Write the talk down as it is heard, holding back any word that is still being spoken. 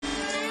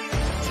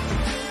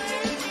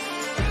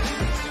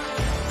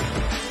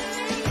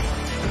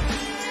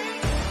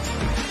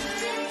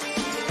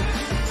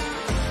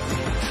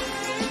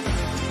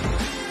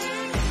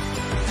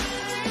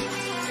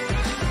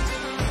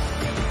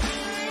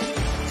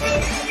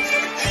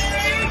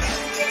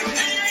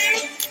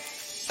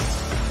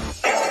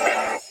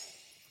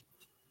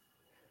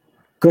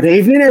Good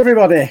evening,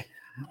 everybody,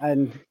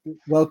 and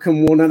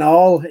welcome one and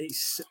all.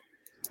 It's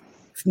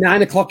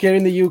 9 o'clock here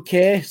in the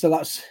UK, so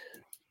that's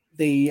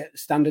the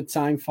standard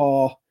time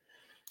for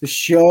the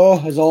show.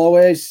 As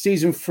always,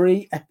 season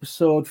 3,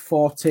 episode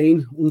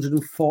 14,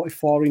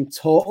 144 in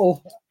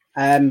total.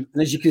 And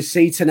as you can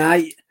see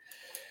tonight,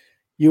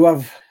 you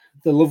have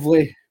the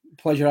lovely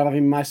pleasure of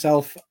having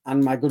myself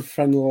and my good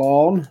friend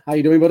Lorne. How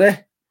you doing, buddy?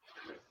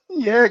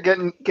 Yeah,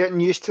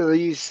 getting used to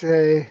these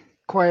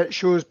quiet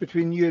shows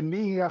between you and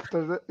me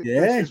after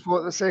this is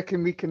the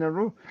second week in a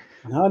row.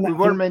 We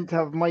were meant to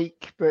have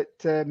Mike, but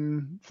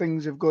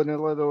things have gone a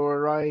little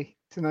awry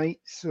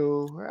tonight,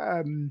 so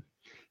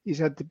he's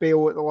had to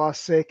bail at the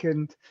last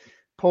second.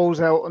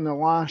 Paul's out on the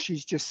lash.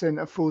 He's just sent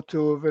a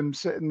photo of him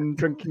sitting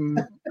drinking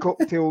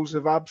cocktails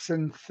of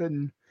absinthe,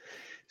 and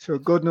so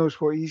God knows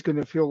what he's going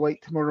to feel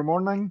like tomorrow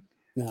morning.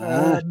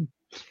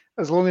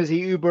 As long as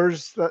he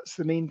Ubers, that's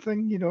the main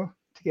thing,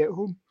 to get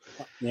home.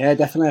 Yeah,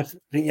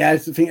 definitely. I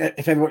think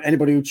if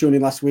anybody who tuned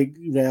in last week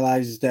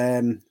realised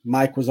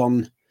Mike was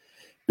on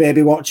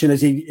baby watching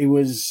as he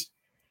was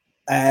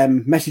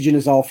messaging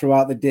us all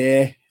throughout the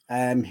day.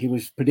 He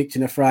was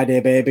predicting a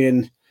Friday baby,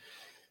 and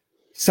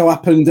so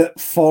happened at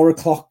 4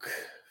 o'clock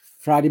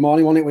Friday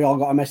morning, wasn't it? We all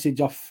got a message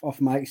off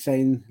Mike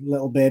saying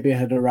little baby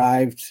had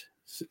arrived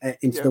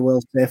into the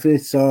world safely.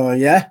 So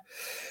yeah,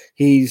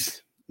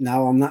 he's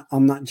now on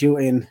that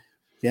duty, and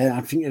yeah,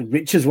 I think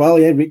Rich as well.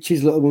 Yeah,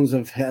 Rich's little ones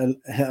have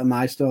hit a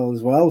milestone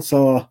as well.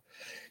 So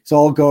it's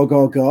all go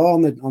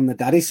on the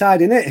daddy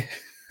side, isn't it?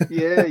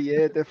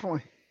 Yeah,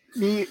 definitely.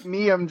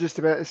 Me, I'm just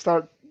about to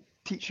start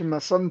teaching my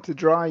son to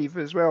drive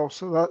as well.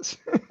 So that's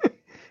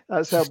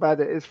how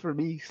bad it is for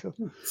me. So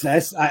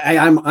yes,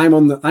 I'm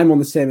on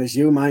the same as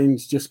you.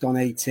 Mine's just gone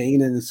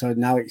 18, and so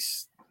now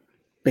it's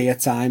beer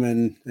time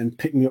and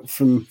pick me up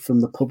from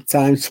the pub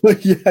time. So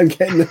yeah, I'm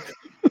getting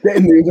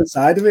the other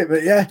side of it.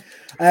 But yeah,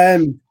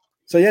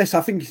 so yes,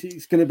 I think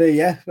it's going to be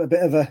a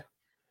bit of a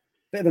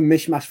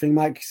mishmash thing.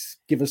 Mike,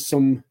 give us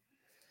some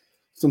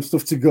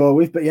stuff to go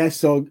with. But yeah,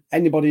 so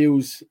anybody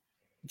who's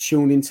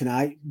tuned in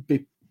tonight,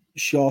 be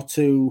sure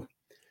to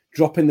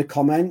drop in the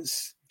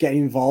comments, get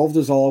involved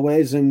as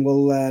always, and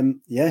we'll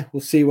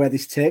see where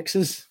this takes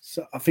us.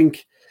 So I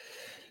think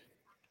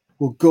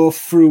we'll go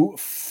through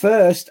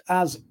first,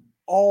 as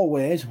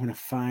always. I want to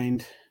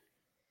find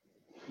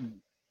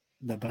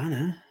the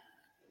banner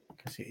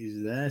because it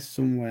is there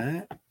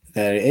somewhere.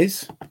 There it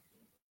is.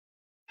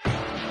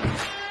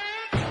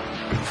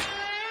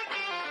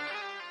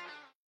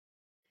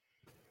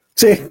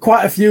 So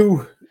quite a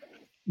few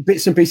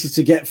bits and pieces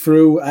to get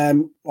through.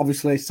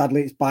 Obviously,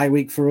 sadly, it's bye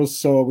week for us,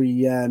 so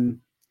we,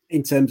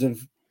 in terms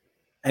of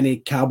any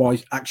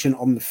Cowboys action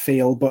on the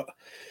field, but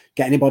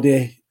get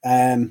anybody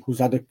who's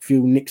had a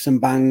few nicks and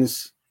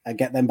bangs,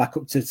 get them back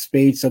up to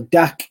speed. So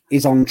Dak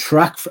is on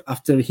track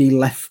after he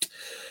left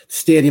the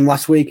stadium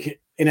last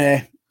week in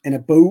a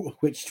boot,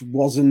 which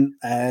wasn't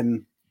a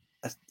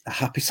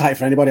happy sight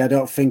for anybody. I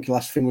don't think the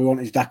last thing we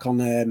want is Dak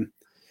on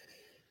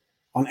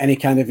any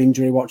kind of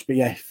injury watch. But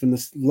yeah, from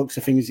the looks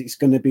of things, it's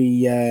going to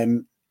be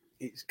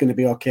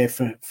okay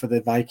for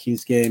the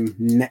Vikings game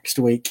next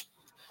week.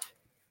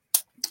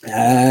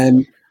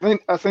 I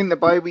think the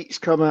bye weeks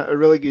come at a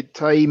really good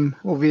time.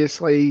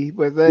 Obviously,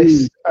 with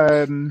this,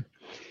 I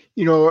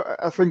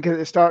think at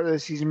the start of the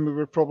season we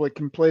were probably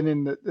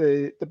complaining that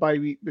the bye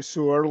week was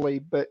so early,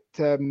 but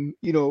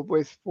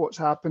with what's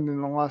happened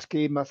in the last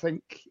game, I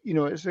think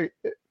it's a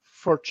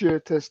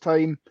fortuitous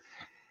time.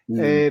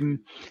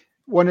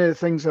 One of the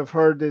things I've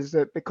heard is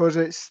that because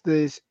it's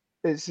the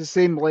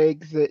same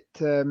leg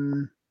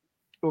that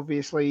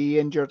obviously he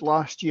injured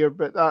last year,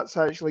 but that's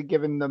actually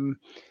given them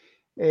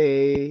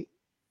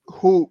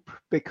hope,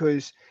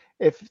 because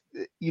if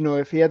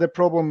he had a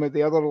problem with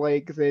the other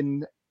leg,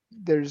 then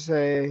there's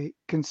a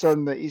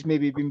concern that he's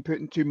maybe been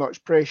putting too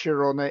much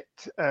pressure on it,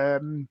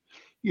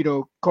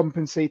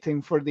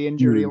 compensating for the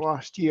injury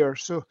last year.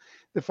 So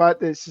the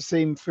fact that it's the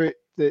same foot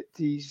that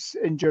he's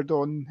injured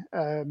on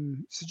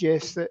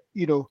suggests that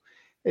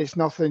it's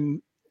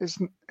nothing.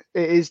 It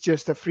is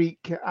just a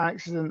freak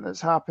accident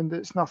that's happened.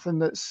 It's nothing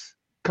that's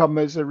come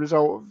as a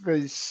result of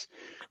his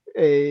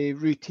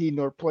routine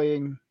or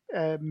playing,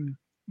 and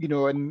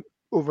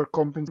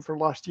overcompensating for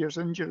last year's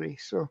injury.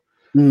 So.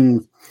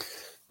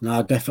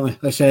 No, definitely.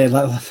 I say,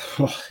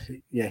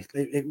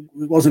 it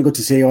wasn't good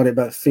to see on it,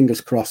 but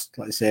fingers crossed.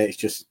 Like I say, it's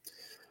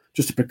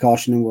just a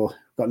precaution, and we've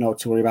got no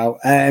to worry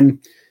about.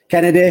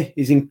 Kennedy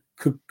is in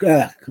put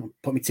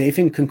my teeth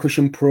in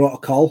concussion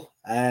protocol.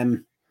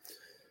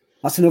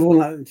 That's another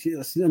one.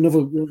 That's another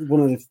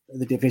one of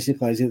the defensive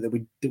players that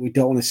we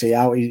don't want to see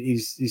out.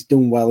 He's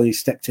done well. He's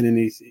stepped in, and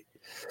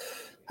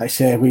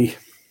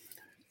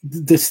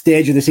the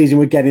stage of the season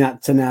we're getting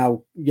at to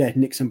now,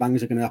 nicks and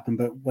bangs are going to happen.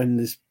 But when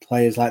there's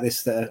players like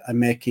this that are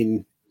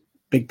making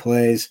big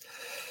plays,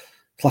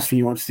 the last thing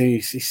you want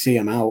to see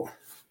them out.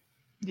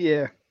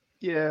 Yeah.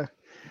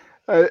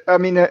 I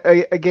mean,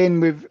 again,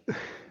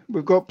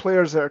 we've got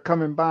players that are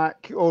coming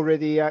back,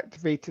 already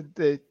activated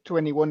the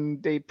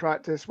 21-day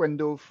practice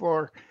window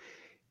for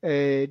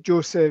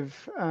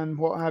Joseph and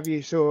what have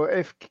you. So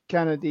if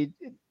Kennedy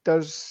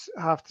does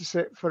have to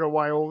sit for a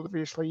while,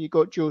 obviously you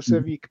got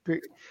Joseph. You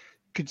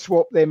could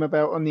swap them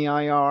about on the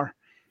IR.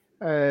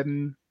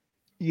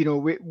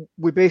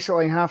 We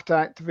basically have to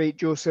activate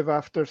Joseph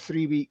after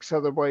 3 weeks,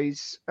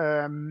 otherwise,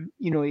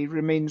 he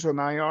remains on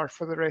IR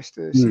for the rest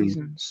of the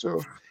season. So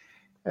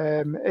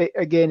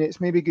again,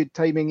 it's maybe good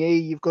timing.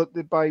 You've got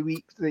the bye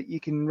week that you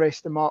can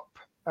rest him up,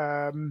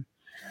 and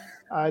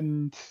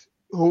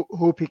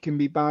hope he can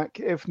be back.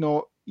 If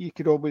not, you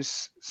could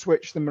always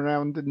switch them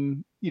around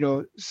and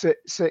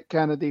sit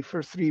Kennedy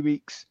for 3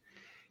 weeks.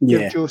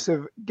 Yeah.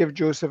 Give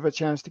Joseph a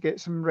chance to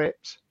get some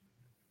reps.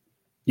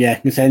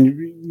 Yeah, you're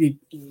saying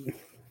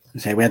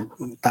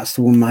that's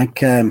the one Mike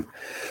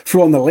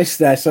threw on the list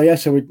there. So yeah,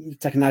 so we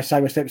take a nice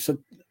sideway step. So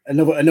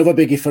another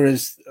biggie for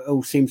us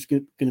who seems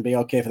going to be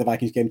okay for the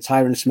Vikings game,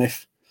 Tyron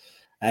Smith.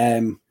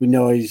 We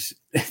know his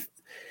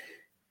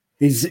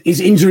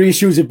injury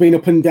issues have been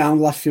up and down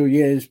the last few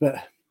years, but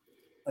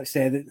let's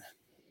say that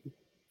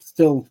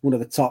still one of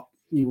the top,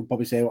 you would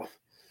probably say,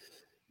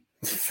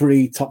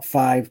 3 top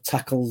 5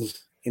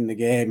 tackles in the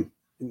game.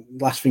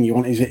 Last thing you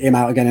want is him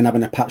out again and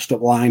having a patched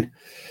up line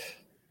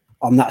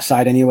on that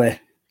side anyway.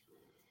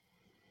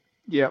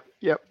 Yep.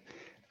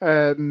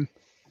 I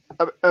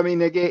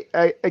mean,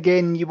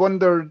 again, you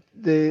wonder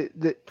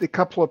the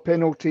couple of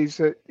penalties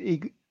that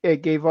he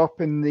gave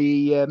up in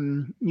the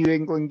New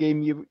England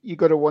game. You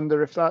got to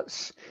wonder if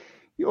that's,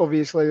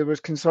 obviously there was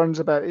concerns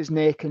about his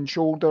neck and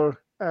shoulder.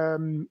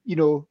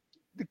 The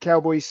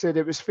Cowboys said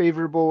it was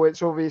favourable.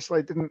 It's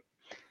obviously didn't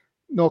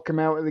knock him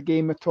out of the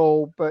game at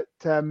all, but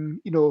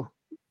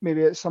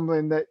maybe it's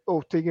something that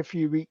will take a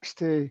few weeks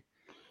to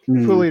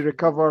fully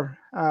recover.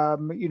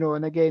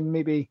 And again,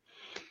 maybe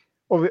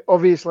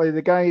obviously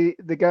the guy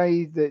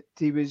that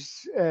he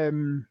was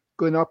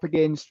going up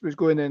against was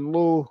going in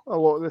low a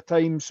lot of the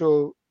time.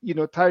 So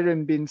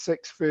Tyron being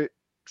 6'7"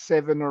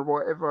 or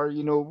whatever,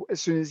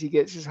 as soon as he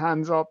gets his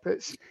hands up,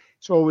 it's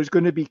always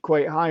going to be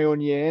quite high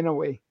on you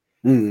anyway.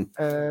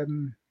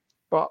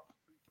 But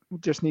we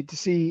just need to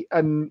see.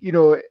 And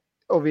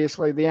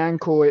obviously the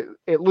ankle,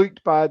 it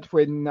looked bad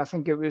when I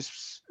think it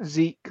was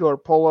Zeke or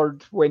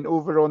Pollard went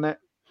over on it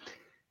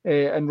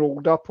and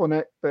rolled up on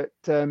it, but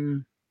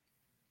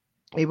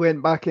he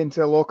went back into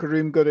the locker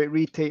room, got it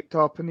retaped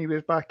up, and he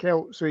was back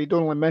out. So he'd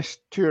only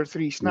missed 2 or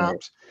 3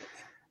 snaps. Yeah.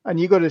 And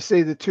you got to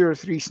say the 2 or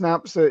 3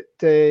 snaps that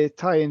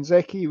Ty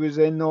Nzeki was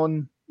in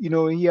on,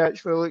 he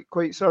actually looked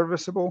quite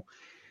serviceable.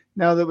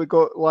 Now that we've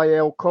got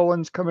La'el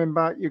Collins coming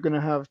back, you're going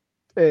to have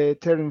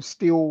Terrence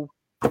Steele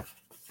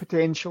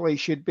potentially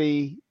should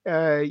be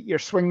your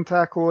swing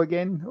tackle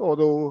again.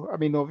 Although, I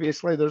mean,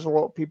 obviously there's a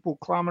lot of people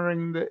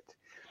clamoring that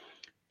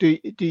do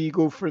you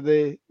go for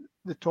the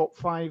top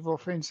 5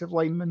 offensive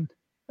linemen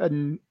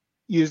and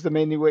use them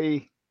any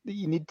way that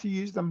you need to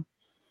use them?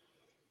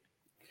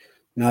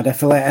 No,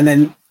 definitely. And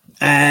then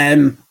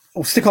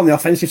we'll stick on the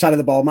offensive side of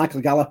the ball.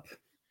 Michael Gallup,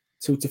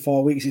 2 to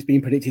 4 weeks, he's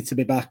been predicted to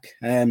be back.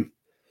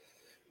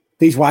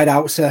 These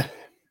wideouts are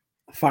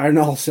firing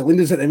all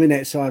cylinders at the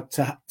minute. So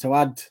to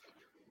add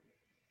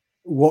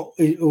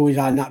who is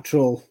our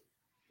natural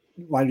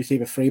wide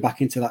receiver 3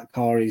 back into that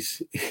core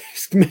is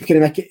going to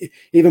make it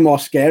even more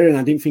scary. And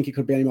I didn't think it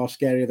could be any more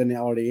scarier than it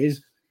already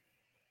is.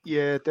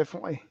 Yeah,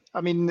 definitely. I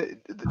mean,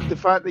 the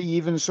fact that you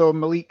even saw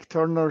Malik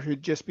Turner,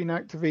 who'd just been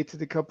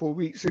activated a couple of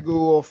weeks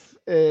ago off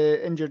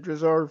injured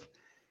reserve,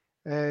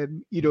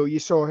 you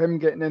saw him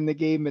getting in the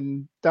game,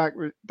 and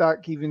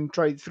Dak even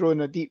tried throwing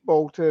a deep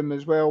ball to him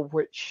as well,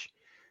 which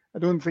I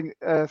don't think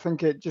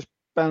it just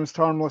bounced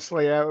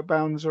harmlessly out of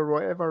bounds or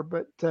whatever.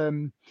 But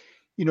the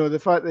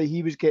fact that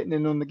he was getting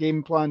in on the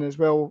game plan as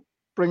well,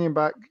 bringing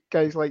back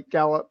guys like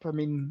Gallup. I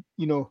mean,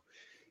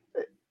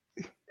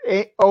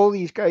 all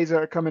these guys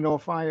that are coming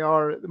off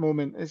IR at the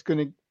moment is going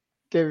to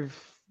give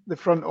the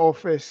front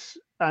office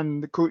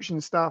and the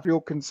coaching staff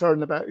real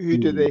concern about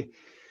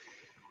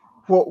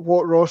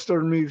what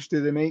roster moves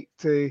do they make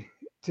to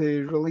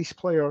release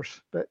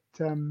players. But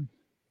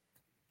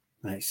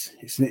nice.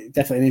 It's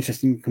definitely an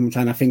interesting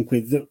time. I think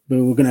we're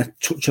going to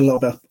touch a little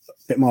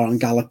bit more on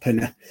Gallup in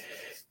a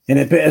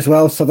bit as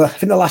well. So I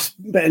think the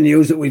last bit of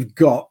news that we've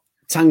got,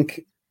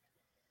 Tank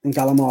and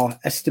Gallimore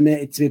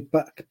estimated to be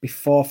back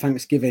before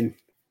Thanksgiving.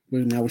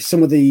 Now with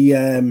some of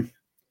the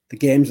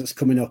games that's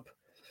coming up,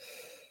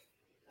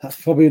 that's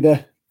probably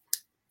the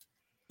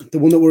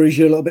one that worries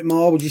you a little bit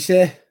more, would you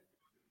say?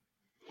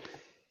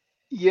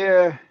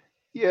 Yeah.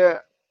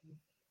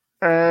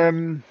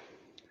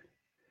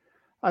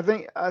 I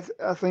think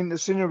the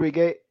sooner we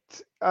get,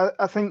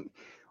 I think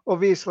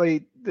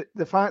obviously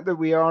the fact that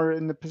we are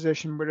in the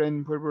position we're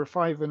in, where we're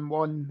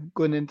 5-1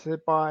 going into the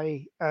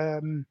bye,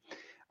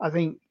 I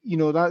think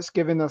that's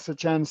given us a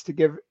chance to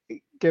give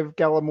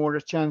Gallimore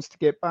a chance to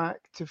get back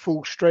to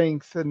full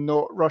strength and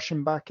not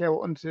rushing back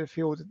out onto the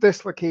field. A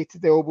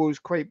dislocated elbow is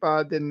quite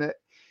bad in that,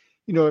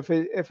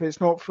 if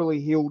it's not fully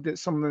healed,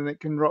 it's something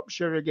that can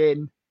rupture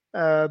again,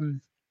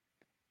 and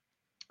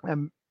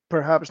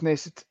perhaps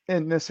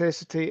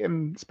necessitate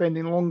him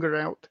spending longer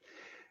out.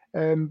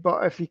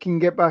 But if he can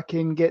get back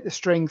in, get the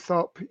strength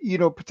up,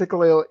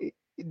 particularly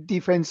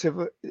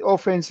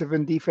offensive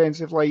and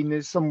defensive line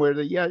is somewhere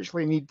that you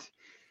actually need,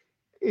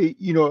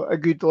 a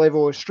good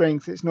level of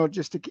strength. It's not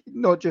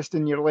just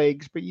in your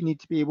legs, but you need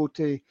to be able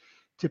to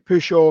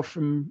push off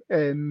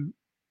and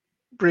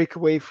break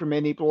away from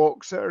any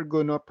blocks that are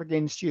going up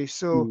against you.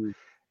 So,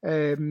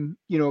 having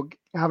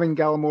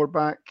Gallimore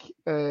back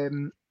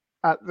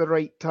at the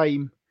right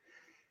time.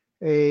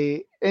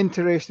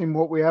 Interesting.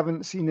 What we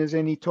haven't seen is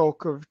any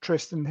talk of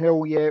Tristan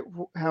Hill yet.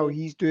 How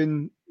he's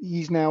doing.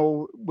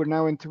 We're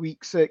now into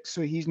week 6,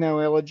 so he's now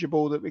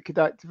eligible that we could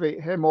activate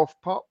him off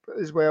PUP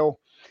as well.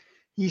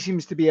 He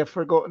seems to be a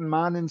forgotten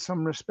man in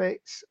some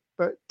respects,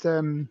 but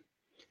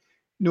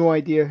no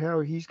idea how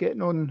he's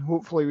getting on.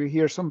 Hopefully we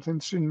hear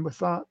something soon with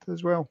that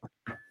as well.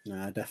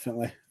 No,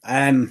 definitely.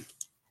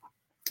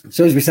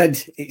 So as we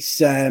said,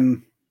 it's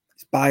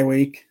bye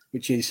week,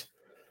 which is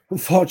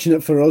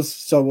unfortunate for us.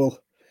 So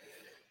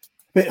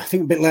I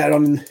think a bit later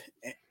on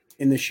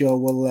in the show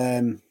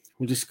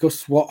we'll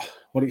discuss what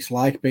it's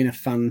like being a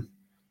fan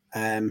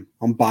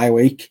on bye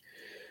week,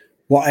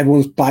 what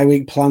everyone's bye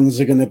week plans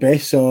are going to be.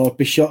 So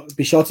be sure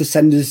to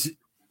send us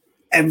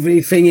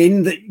everything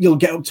in that you'll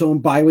get up to on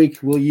bye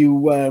week. Will you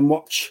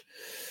watch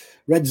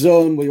Red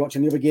Zone? Will you watch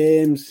any other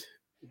games?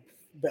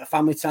 A bit of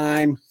family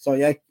time. So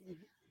yeah,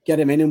 get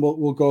them in and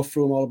we'll go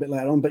through them all a bit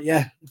later on. But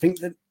yeah, I think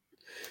that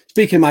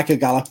speaking of Michael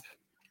Gallup,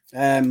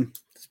 a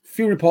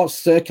few reports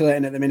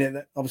circulating at the minute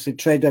that obviously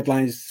trade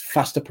deadline is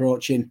fast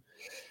approaching,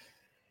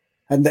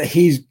 and that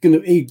he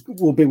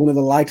will be one of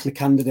the likely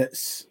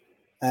candidates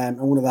and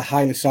one of the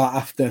highly sought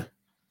after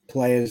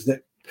players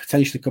that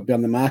potentially could be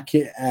on the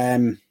market.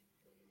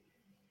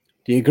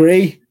 Do you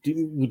agree?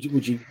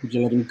 Would you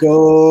let him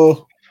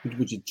go?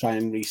 Would you try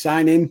and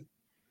re-sign him?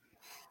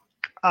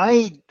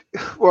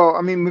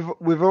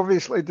 We've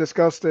obviously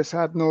discussed this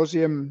ad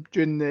nauseum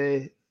during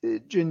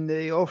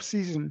the off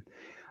season.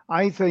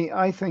 I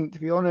think to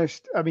be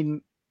honest,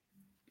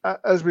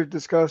 as we've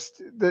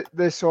discussed,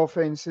 this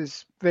offense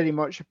is very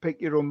much a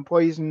pick your own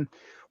poison.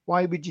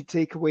 Why would you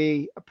take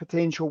away a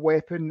potential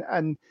weapon?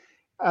 And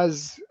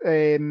as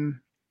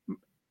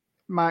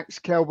Max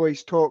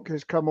Cowboys Talk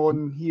has come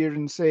on here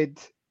and said,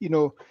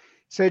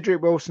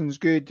 Cedric Wilson's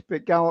good,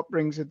 but Gallup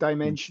brings a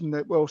dimension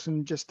that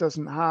Wilson just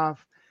doesn't have.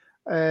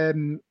 I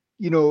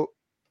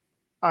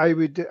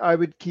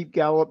would keep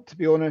Gallup, to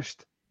be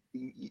honest.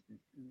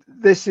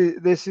 This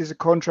is a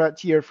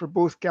contract year for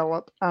both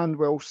Gallup and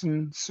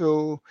Wilson,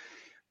 so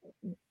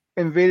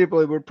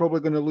invariably we're probably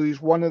going to lose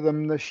one of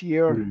them this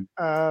year.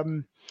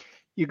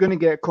 You're going to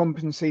get a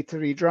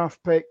compensatory draft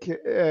pick,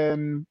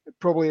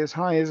 probably as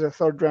high as a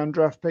third-round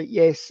draft pick.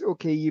 Yes,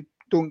 okay, you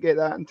don't get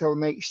that until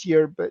next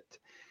year, but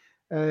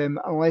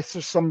unless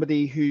there's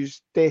somebody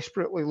who's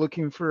desperately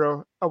looking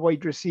for a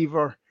wide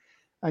receiver,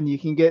 and you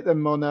can get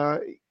them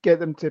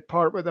to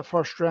part with a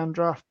first-round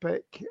draft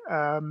pick,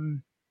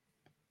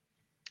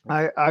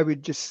 I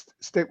would just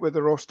stick with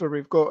the roster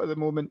we've got at the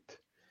moment.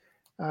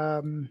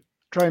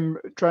 Try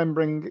and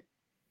bring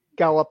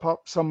Gallup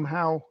up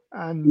somehow,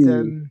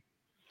 and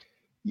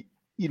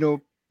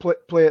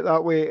play it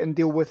that way and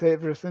deal with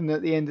everything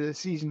at the end of the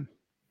season.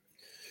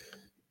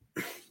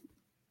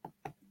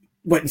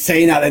 When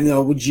saying that, then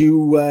though, would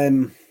you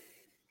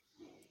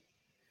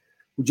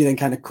then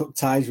kind of cut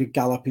ties with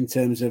Gallup in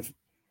terms of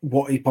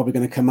what he's probably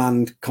going to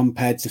command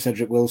compared to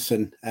Cedric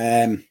Wilson?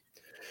 I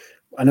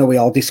know we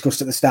all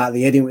discussed at the start of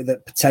the year, didn't we,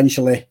 that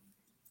potentially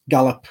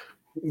Gallup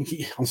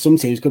on some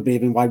teams could be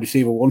even wide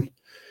receiver 1.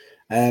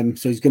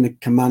 So he's going to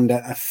command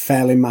a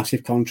fairly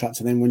massive contract.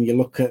 And then when you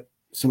look at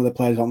some of the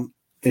players on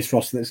this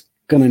roster that's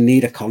going to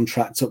need a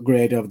contract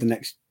upgrade over the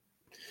next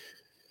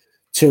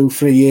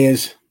 2-3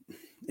 years,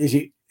 is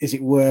it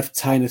worth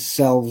tying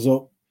ourselves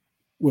up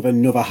with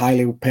another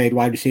highly paid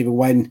wide receiver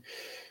when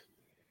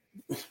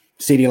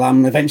CeeDee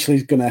Lamb eventually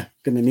is going to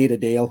need a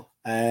deal?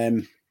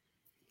 Can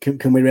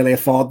we really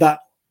afford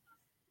that?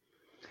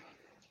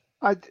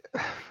 I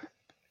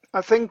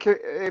think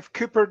if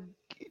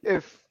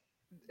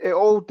it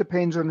all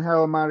depends on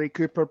how Amari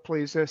Cooper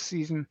plays this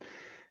season.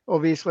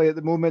 Obviously, at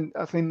the moment,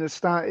 I think the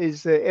stat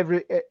is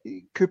that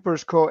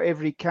Cooper's caught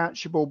every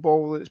catchable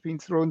ball that's been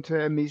thrown to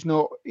him. He's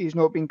not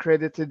been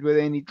credited with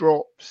any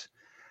drops.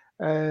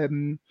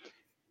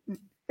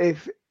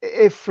 If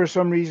for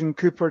some reason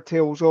Cooper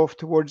tails off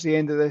towards the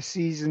end of this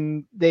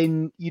season,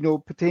 then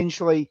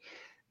potentially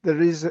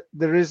there is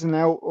an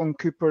out on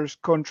Cooper's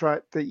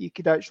contract that you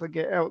could actually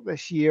get out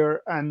this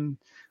year, and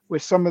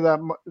with some of that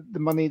the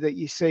money that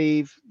you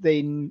save,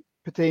 then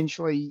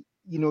potentially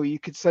you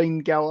could sign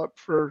Gallup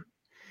for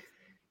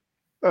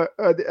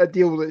a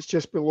deal that's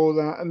just below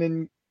that, and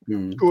then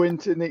go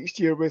into next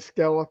year with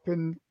Gallup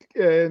and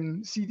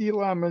CeeDee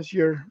Lamb as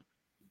your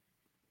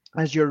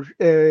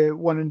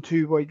 1 and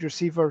 2 wide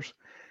receivers.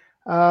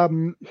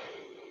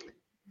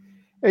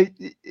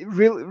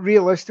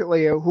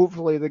 Realistically,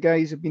 hopefully the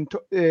guys have been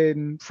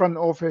front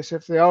office.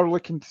 If they are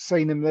looking to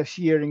sign him this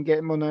year and get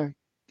him on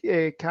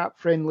a cap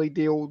friendly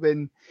deal,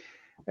 then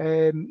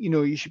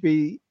you should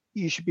be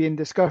in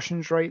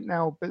discussions right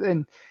now. But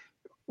then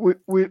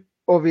we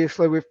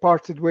obviously we've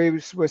parted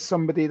ways with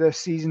somebody this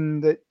season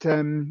that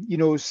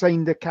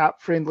signed a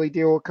cap-friendly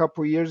deal a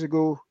couple of years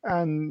ago,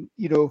 and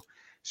as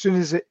soon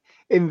as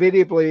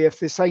invariably if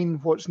they sign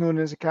what's known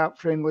as a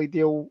cap-friendly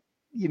deal,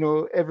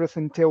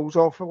 everything tails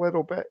off a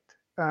little bit,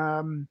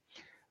 and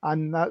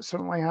that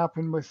certainly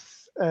happened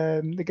with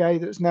the guy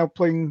that's now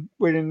playing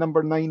wearing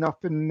number 9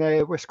 up in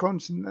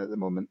Wisconsin at the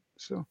moment.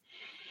 So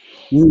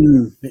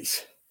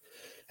it's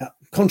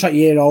contract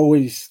year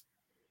always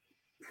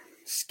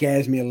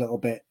scares me a little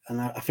bit, and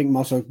I think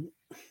also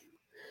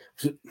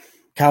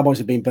Cowboys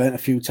have been burnt a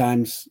few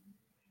times.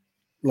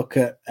 Look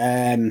at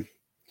you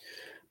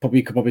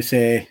could probably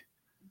say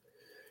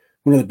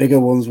one of the bigger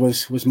ones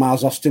was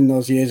Miles Austin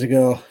those years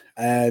ago.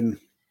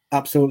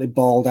 Absolutely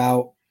balled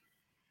out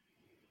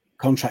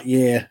contract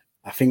year.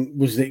 I think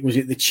was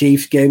it the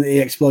Chiefs game that he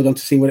exploded onto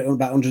scene with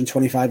about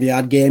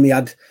 125-yard game he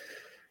had,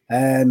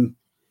 and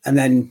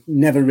then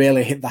never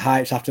really hit the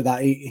heights after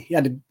that. He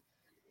had a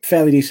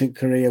fairly decent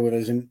career with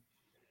us, and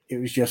it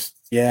was just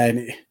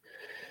and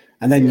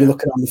then you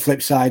look at it on the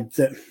flip side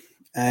that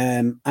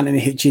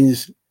Anthony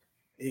Hitchens,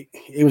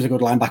 he was a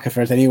good linebacker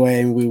for us anyway,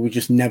 and we were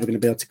just never going to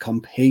be able to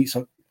compete.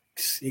 So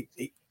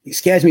it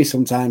scares me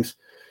sometimes.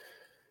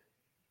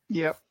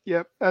 Yep.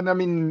 And I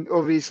mean,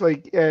 obviously,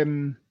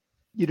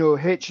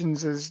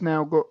 Hitchens has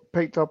now got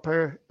picked up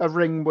a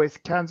ring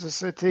with Kansas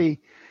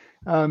City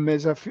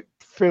as a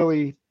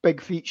fairly big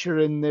feature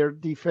in their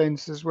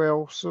defense as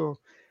well. So,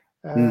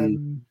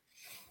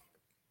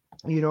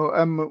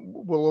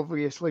 we'll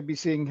obviously be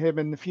seeing him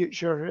in the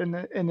future in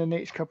the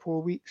next couple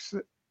of weeks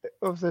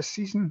of this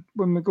season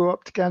when we go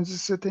up to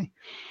Kansas City.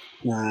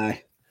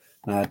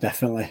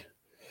 Definitely.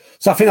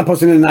 So I think that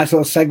puts in a nice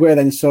little segue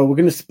then. So we're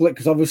going to split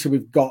because obviously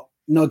we've got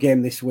no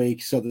game this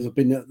week. So there's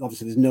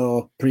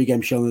no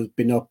pre-game show. There's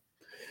been no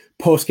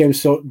post-game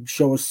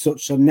show as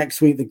such. So next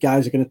week the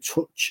guys are going to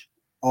touch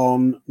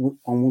on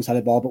one side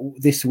of the ball,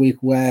 but this week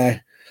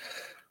we're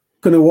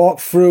going to walk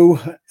through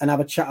and have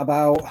a chat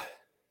about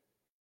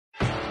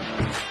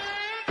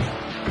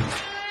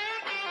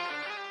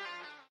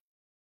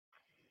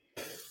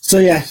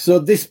So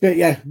this bit,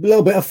 a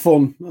little bit of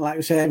fun. Like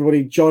I say,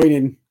 everybody join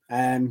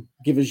in,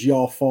 give us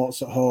your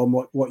thoughts at home,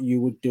 what you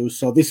would do.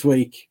 So this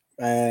week,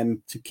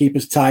 to keep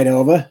us tied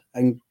over,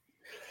 and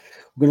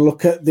we're going to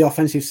look at the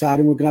offensive side,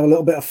 and we're going to have a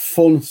little bit of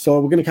fun. So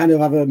we're going to kind of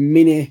have a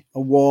mini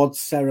awards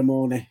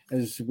ceremony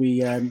as we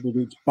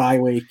do bye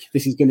week.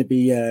 This is going to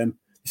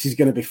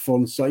be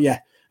fun. So as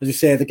you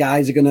say, the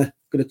guys are going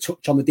to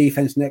touch on the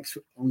defense next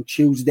on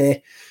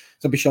Tuesday.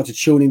 So be sure to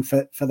tune in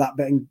for that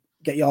bit and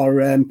get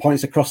your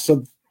points across.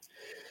 So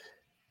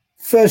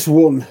first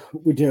one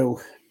we do.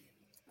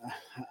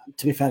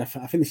 To be fair, I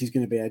think this is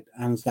going to be a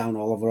hands down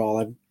all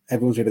overall.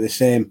 Everyone's going to be the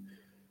same.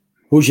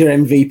 Who's your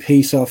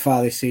MVP so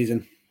far this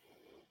season?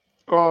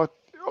 Of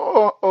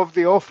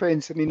the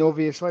offense, I mean,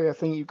 obviously, I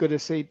think you've got to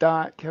say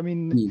Dak. I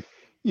mean,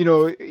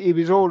 he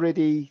was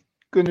already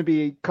going to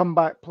be a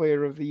comeback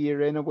player of the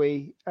year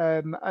anyway,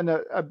 and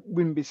I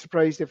wouldn't be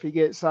surprised if he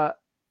gets that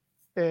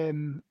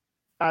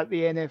at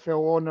the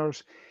NFL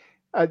honors.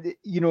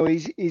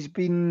 He's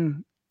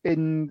been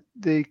in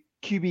the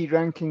QB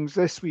rankings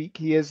this week.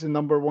 He is the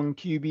number 1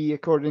 QB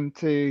according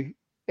to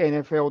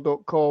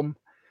NFL.com.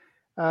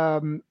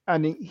 And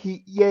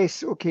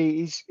he's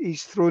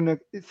thrown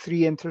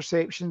 3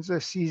 interceptions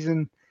this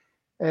season.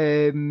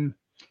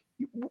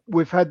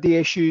 We've had the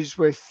issues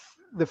with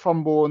the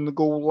fumble on the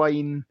goal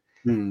line.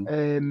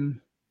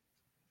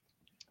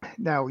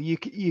 Now you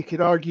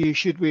could argue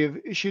should we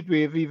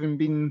have even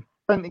been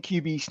trying to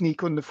QB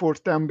sneak on the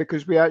 4th down,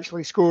 because we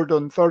actually scored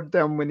on 3rd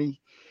down when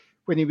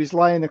he was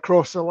lying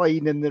across the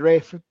line and the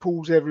ref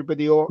pulls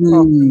everybody up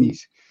and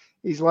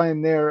he's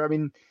lying there. I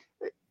mean,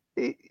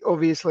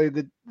 obviously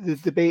the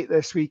debate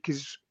this week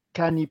is,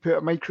 can you put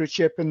a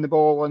microchip in the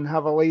ball and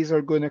have a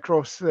laser going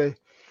across the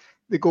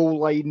goal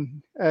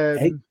line?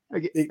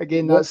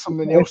 Again, that's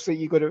something else that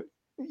you got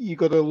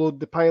to load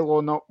the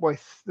pylon up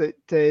with, that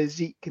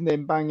Zeke can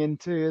then bang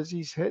into as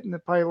he's hitting the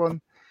pylon.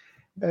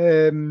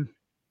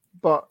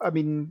 But I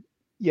mean,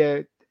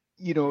 he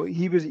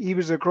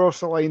was across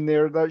the line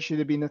there. That should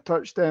have been a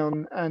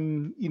touchdown,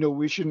 and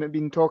we shouldn't have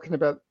been talking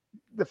about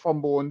the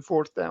fumble on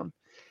 4th down.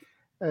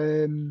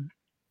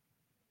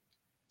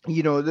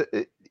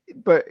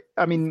 But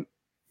I mean,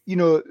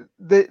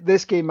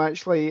 this game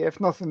actually,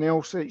 if nothing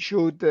else, it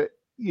showed that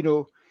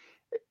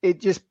it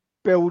just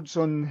builds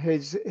on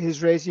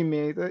his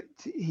resume, that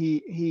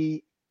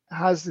he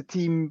has the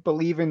team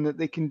believing that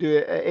they can do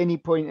it at any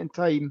point in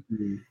time.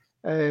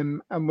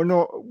 And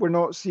we're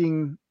not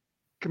seeing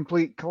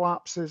complete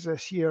collapses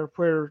this year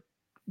where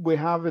we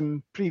have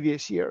in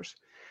previous years.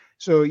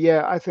 So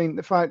I think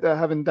the fact that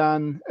having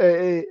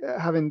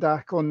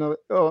Dak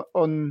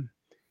on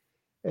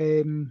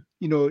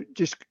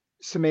just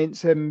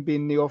cements him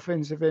being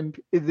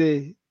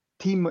the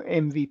team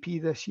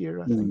MVP this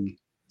year, I think.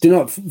 Do you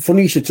know,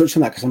 funny you should touch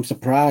on that, because I'm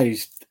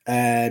surprised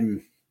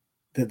that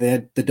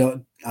they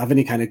don't have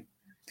any kind of,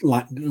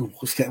 like,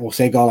 we'll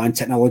say goal line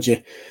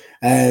technology.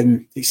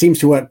 It seems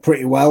to work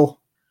pretty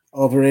well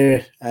over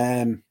here.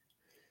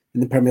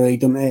 in the Premier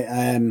League, don't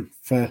they?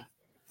 For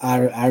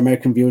our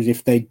American viewers,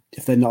 if they're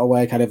not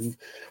aware, kind of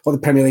what the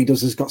Premier League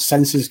does is got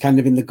sensors kind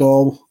of in the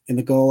goal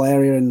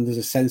area, and there's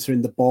a sensor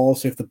in the ball.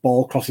 So if the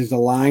ball crosses the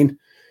line,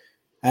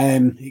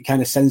 it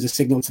kind of sends a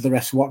signal to the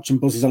rest watch and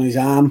buzzes on his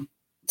arm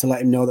to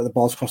let him know that the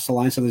ball's crossed the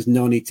line. So there's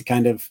no need to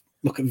kind of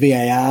look at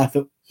VAR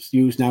that's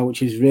used now,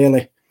 which is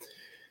really,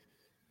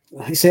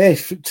 I say,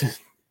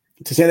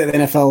 to say that the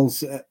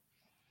NFL's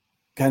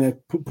kind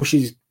of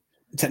pushes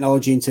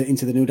technology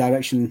into the new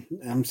direction.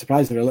 I'm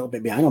surprised they're a little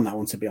bit behind on that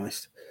one, to be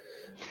honest.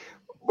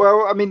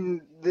 Well, I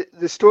mean,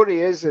 the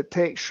story is that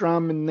Tex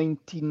Schramm in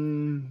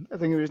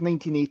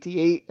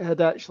 1988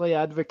 had actually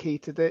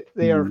advocated it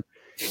there,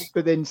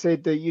 but then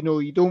said that,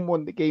 you don't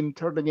want the game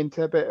turning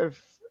into a bit of,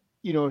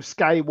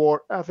 Sky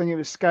War. I think it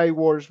was Sky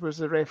Wars was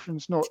the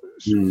reference, not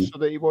so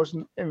that he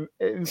wasn't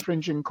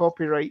infringing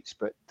copyrights,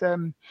 but,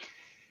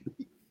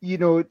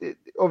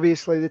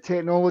 obviously the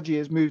technology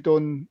has moved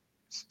on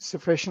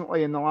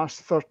sufficiently in the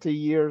last 30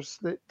 years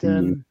that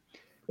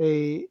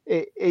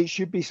it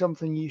should be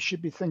something you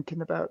should be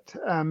thinking about.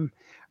 And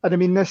I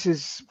mean, this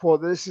is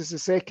the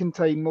second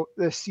time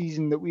this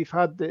season that we've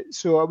had that.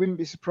 So I wouldn't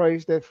be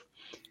surprised if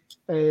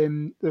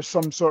there's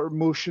some sort of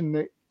motion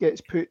that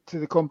gets put to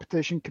the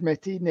competition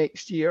committee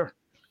next year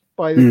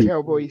by the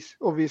Cowboys.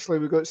 Obviously,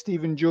 we've got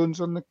Stephen Jones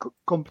on the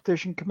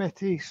competition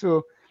committee,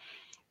 so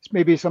it's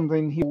maybe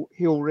something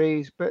he'll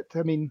raise. But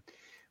I mean,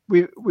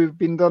 we've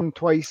been done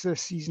twice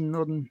this season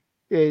on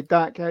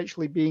Dak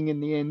actually being in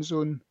the end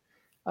zone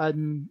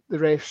and the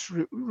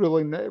refs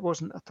ruling that it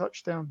wasn't a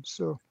touchdown.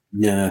 So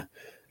yeah,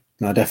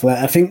 no,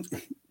 definitely. I think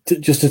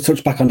just to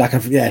touch back on Dak,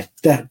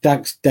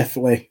 Dak's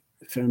definitely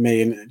for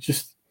me, and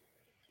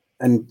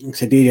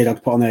so DJ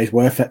Dog put on there his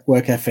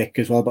work ethic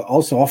as well, but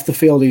also off the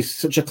field, he's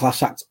such a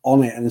class act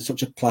on it and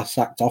such a class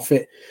act off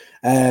it.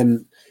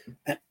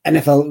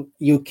 NFL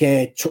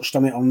UK touched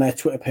on it on their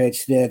Twitter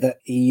page today that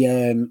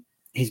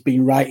he's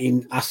been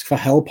writing ask for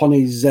help on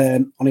his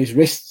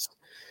wrists.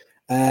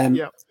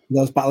 He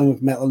was battling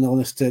with mental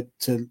illness to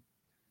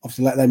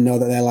obviously let them know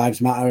that their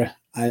lives matter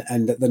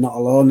and that they're not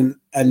alone.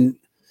 And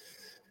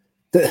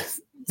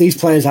these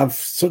players have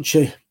such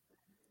a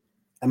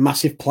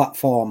massive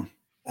platform,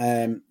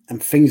 and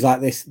things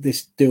like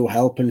this do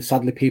help. And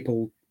sadly,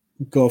 people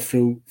go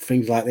through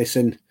things like this,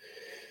 and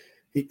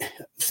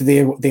so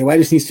the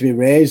awareness needs to be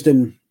raised.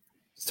 And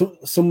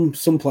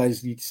some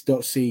players you just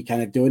don't see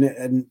kind of doing it.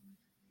 And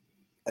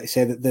like I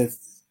say, that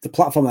the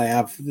platform they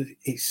have,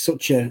 it's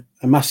such a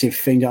massive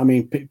thing. I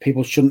mean,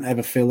 people shouldn't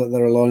ever feel that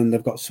they're alone and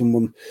they've got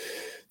someone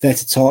there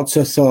to talk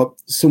to. So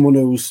someone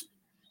who's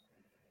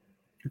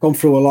gone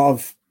through a lot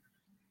of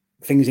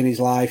things in his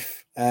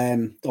life,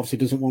 obviously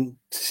doesn't want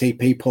to see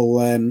people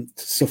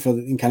suffer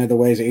in kind of the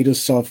ways that he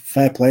does. So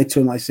fair play to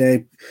him. Like I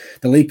say,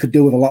 the league could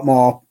do with a lot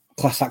more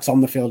class acts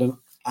on the field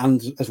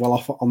and as well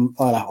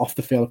off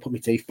the field. I put my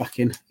teeth back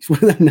in. It's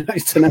really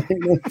nice tonight.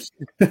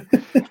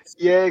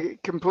 Yeah,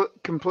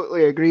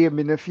 completely agree. I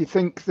mean, if you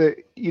think that,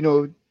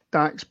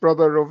 Dak's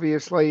brother,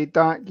 obviously,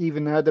 Dak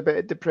even had a bit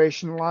of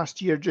depression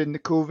last year during the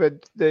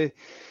COVID,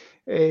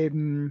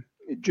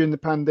 during the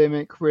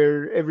pandemic,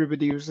 where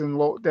everybody was in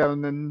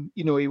lockdown, and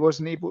he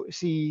wasn't able to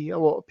see a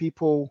lot of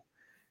people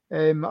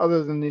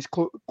other than his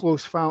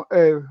close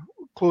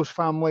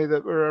family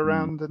that were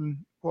around and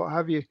what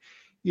have you.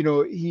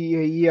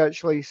 He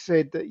actually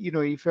said that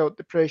he felt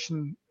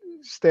depression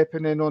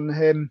stepping in on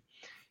him.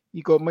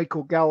 You got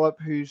Michael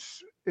Gallup,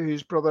 whose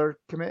brother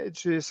committed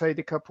suicide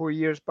a couple of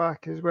years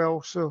back as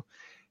well. So,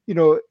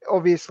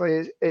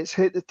 obviously it's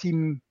hit the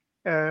team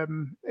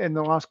in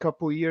the last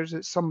couple of years.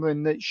 It's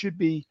something that should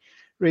be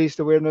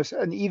raised awareness,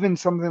 and even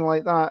something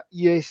like that.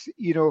 Yes,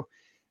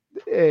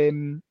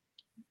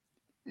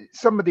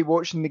 somebody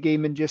watching the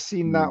game and just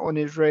seeing that on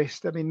his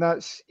wrist. I mean,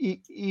 that's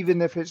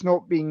even if it's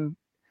not being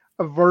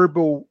a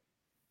verbal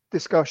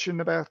discussion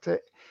about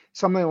it,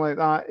 something like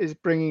that is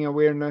bringing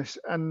awareness,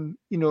 and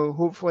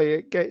hopefully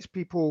it gets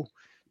people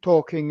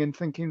talking and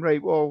thinking,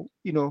 right, well,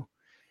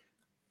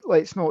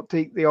 let's not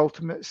take the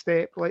ultimate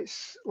step,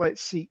 let's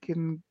seek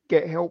and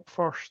get help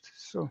first.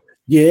 So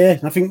yeah,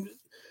 I think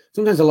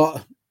sometimes a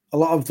lot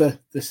of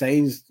the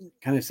sayings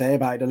kind of say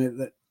about it, don't it,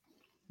 that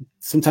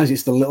sometimes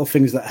it's the little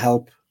things that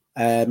help.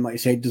 Like you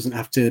say, it doesn't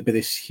have to be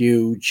this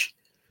huge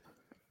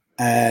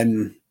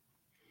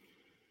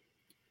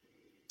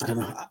I don't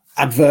know,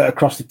 advert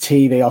across the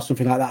TV or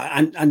something like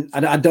that. And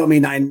I don't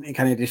mean that in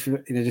kind of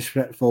in a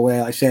disrespectful way,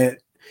 like I say,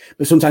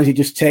 but sometimes it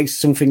just takes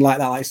something like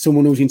that, like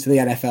someone who's into the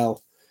NFL,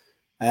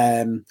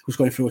 who's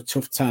going through a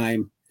tough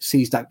time,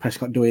 sees Dak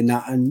Prescott doing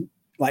that, and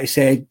like I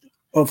say,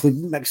 hopefully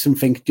makes them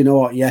think, do you know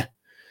what? Yeah,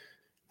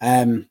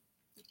 I've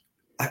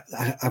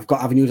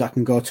got avenues I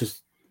can go to,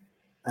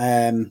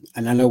 and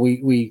I know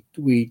we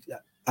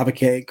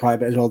advocate quite a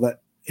bit as well that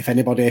if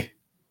anybody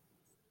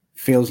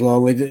feels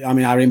lonely, I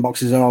mean, our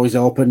inboxes are always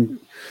open.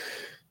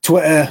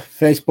 Twitter,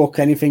 Facebook,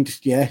 anything,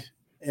 just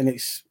and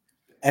it's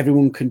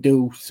everyone can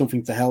do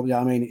something to help.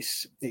 I mean,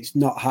 it's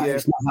not hard. Yeah.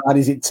 It's not hard,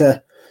 is it,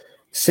 to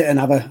sit and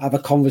have a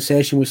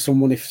conversation with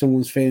someone if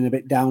someone's feeling a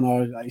bit down,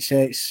 or like you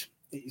say,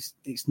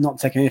 it's not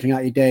taking anything out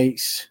of your day.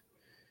 It's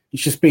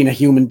just being a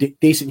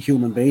decent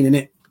human being, isn't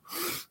it?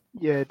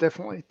 Yeah,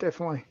 definitely.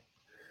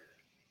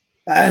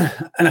 And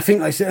I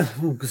think, like I said,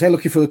 because they're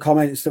looking for the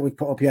comments that we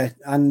put up here,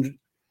 and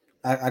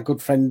our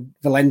good friend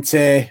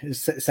Valente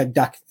said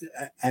Dak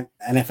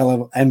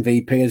NFL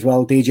MVP as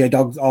well. DJ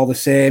Dog, all the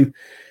same.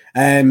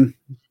 So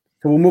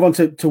we'll move on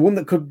to one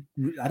that could,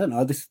 I don't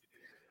know, this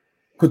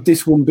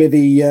one be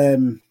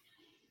the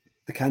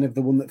kind of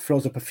the one that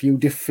throws up a few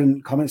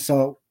different comments?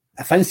 So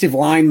offensive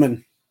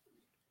lineman,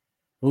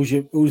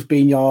 who's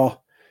been your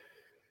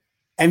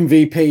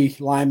MVP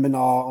lineman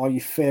or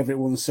your favourite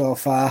one so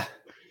far?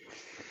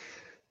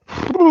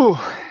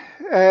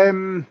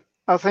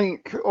 I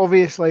think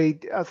obviously,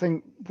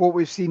 what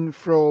we've seen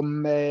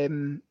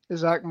from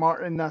Zach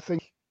Martin, I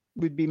think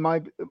would be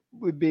my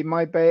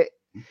bet.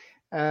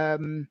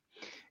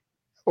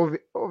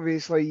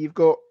 Obviously, you've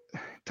got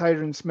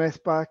Tyron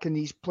Smith back and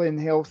he's playing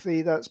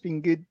healthy. That's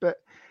been good, but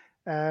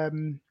how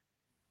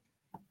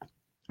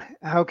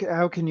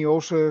can you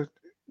also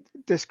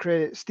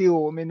discredit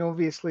Steele? I mean,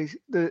 obviously,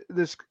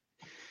 there's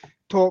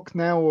talk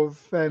now of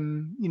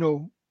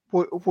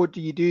what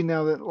do you do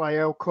now that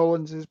La'el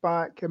Collins is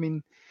back? I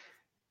mean,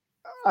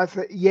 I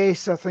think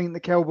the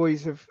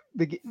Cowboys have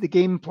the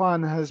game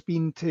plan has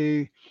been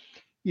to,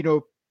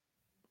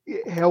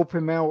 help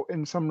him out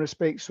in some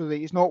respects so that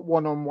he's not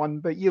one-on-one.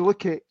 But you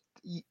look at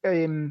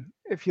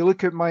if you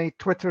look at my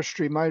Twitter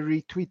stream, I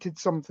retweeted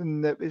something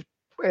that was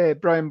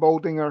Brian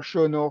Baldinger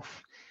showing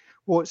off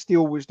what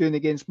Steele was doing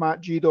against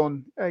Matt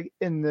Judon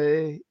in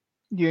the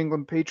New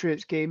England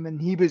Patriots game, and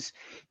he was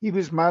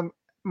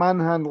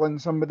manhandling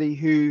somebody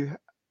who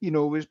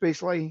was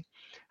basically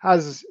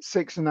has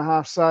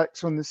 6.5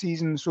 sacks on the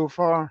season so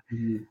far.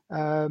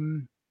 Mm-hmm.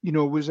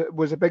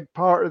 Was a big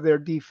part of their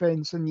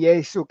defense. And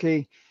yes,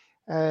 okay,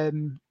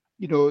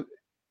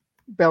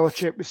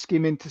 Belichick was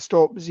scheming to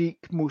stop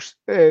Zeke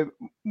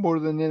more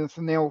than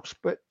anything else,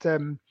 but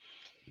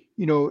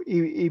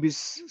he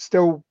was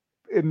still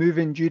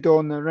moving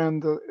Judon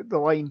around the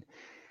line.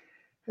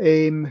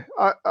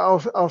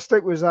 I'll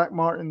stick with Zach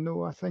Martin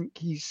though. I think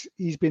he's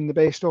been the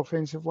best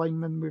offensive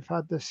lineman we've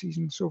had this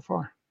season so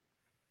far.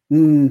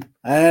 I'm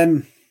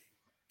going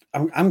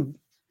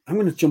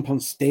to jump on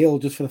Steele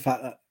just for the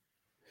fact that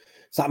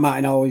Zach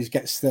Martin always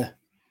gets a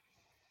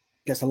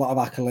lot of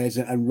accolades,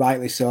 and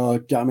rightly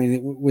so. I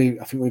mean,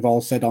 I think we've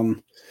all said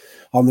on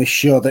this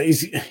show that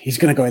he's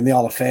going to go in the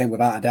Hall of Fame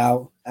without a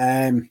doubt.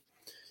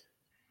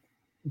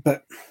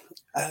 But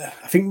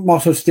I think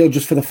more so Steele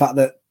just for the fact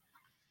that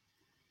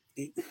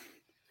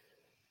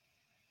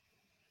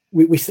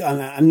we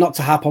and not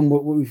to harp on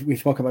what we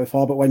spoke about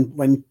before, but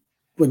when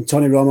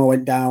Tony Romo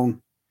went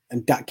down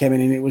and Dak came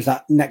in, and it was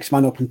that next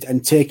man up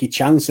and take your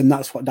chance, and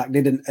that's what Dak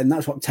did, and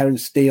that's what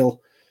Terrence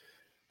Steele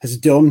has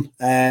done.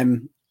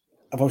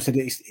 I've always said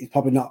it's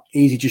probably not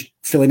easy just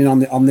filling in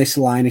on this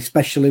line,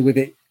 especially with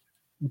it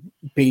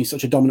being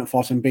such a dominant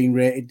force and being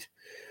rated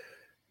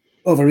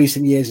over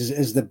recent years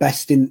as the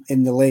best in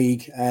the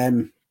league.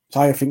 So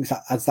I think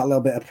that adds that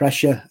little bit of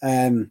pressure.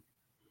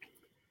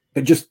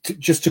 But just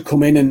to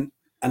come in and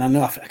I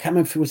know I can't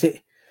remember if was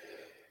it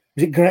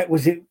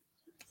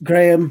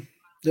Graham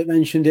that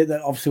mentioned it,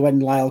 that obviously when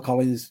La'el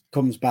Collins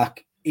comes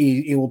back,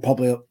 he will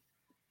probably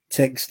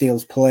take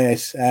Steele's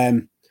place.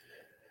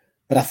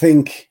 But I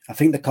think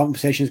the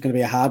conversation is going to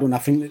be a hard one. I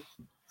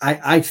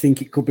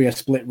think it could be a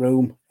split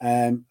room.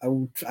 I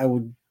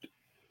would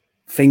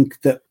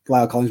think that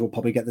La'el Collins will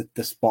probably get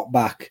the spot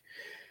back.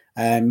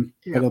 But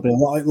there'll be a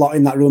lot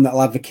in that room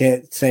that'll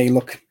advocate, say,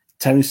 look,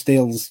 Terrence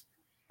Steele's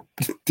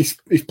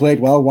he's played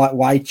well.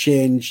 Why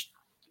change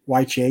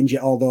it?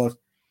 Although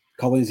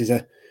Collins is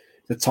a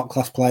top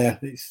class player,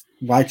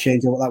 why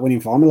change that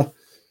winning formula?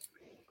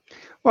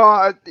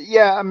 Well,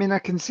 yeah, I mean, I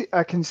can see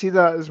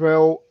that as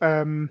well.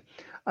 I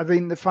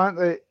think the fact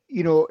that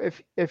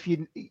if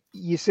you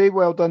say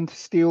well done to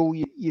Steele,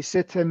 you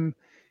sit him.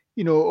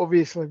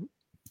 Obviously,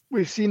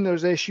 we've seen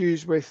there's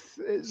issues with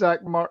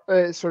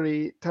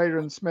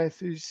Tyron Smith,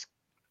 who's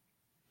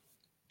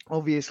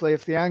obviously,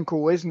 if the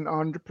ankle isn't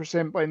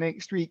 100% by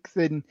next week,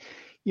 then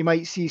you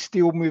might see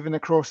Steele moving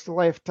across the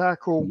left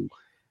tackle.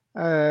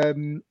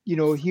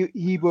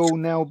 He will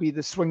now be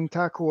the swing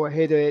tackle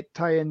ahead of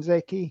Ty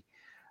Nzeki.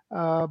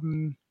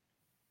 And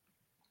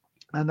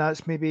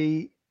that's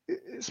maybe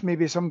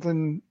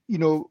something,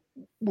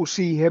 we'll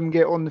see him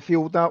get on the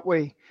field that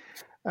way.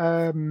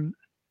 I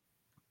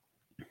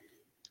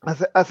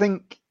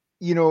think,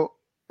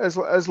 as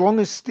long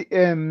as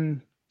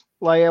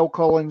La'el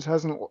Collins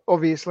hasn't,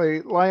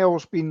 obviously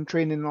La'el's been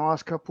training the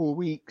last couple of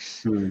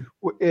weeks.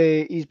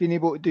 He's been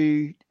able to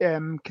do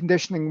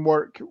conditioning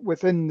work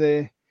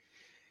within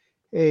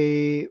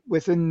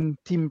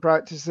team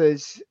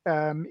practices.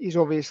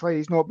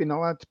 He's not been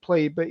allowed to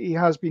play, but he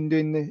has been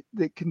doing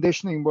the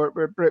conditioning work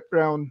with Britt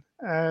Brown.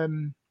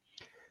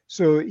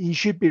 So he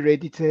should be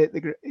ready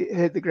to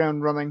hit the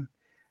ground running.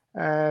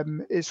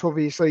 It's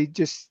obviously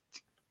just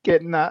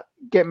getting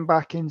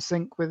back in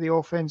sync with the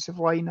offensive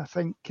line. I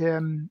think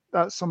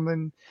that's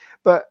something.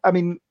 But I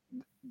mean,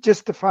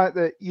 just the fact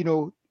that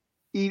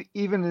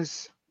even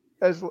as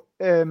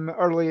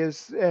early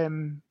as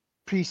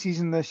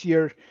pre-season this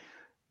year,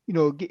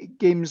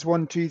 games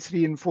 1, 2,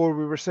 3, and 4,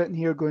 we were sitting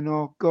here going,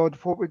 "Oh God,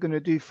 what we're going to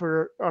do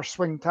for our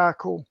swing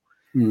tackle?"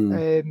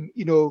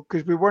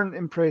 Because we weren't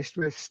impressed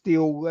with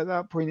Steele at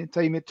that point in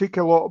time. It took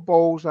a lot of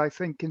balls, I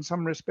think, in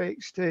some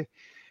respects,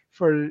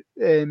 for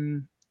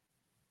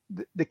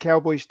the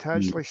Cowboys to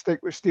actually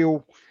stick with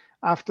Steele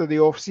after the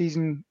off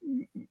season.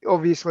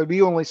 Obviously,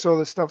 we only saw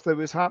the stuff that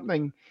was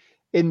happening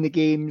in the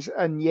games,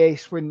 and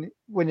yes, when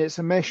it's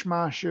a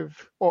mishmash of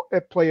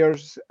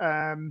players,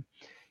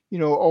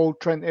 all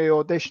trying to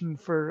audition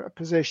for a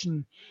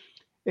position,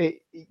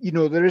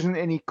 there isn't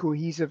any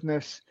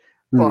cohesiveness.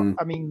 But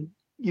I mean,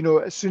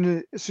 as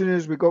soon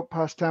as we got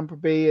past Tampa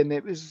Bay and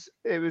it was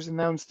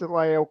announced that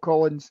La'el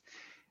Collins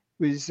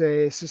was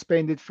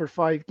suspended for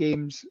 5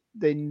 games,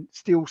 then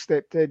Steele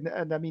stepped in,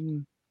 and I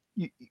mean,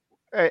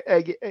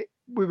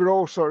 we were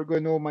all sort of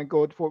going, "Oh my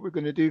God, what we're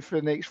going to do for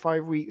the next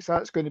 5 weeks?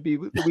 That's going to be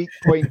the weak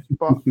point."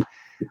 But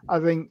I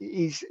think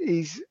he's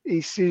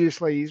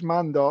seriously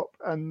manned up,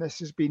 and this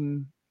has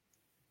been,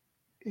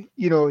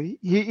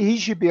 he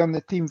should be on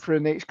the team for the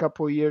next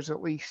couple of years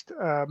at least.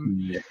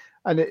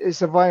 And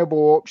it's a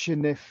viable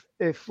option if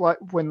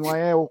when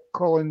La'el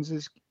Collins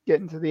is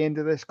getting to the end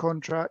of this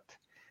contract,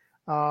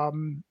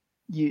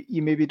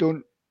 you maybe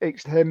don't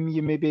extend him.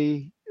 You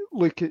maybe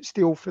look at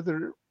Steele for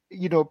the,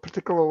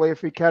 particularly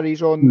if he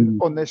carries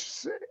on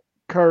this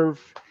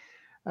curve,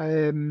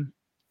 and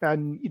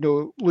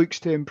looks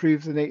to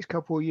improve the next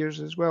couple of years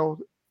as well.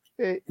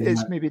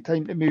 It's maybe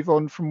time to move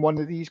on from one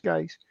of these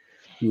guys.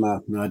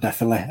 No,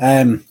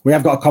 definitely. We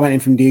have got a comment in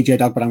from DJ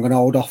Dog, but I'm going to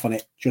hold off on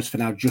it just for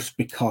now, just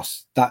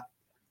because that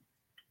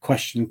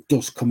question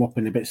does come up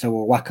in a bit, so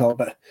we'll whack up.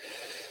 But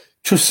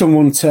trust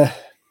someone to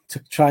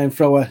try and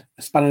throw a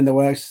spanner in the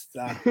works.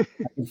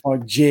 For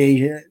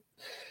G,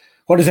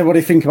 what does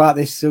everybody think about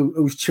this?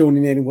 Who's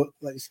tuning in?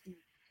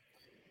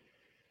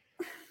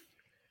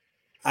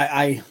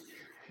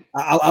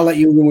 I'll let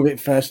you run with it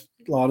first,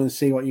 Lorne, and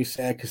see what you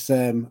say, because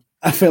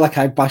I feel like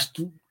I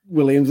bashed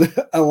Williams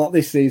a lot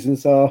this season,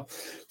 so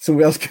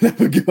somebody else can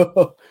have a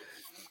go.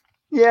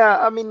 Yeah,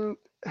 I mean,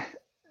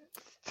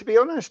 to be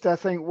honest, I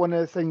think one of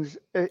the things,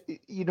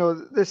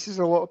 this is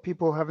a lot of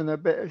people having a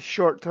bit of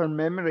short-term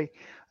memory.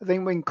 I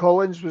think when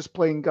Collins was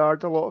playing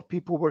guard, a lot of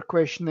people were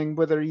questioning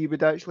whether he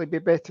would actually be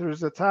better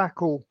as a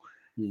tackle,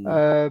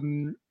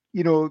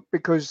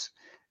 because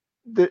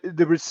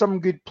there was some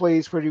good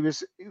plays where he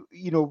was,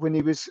 when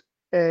he was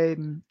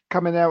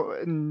coming out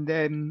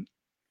and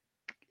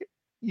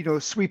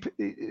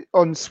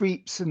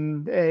sweeps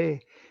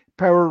and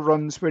power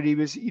runs where he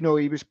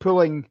was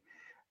pulling.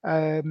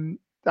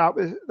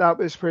 That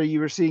was where you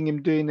were seeing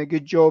him doing a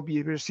good job.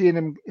 You were seeing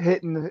him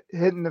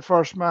hitting the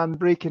first man,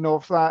 breaking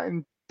off that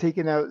and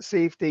taking out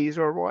safeties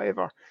or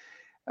whatever.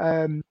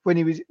 When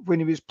he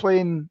was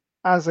playing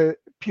as a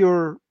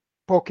pure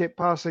pocket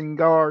passing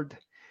guard,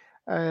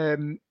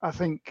 I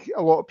think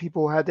a lot of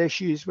people had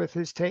issues with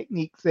his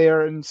technique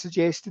there and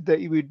suggested that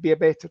he would be a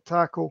better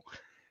tackle.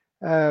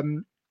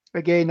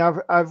 Again,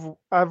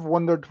 I've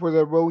wondered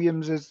whether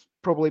Williams is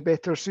probably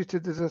better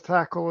suited as a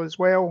tackle as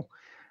well.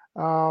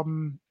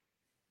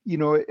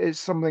 It's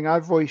something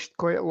I've voiced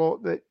quite a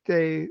lot that,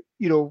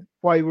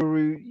 why were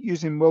we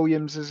using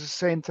Williams as a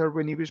centre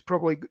when he was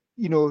probably,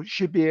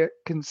 should be a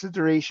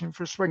consideration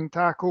for swing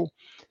tackle.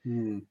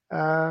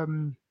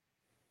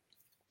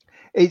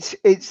 It's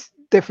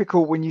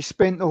difficult when you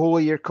spent the whole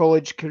of your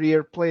college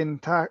career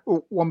playing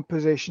one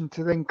position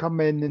to then come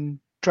in and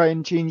try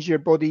and change your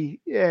body,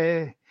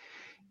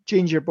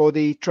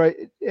 try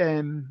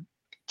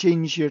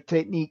change your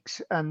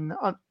techniques and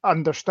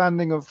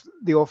understanding of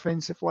the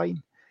offensive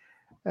line.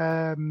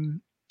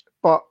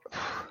 But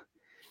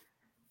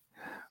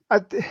I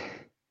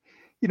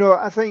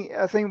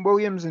think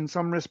Williams in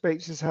some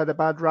respects has had a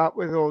bad rap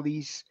with all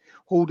these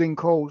holding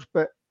calls,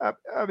 but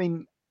I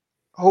mean,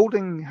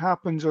 holding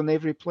happens on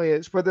every play.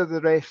 It's whether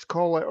the refs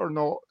call it or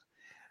not.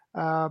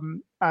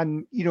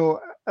 And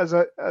as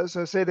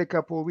I said a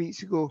couple of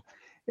weeks ago,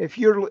 if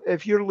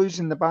you're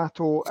losing the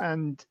battle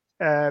and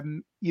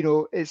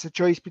it's a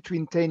choice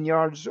between 10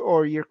 yards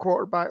or your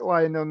quarterback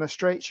lying on a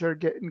stretcher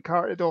getting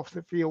carted off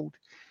the field,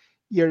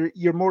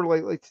 you're more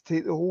likely to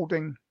take the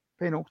holding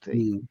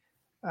penalty.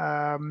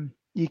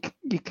 You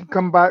can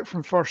come back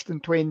from 1st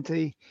and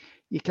 20.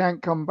 You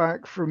can't come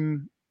back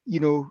from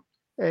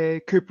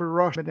Cooper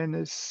Rush and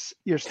as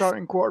your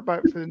starting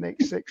quarterback for the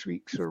next 6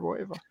 weeks or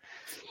whatever.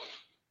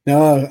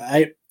 No,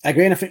 I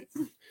agree, and I think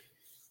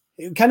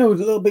it kind of was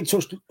a little bit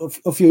touched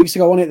a few weeks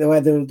ago, wasn't it?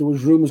 Where there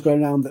was rumours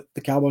going around that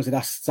the Cowboys had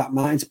asked Zach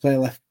Martin to play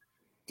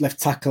left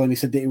tackle, and he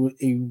said that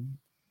he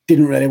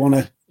didn't really want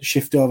to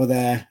shift over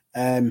there.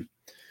 And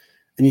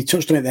you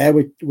touched on it there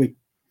with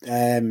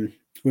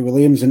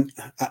Williams, and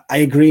I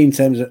agree in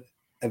terms of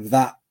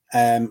that.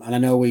 And I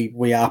know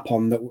we harp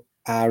on that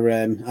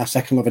our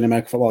second love in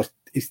American football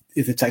is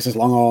the Texas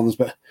Longhorns,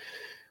 but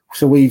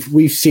so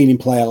we've seen him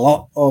play a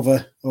lot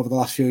over the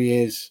last few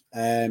years.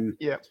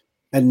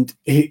 And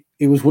he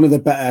was one of the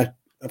better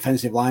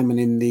offensive linemen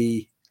in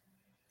the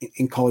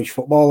in college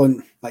football.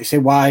 And like I say,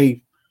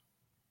 why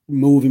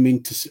move him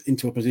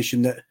into a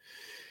position that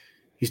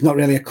he's not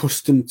really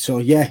accustomed to?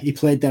 Yeah, he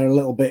played there a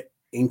little bit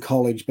in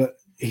college, but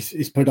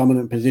his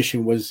predominant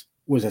position was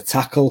a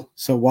tackle.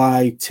 So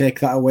why take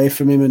that away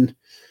from him?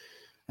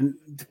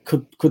 And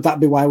could that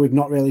be why we've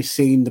not really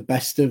seen the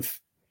best of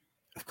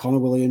Connor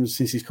Williams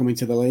since he's come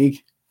into the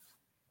league?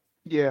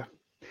 Yeah.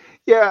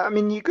 Yeah, I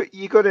mean, you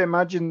got to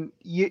imagine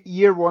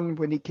year one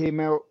when he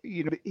came out,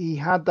 he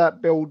had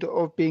that build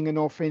of being an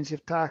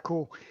offensive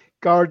tackle.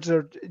 Guards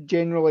are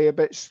generally a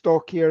bit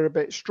stockier, a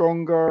bit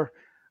stronger,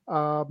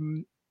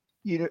 and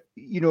you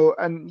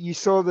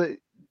saw that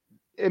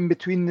in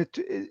between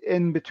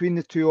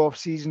the two off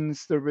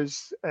seasons, there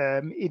was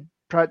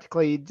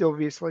he'd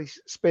obviously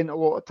spent a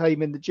lot of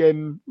time in the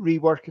gym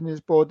reworking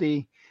his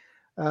body,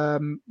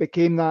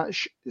 became that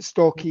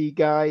stocky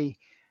guy,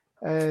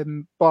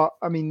 but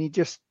I mean,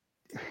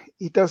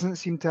 he doesn't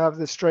seem to have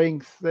the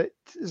strength that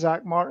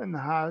Zach Martin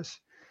has.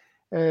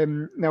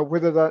 Now,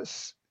 whether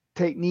that's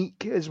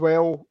technique as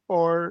well,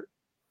 or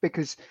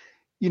because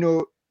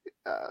you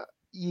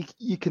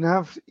can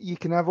have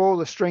all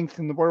the strength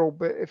in the world,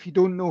 but if you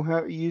don't know how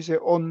to use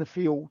it on the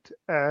field,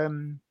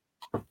 who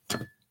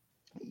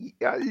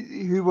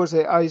was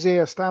it?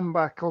 Isaiah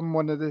Stanback on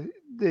one of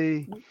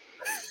the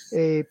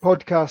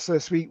podcasts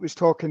this week was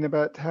talking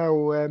about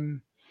how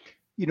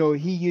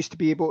he used to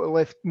be able to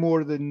lift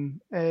more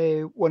than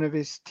one of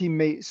his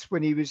teammates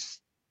when he was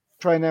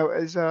trying out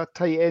as a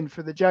tight end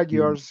for the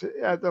Jaguars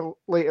at the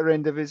later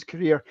end of his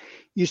career.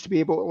 He used to be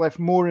able to lift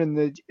more in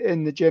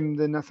the gym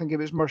than I think it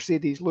was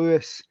Mercedes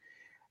Lewis.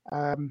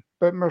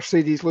 But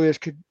Mercedes Lewis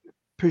could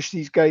push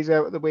these guys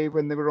out of the way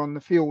when they were on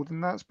the field,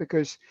 and that's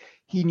because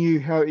he knew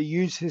how to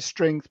use his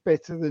strength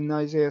better than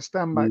Isaiah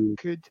Stanback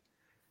could.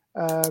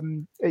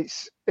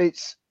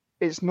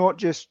 It's not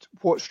just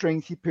what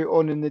strength you put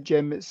on in the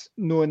gym; it's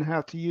knowing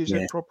how to use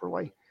it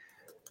properly.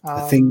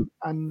 I think,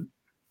 and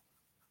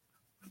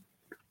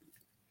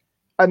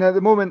at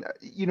the moment,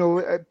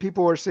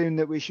 people are saying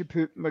that we should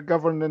put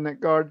McGovern in at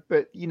guard,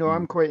 but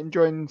I'm quite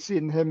enjoying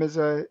seeing him as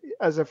a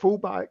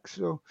fullback.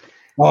 So,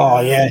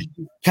 you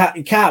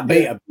can't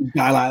beat a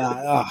guy like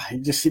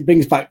that. It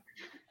brings back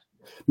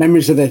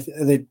memories of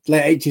the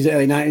late 80s,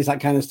 early 90s, that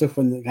kind of stuff.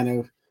 When the kind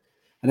of,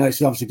 I know it's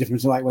obviously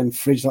different to like when the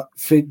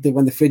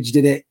Fridge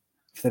did it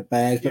for the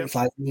Bears, but it's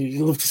like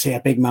you love to see a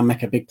big man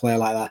make a big player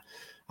like that.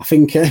 I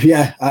think,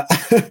 I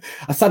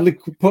sadly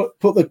put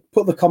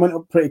the comment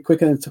up pretty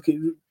quick and then took it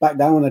back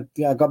down, and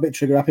I got a bit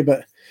trigger happy.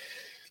 But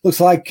looks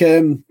like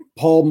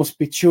Paul must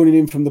be tuning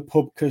in from the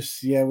pub because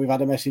we've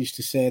had a message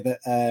to say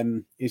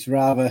that he's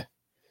rather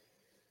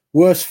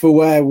worse for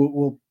wear.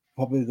 Will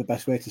probably the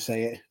best way to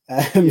say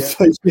it.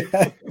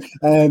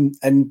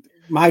 And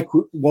Mike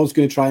was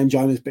going to try and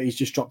join us, but he's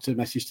just dropped a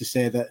message to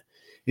say that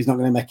he's not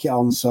going to make it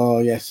on. So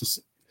yes,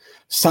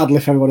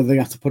 sadly for everybody, they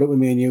have to put up with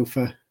me and you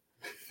for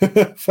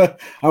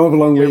however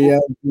long we.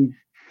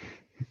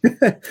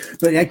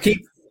 But yeah,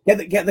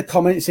 get the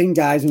comments in,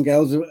 guys and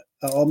girls. We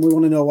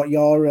want to know what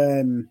your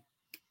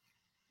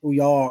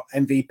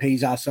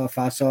MVPs are so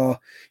far. So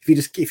if you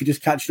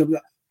just catch up,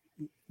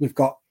 we've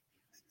got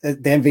the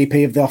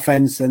MVP of the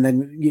offense, and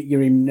then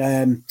you're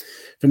in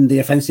from the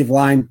offensive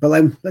line. But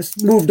then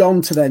let's move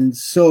on to then.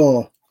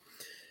 So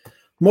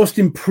most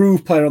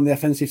improved player on the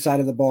offensive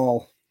side of the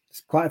ball.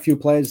 There's quite a few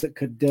players that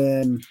could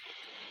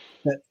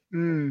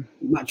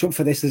match up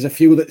for this. There's a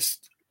few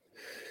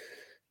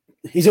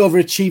he's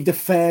overachieved, a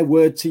fair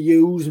word to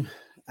use,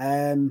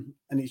 and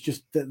it's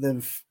just that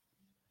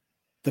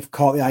they've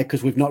caught the eye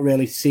because we've not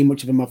really seen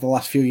much of them over the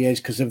last few years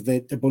because of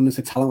the abundance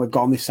of talent we've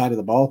got on this side of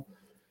the ball.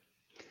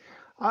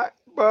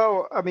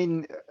 Well, I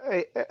mean,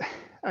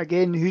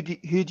 again, who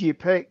do you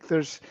pick?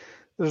 There's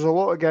a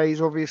lot of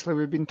guys. Obviously,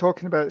 we've been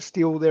talking about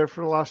Steele there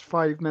for the last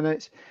 5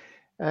 minutes.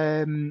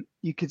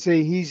 You could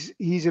say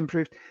he's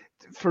improved.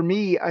 For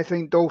me, I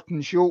think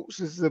Dalton Schultz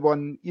is the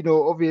one.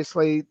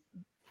 Obviously,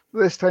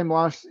 this time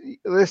last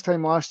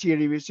year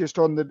he was just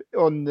on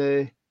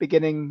the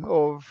beginning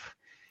of,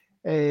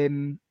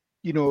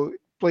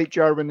 Blake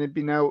Jarwin had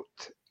been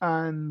out,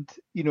 and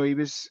he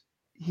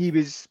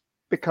was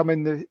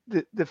becoming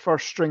the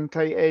first string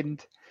tight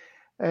end.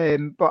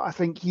 But I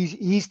think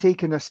he's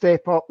taken a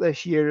step up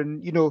this year,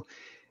 and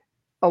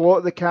a lot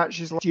of the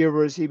catches last year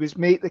was he was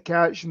make the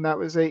catch and that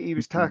was it. He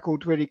was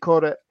tackled where he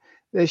caught it.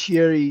 This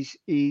year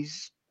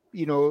he's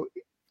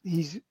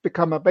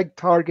become a big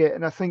target,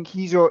 and I think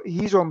he's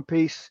on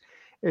pace.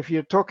 If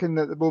you're talking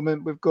at the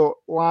moment, we've got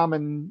Lamb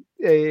and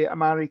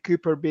Amari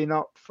Cooper being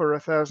up for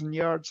 1,000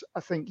 yards. I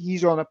think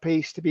he's on a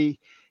pace to be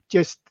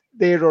just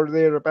there or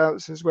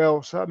thereabouts as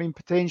well. So I mean,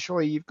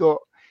 potentially you've got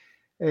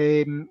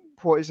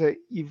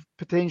You've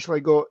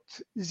potentially got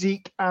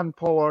Zeke and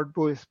Pollard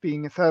both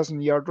being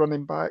 1,000-yard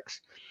running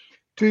backs,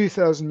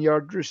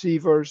 2,000-yard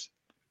receivers,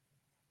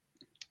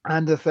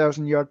 and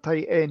 1,000-yard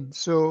tight end.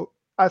 So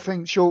I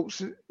think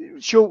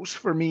Schultz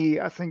for me,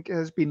 I think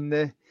has been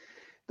the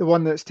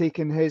one that's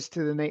taken his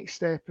to the next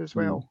step as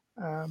well.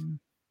 And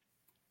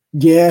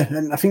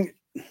I think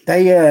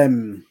they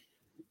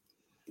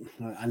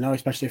I know,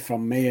 especially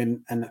from me,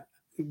 and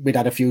we'd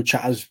had a few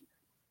chatters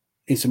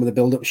in some of the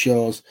build-up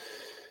shows,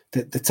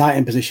 that the tight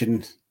end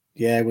position,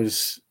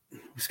 was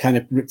kind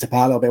of ripped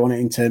apart a little bit on it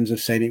in terms of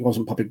saying it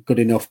wasn't probably good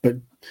enough, but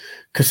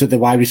because of the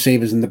wide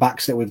receivers and the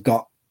backs that we've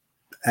got,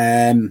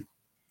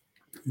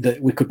 that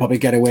we could probably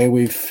get away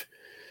with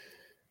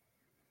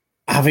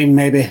having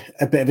maybe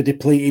a bit of a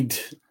depleted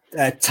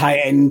tight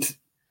end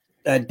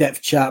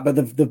depth chart, but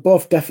they've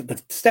both definitely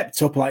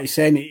stepped up. Like you're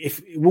saying,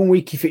 if 1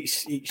 week if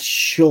it's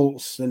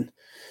Schultz, and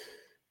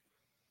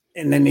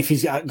then if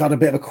he's got a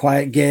bit of a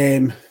quiet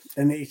game,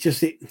 and it's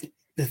just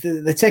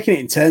they're taking it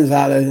in turns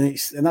out there,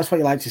 and that's what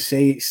you like to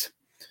see.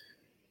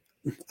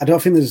 I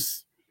don't think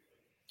there's,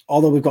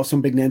 although we've got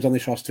some big names on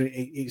this roster,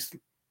 it's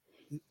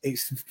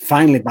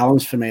finally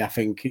balanced for me. I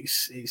think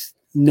it's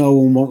no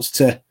one wants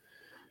to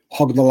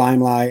hog the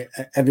limelight.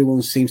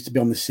 Everyone seems to be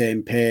on the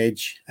same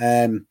page.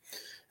 A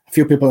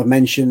few people have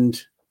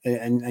mentioned,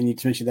 and you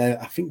mentioned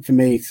there, I think for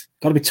me, it's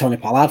got to be Tony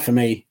Pollard for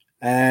me.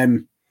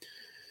 Came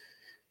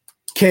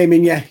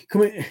in,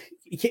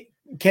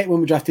 came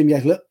when we drafted him,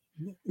 a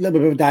little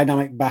bit of a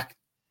dynamic back,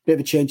 bit of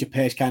a change of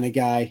pace kind of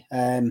guy.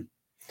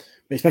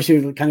 But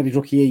especially kind of his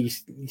rookie year,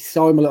 you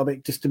saw him a little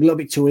bit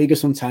too eager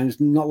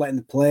sometimes, not letting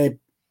the play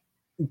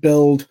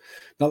build,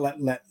 not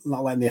letting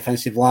the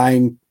offensive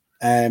line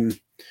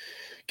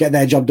get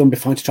their job done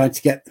before trying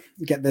to get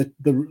the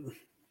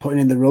putting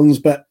in the runs.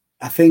 But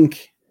I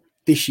think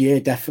this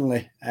year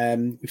definitely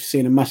we've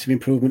seen a massive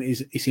improvement.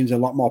 He seems a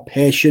lot more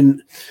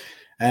patient,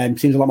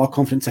 seems a lot more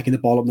confident taking the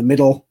ball up the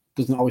middle,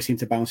 doesn't always seem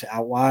to bounce it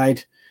out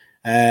wide.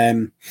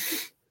 And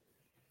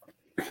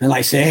like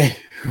I say,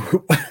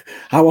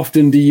 how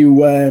often do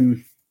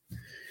you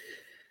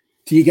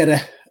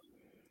get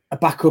a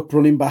backup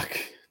running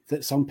back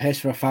that's on pace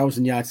for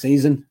 1,000-yard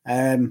season?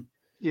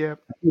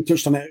 We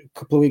touched on it a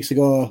couple of weeks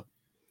ago.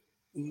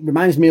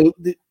 Reminds me,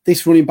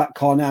 this running back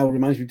core now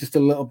reminds me just a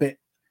little bit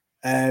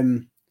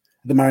the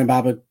Marion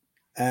Barber,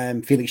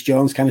 Felix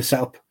Jones kind of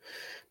set up.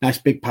 Nice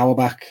big power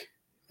back,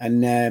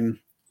 and a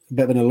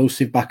bit of an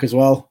elusive back as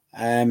well.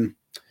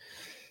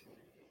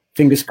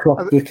 Fingers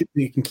crossed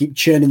we can keep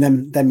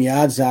churning them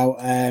yards out.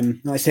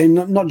 Like I say,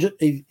 not just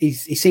he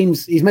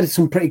seems he's made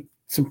some pretty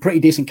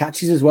decent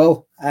catches as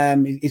well.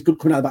 He's good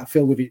coming out of the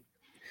backfield with it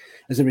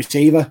as a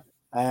receiver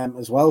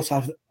as well.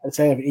 So I'd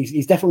say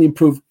he's definitely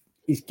improved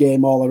his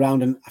game all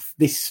around, and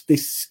this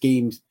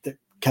scheme that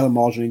Kellen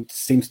Moore's running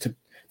seems to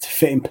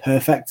fit him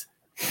perfect.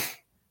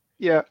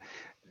 Yeah,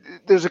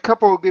 there's a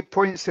couple of good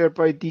points there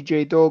by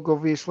DJ Dog.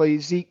 Obviously,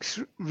 Zeke's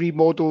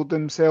remodeled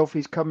himself.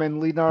 He's come in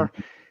leaner.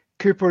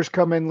 Cooper's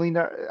come in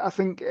leaner. I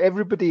think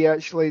everybody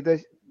actually,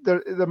 there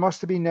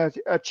must have been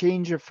a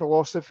change of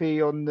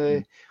philosophy on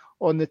the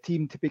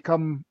team to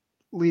become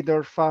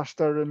leaner,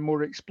 faster, and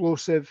more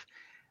explosive.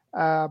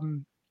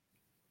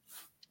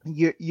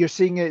 You're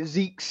seeing it.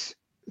 Zeke's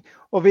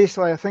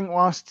obviously. I think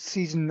last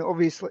season,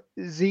 obviously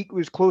Zeke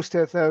was close to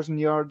 1,000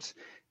 yards.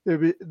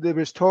 There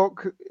was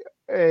talk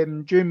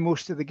during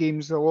most of the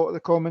games. A lot of the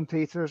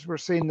commentators were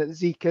saying that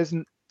Zeke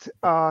isn't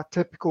a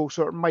typical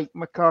sort of Mike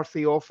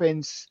McCarthy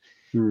offense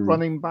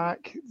running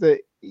back.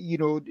 That,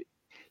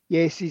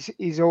 yes,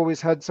 he's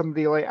always had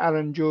somebody like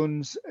Aaron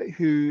Jones,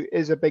 who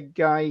is a big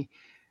guy,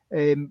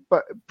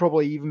 but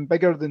probably even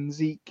bigger than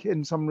Zeke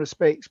in some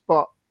respects,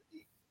 but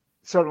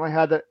certainly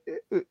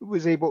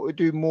was able to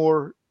do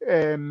more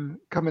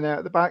coming out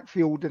of the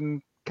backfield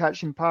and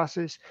catching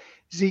passes.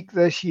 Zeke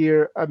this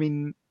year, I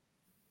mean,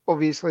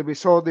 obviously we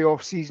saw the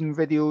off-season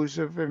videos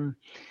of him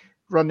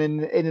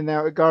running in and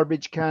out of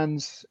garbage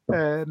cans,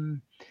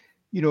 and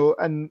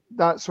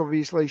that's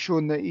obviously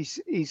shown that he's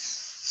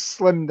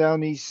slimmed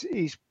down.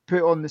 He's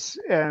put on this.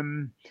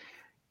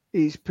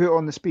 He's put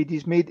on the speed.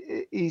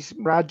 He's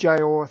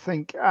agile, I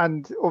think,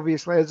 and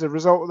obviously as a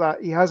result of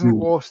that, he hasn't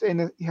lost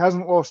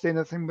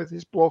anything with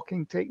his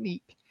blocking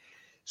technique,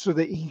 so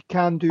that he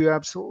can do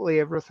absolutely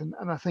everything.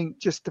 And I think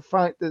just the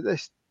fact that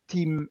this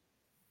team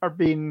are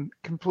being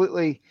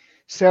completely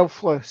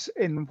selfless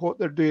in what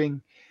they're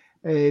doing.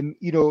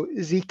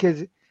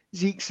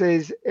 Zeke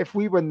says, if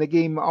we win the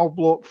game, I'll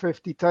block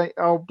 50 times.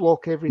 I'll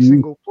block every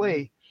single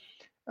play.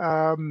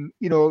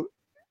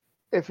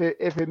 If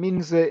it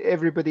means that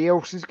everybody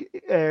else is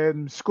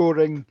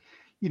scoring,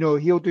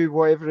 he'll do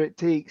whatever it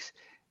takes.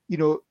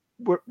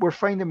 We're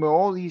finding with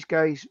all these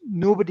guys,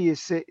 nobody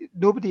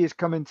is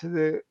coming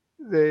to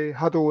the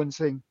huddle and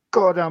saying,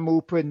 "God, I'm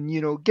open."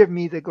 Give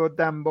me the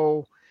goddamn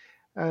ball.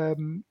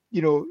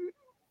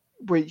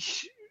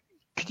 Which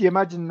could you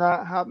imagine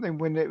that happening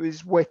when it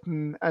was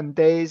Witten and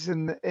Dez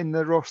in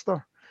the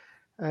roster?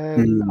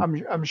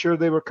 I'm sure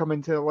they were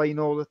coming to the line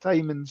all the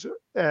time and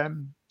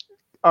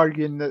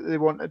arguing that they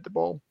wanted the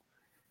ball.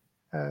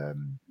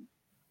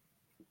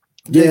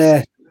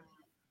 This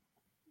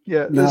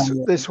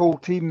whole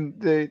team,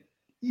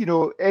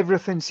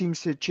 everything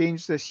seems to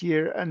change this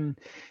year, and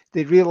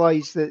they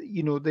realize that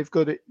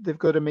they've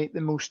got to make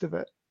the most of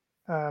it.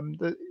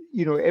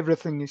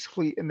 Everything is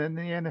fleeting in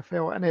the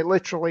NFL, and it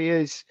literally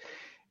is.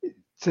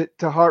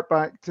 To hark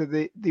back to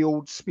the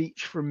old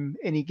speech from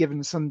Any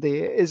Given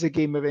Sunday, it is a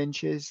game of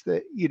inches.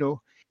 That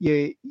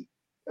you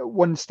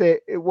one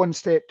step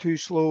too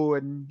slow,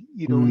 and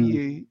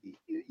you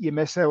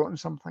miss out on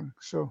something.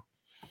 So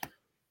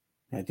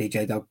yeah,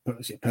 DJ Dog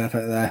puts it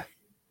perfect there.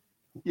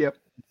 Yep.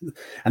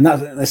 And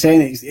they're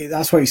saying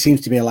that's what it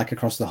seems to be like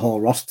across the whole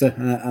roster.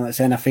 And they're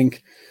saying I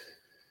think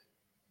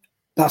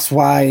that's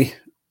why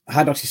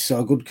Hard Knocks is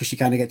so good, because you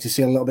kind of get to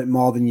see a little bit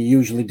more than you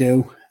usually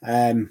do.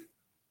 And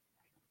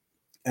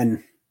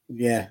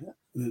yeah,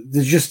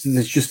 there's just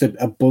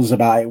a buzz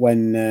about it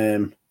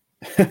when.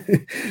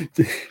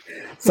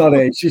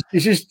 Sorry, it's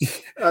just.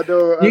 I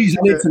know. News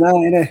on it tonight,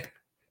 innit?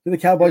 The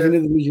Cowboys in the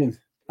division.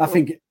 I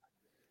think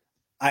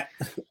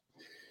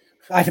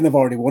they've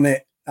already won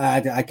it.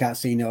 I can't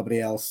see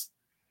nobody else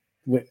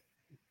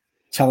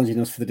challenging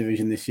us for the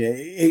division this year.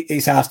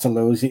 It's ours to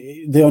lose.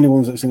 The only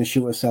ones that's going to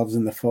shoot ourselves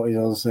in the foot is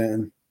us.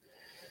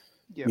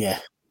 Yeah.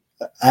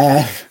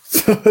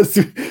 So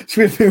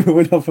should we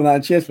win off from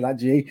that? Cheers for that,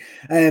 G.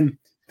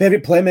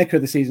 Favorite playmaker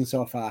of the season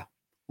so far?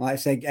 Like I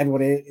said,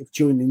 everybody, if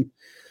tuning in,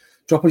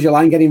 drop us your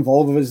line, get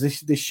involved with us.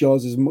 This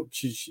shows as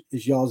much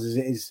as yours as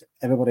it is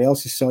everybody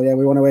else's. So yeah,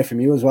 we want to hear from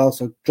you as well.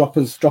 So drop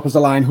us a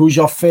line. Who's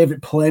your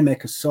favourite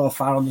playmaker so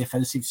far on the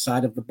offensive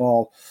side of the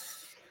ball?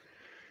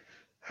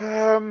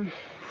 I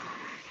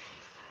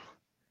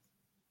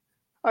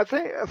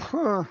think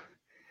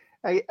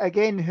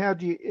again, how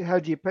do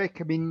you pick?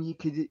 I mean, you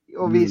could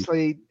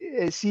obviously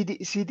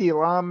CD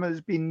Lamb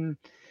has been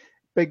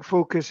big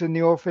focus in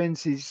the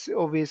offense. He's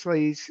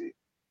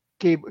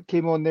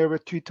came on there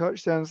with 2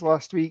 touchdowns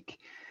last week.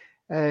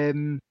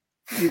 Amari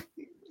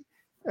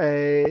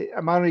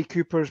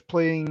Cooper's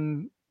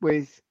playing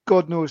with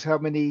God knows how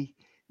many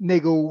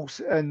niggles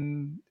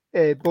and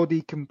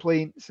body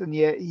complaints, and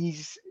yet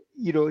he's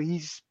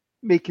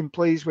making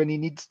plays when he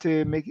needs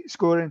to make it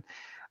scoring.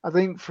 I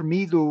think for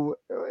me though,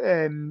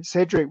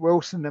 Cedric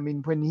Wilson. I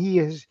mean, when he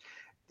has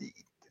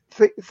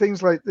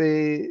things like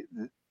the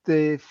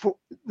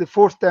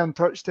 4th down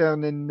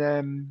touchdown in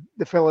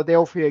the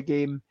Philadelphia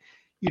game,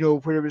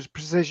 where it was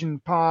precision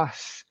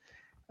pass,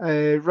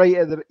 right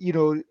at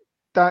the,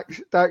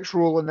 Dak's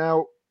rolling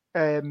out,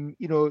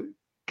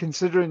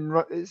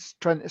 considering is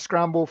trying to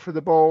scramble for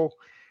the ball.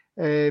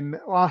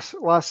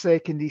 Last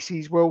second, he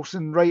sees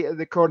Wilson right at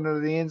the corner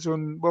of the end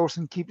zone.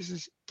 Wilson keeps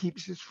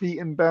his feet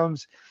in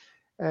bounds.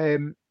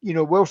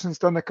 Wilson's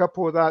done a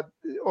couple of that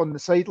on the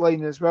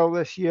sideline as well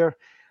this year,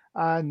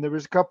 and there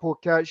was a couple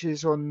of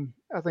catches on,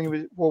 I think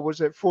it was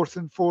 4th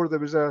and 4. There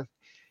was a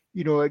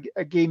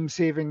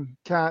game-saving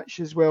catch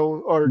as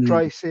well, or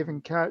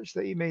drive-saving catch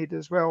that he made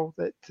as well.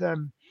 That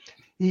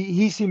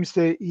he seems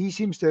to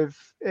have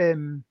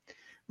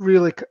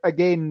really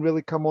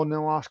come on in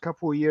the last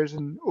couple of years.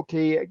 And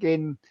okay,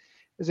 again,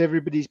 as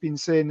everybody's been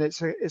saying,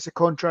 it's a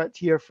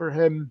contract year for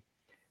him.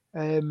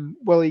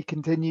 Will he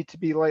continue to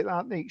be like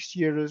that next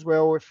year as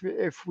well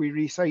if we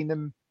re-sign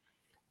him?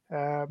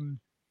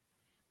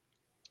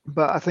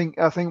 But I think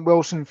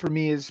Wilson for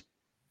me has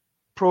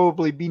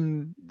probably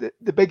been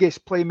the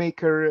biggest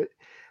playmaker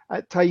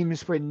at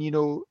times when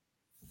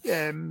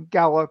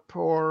Gallup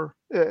or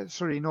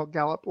not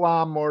Gallup,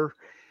 Lamb or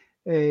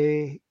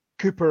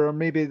Cooper are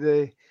maybe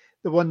the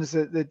ones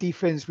that the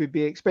defense would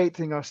be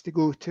expecting us to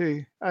go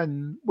to,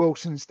 and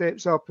Wilson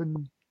steps up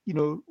and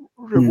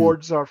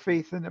rewards our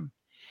faith in him.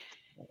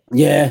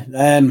 Yeah,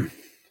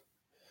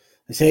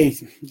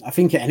 I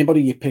think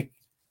anybody you pick,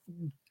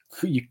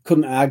 you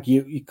couldn't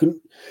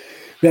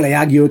really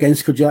argue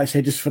against, could you? Like I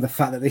say, just for the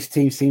fact that this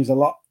team seems a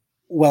lot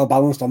well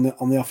balanced on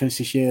the offense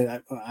this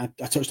year. I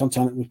touched on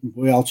Tony.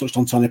 We all touched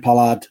on Tony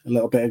Pollard a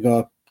little bit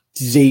ago.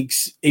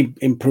 Zeke's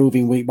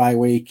improving week by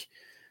week.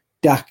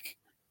 Dak,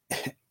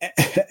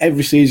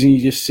 every season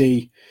you just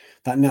see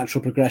that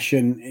natural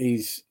progression.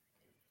 He's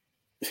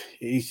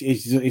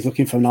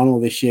looking phenomenal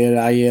this year.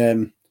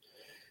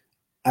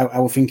 I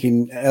was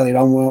thinking earlier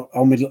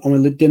on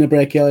my dinner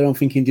break earlier on,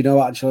 thinking, do you know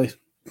what, actually,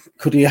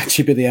 could he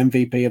actually be the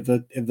MVP of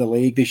the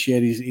league this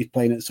year? He's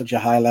playing at such a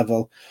high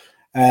level.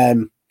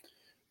 But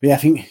yeah, I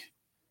think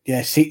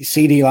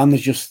CD Lamb,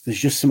 there's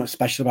just something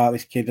special about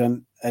this kid,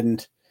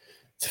 and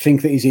to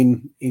think that he's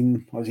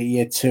in what was it,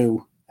 year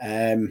 2,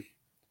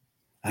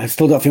 I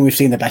still don't think we've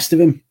seen the best of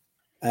him.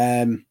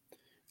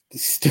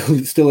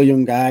 Still a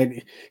young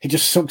guy. He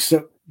just sucks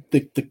up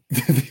the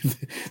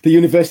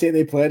university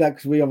they played at,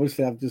 because we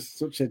obviously have just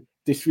such a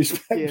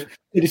disrespect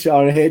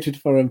or a hatred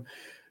for him.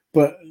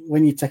 But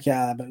when you take it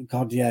out, but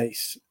God, yeah,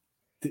 it's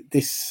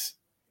this.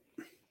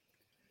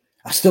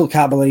 I still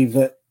can't believe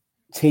that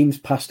teams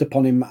passed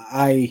upon him.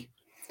 I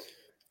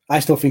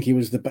still think he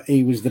was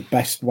the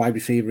best wide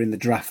receiver in the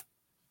draft.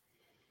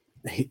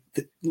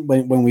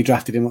 When we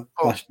drafted him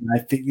last year, I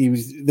think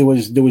there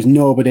was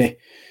nobody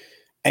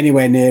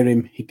anywhere near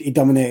him. He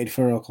dominated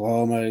for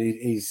Oklahoma.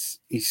 He's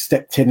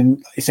stepped in,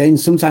 and saying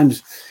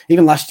sometimes,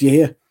 even last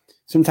year,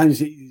 sometimes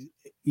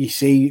you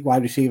see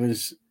wide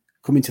receivers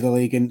come into the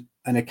league and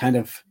are kind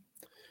of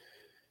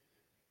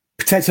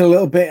protected a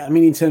little bit. I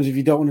mean, in terms of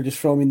you don't want to just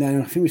throw him in there.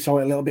 I think we saw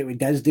it a little bit with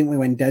Dez, didn't we?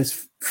 When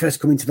Dez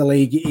first come into the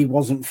league, he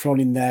wasn't thrown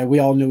in there. We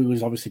all knew he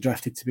was obviously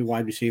drafted to be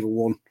wide receiver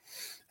 1.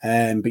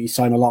 But you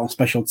saw him a lot on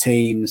special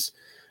teams.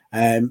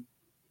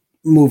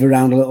 move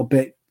around a little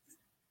bit,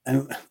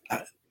 and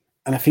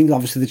I think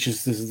obviously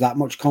there's that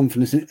much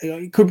confidence.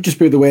 It could just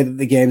be the way that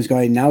the game's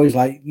going now. Is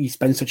like you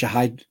spend such a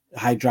high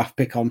draft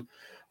pick on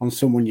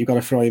someone, you've got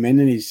to throw him in,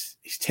 and he's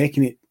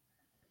taking it.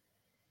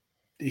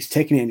 He's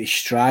taking it in his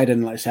stride,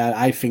 and like I said,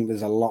 I think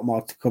there's a lot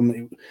more to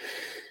come.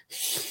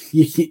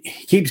 He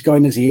keeps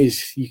going as he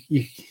is.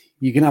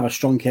 You can have a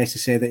strong case to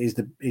say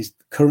that he's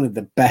currently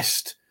the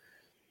best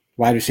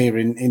wide receiver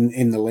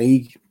in the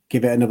league.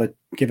 Give it another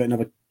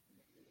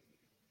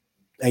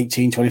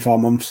 18, 24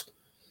 months.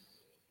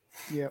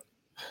 Yeah.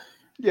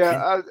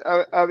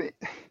 I mean,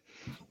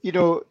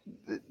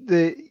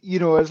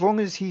 as long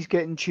as he's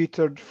getting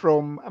tutored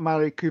from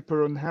Amari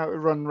Cooper on how to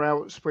run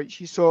routes, which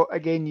you saw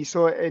it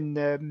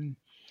in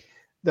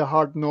the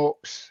Hard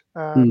Knocks.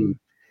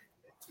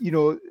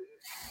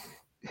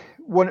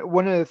 One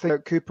of the things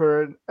about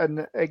Cooper,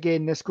 and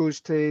again, this goes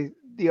to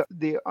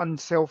the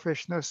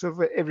unselfishness of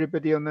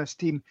everybody on this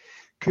team.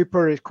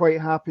 Cooper is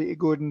quite happy to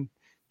go and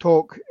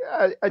talk,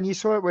 and you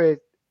saw it with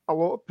a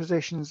lot of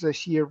positions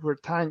this year where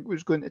Tank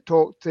was going to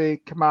talk to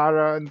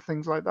Kamara and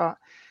things like that.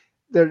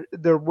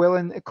 They're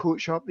willing to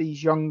coach up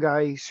these young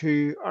guys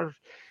who are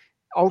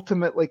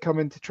ultimately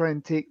coming to try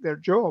and take their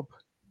job,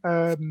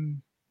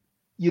 and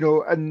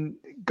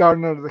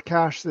garner the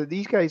cash that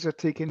these guys are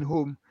taking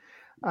home.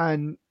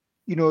 And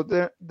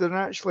they're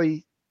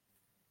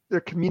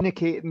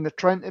communicating. They're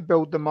trying to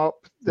build them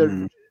up.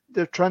 They're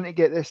trying to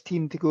get this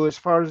team to go as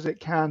far as it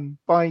can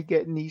by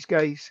getting these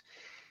guys.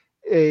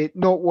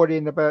 Not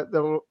worrying about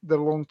the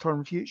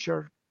long-term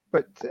future,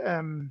 but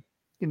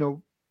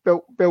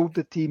build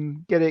the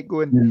team, get it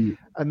going.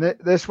 And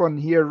this one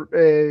here,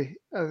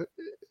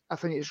 I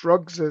think it's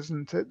Ruggs,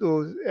 isn't it?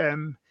 Though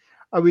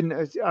I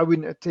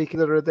wouldn't have taken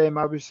either of them.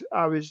 I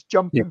was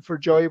jumping for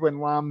joy when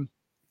Lamb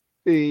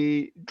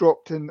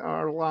dropped in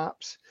our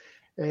laps.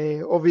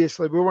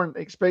 Obviously, we weren't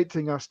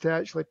expecting us to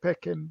actually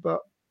pick him, but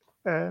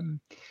when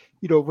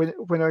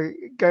a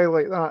guy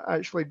like that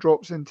actually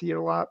drops into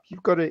your lap,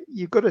 you've got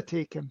to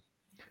take him.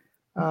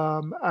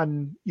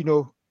 And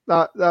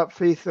that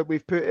faith that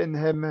we've put in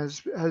him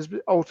has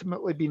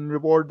ultimately been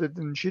rewarded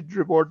and should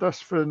reward us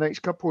for the next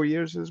couple of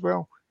years as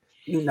well.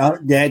 No,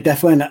 yeah,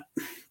 definitely.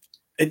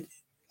 Like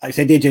I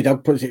said, DJ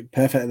Dog puts it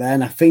perfect there,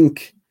 and I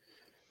think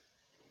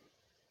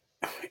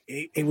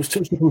it was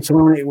touched upon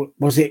someone.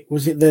 Was it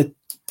the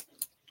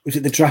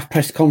draft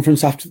press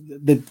conference after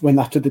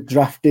the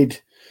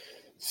drafted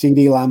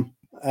CD Lamb,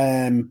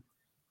 that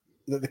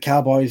the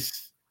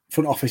Cowboys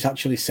front office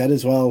actually said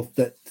as well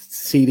that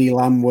CD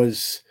Lamb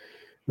was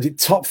it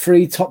top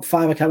 3, top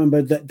 5? I can't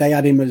remember, that they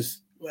had him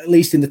as at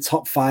least in the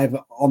top 5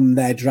 on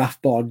their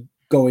draft board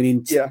going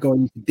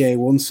into day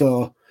one.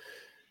 So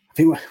I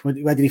think where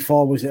did he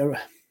fall? Was it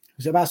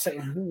about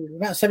 17?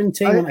 I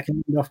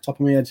can remember off the top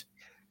of my head.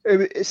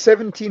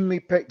 17 we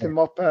picked him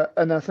up at,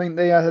 and I think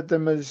they had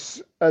them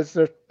as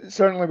they're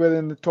certainly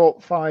within the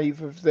top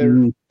 5 of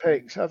their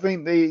picks. I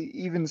think they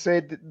even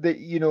said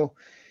that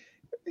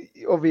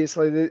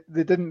obviously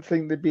they didn't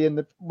think they'd be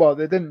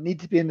they didn't need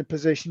to be in the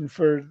position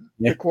for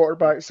the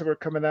quarterbacks that were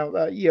coming out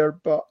that year,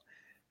 but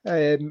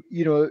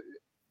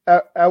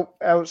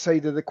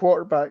outside of the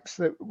quarterbacks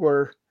that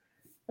were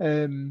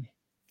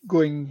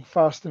going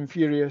fast and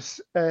furious,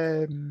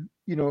 Lamb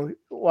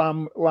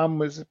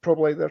was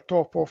probably their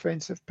top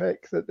offensive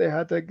pick that they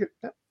had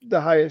the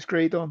highest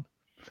grade on.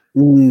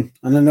 And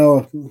I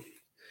know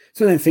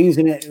some of them things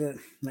in it,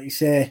 like you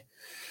say,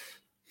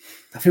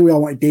 I think we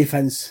all wanted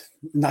defense,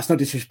 and that's no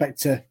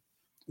disrespect to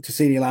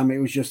CeeDee Lamb. It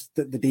was just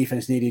that the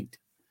defense needed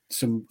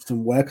some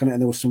work on it,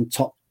 and there was some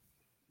top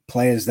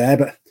players there.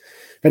 But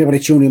if anybody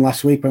tuned in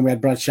last week when we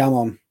had Brad Sham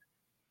on,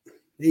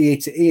 he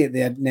hit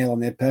the nail on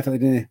the head perfectly,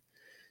 didn't he?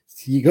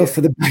 You go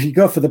for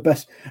the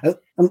best,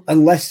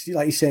 unless,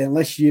 like you say,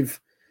 unless you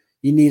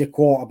need a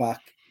quarterback.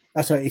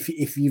 That's right.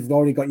 If you've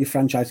already got your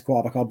franchise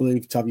quarterback, I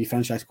believe to have your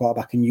franchise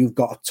quarterback, and you've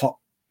got a top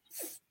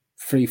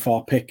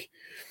 3-4 pick,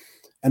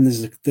 and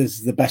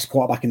there's the best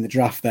quarterback in the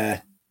draft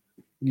there,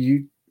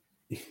 you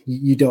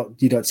don't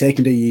take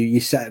him, do you?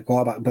 You set a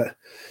quarterback, but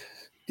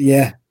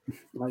yeah,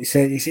 like you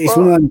say, it's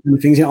one of the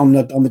things on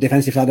the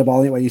defensive side of the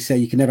ball where you say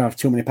you can never have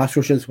too many pass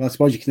rushers. Well, I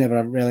suppose you can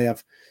never really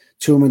have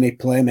too many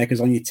playmakers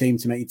on your team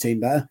to make your team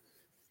better.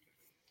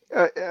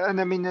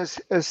 And I mean, as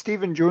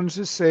Stephen Jones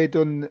has said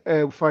on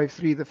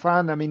 5-3 The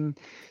Fan, I mean,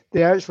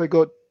 they actually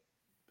got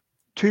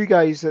 2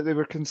 guys that they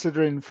were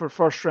considering for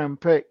first-round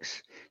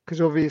picks,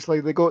 because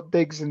obviously they got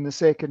Diggs in the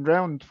second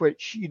round,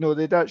 which,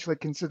 they'd actually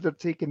considered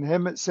taking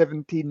him at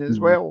 17 as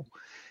well.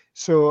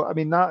 So, I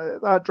mean,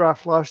 that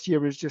draft last year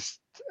was just,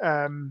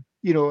 they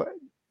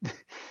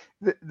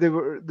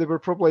were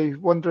probably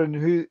wondering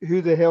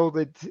who the hell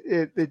who'd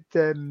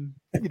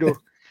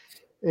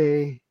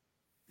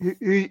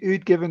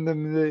given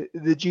them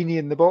the genie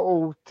in the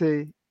bottle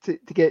to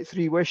get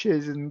 3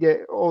 wishes and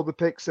get all the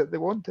picks that they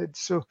wanted.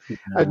 So,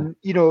 and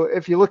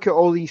if you look at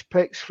all these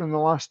picks from the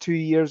last 2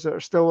 years that are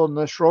still on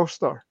this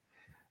roster,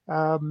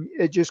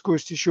 it just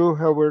goes to show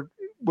how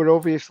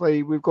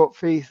we've got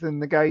faith in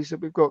the guys that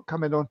we've got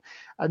coming on,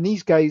 and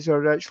these guys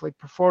are actually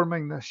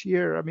performing this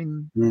year. I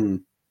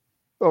mean,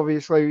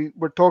 obviously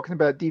we're talking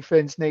about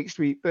defense next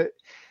week, but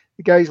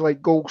the guys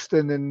like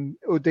Golston and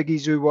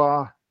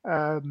Odighizuwa,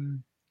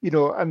 and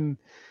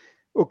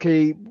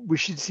okay, we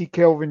should see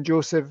Kelvin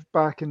Joseph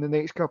back in the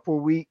next couple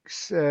of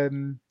weeks.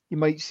 You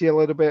might see a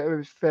little bit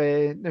of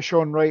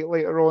Nahshon Wright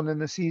later on in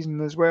the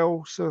season as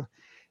well. So,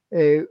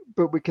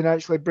 but we can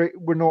actually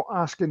we're not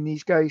asking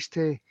these guys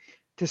to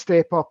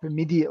step up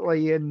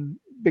immediately and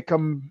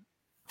become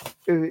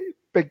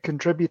big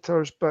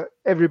contributors. But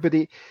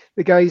everybody,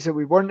 the guys that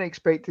we weren't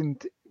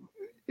expected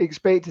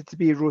to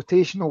be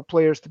rotational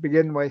players to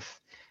begin with,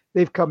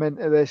 they've come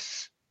into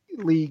this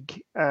league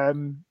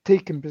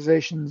taking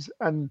possessions,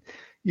 and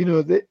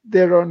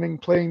they're earning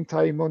playing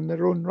time on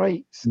their own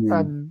rights,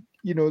 and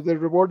they're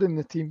rewarding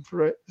the team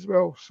for it as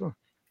well. So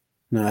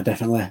no,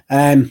 definitely.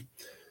 I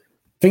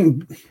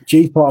think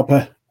G's brought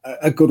up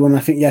a good one.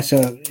 I think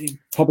so it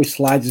probably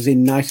slides us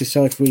in nicely.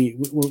 So if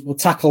we'll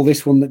tackle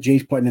this one that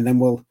G's putting, and then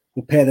we'll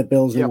pay the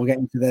bills, and we'll get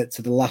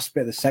into the last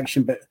bit of the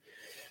section. But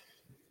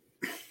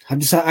I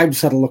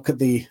just had a look at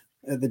the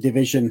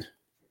division.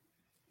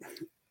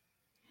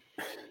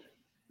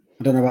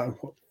 I don't know about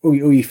who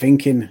you're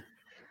thinking.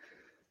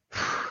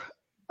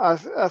 I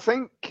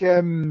think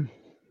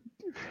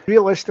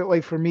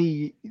realistically for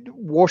me,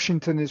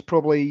 Washington is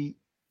probably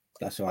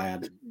that's what I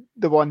had.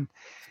 The one.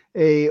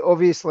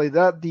 Obviously,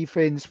 that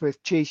defense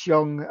with Chase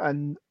Young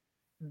and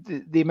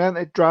the amount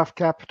of draft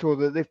capital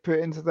that they've put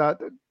into that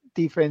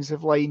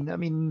defensive line. I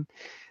mean,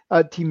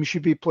 that team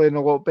should be playing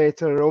a lot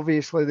better.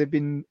 Obviously, they've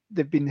been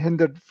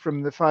hindered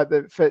from the fact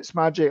that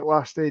Fitzmagic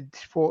lasted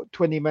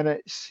 20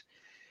 minutes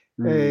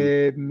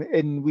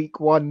in week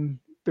one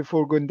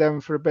before going down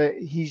for a bit.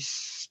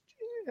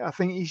 I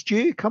think he's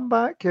due to come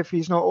back. If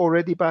he's not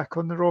already back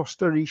on the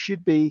roster, he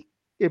should be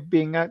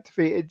being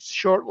activated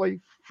shortly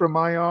from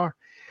IR.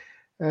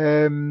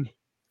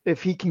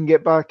 If he can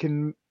get back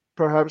and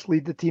perhaps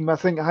lead the team. I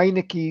think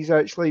Heineke's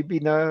actually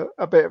been a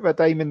bit of a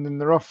diamond in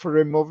the rough for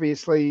him.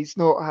 Obviously, he's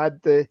not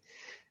had the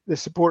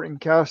supporting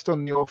cast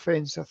on the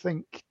offense, I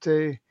think,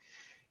 to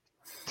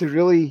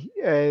really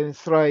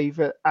thrive.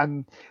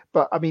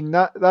 But I mean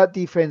that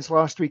defense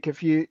last week.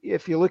 If you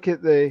look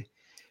at the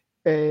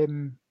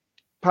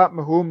Pat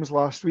Mahomes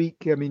last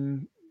week, I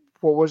mean,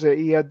 what was it?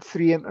 He had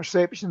 3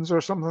 interceptions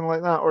or something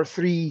like that, or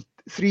three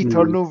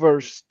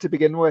turnovers to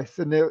begin with,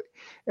 and it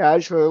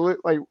actually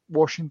looked like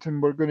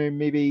Washington were going to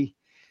maybe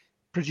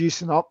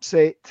produce an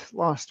upset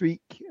last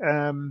week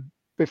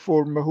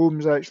before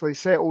Mahomes actually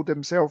settled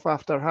himself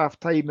after half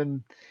time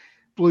and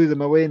blew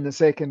them away in the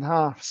second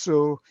half.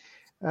 So,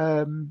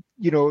 Washington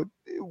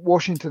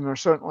are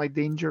certainly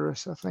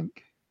dangerous, I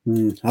think.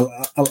 I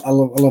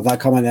love that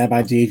comment there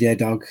by DJ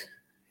Dog.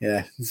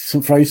 Yeah,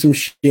 throwing some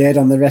shade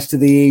on the rest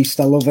of the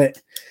East. I love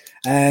it.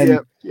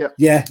 That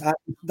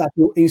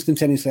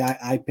instantaneously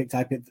I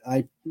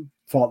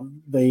thought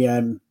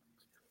the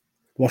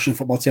Washington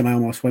football team. I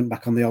almost went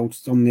back on the old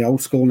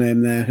school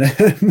name there.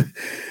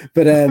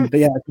 but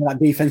yeah, that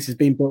defense has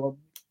been built up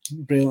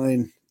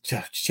brilliantly.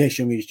 Chase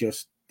Young is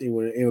just he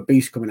were a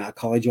beast coming out of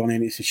college on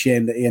him. It's a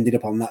shame that he ended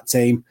up on that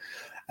team.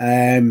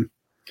 But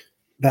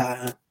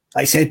like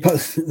I said,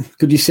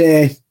 could you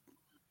say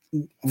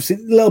obviously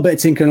a little bit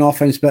of tinkering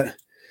offense, but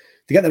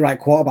to get the right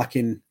quarterback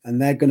in,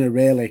 and they're going to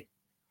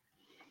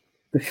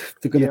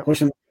push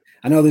them.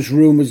 I know there's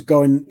rumors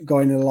going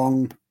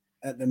along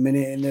at the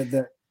minute, and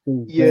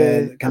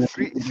kind of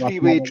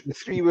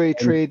three-way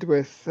trade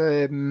with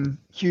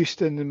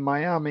Houston and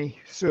Miami,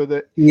 so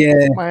that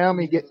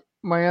Miami get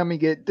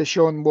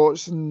Deshaun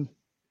Watson,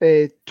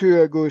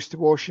 Tua goes to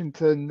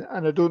Washington,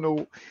 and I don't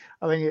know.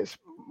 I think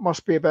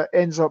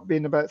ends up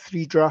being about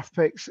 3 draft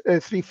picks,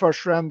 3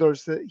 first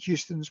rounders that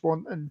Houston's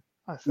wanting.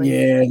 I think.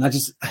 Yeah, and I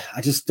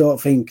just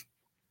don't think,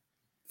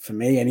 for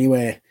me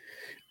anyway.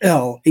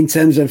 In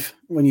terms of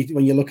when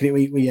you look at it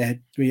with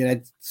your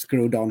head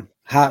screwed on,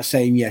 heart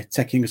saying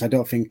taking, because I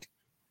don't think.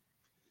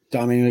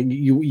 I mean,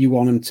 you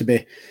want him to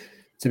be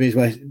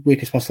as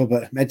weak as possible,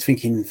 but Ed's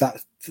thinking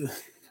that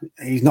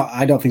he's not.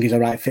 I don't think he's a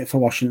right fit for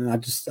Washington. I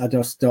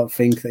just don't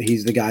think that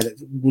he's the guy that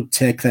would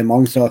take them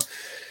on. So,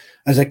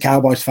 as a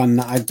Cowboys fan,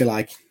 I'd be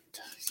like,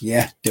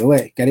 do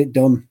it, get it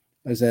done.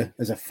 As a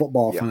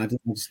football fan, I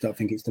just don't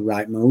think it's the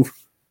right move.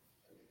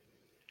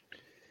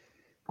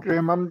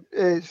 Graham,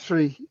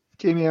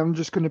 Jamie, I'm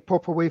just going to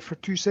pop away for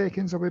 2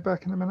 seconds. I'll be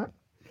back in a minute.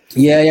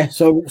 Yeah.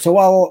 So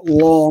while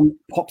Lorne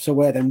pops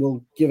away, then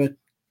we'll give a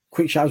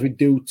quick shout as we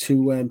do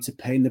to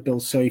paying the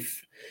bills. So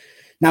if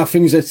now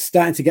things are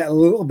starting to get a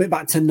little bit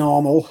back to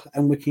normal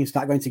and we can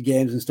start going to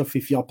games and stuff,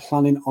 if you're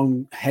planning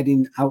on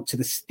heading out to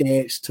the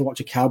States to watch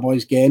a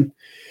Cowboys game,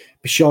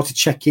 be sure to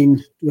check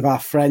in with our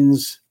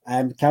friends.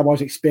 The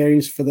Cowboys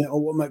Experience for the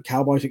ultimate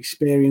Cowboys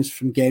experience,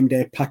 from game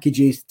day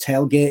packages,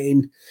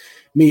 tailgating,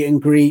 meet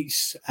and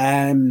greets.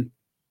 From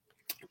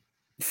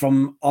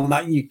on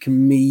that, you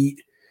can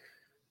meet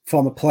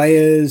former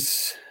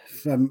players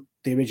from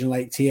the original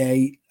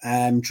 88,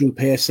 Drew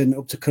Pearson,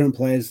 up to current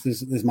players.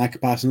 There's Micah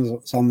Parsons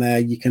that's on there.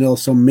 You can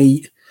also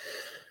meet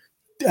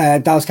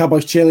Dallas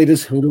Cowboys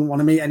cheerleaders who don't want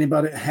to meet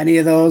any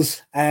of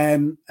those,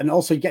 and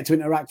also get to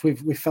interact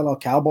with fellow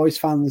Cowboys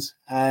fans.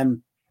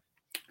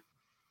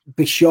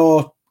 Be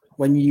sure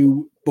when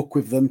you book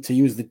with them to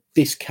use the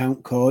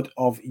discount code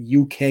of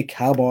UK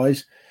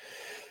Cowboys,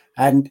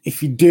 and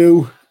if you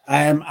do,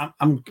 I'm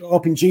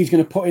hoping G's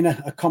going to put in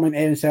a comment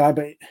here and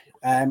say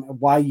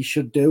why you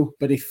should do.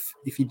 But if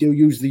you do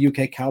use the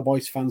UK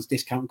Cowboys fans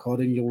discount code,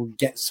 and you'll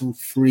get some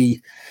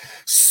free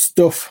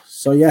stuff.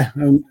 So yeah.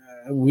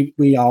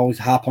 We always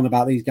harp on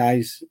about these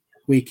guys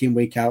week in,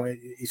 week out.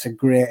 It's a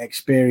great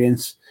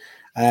experience.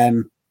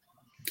 So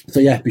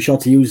yeah, be sure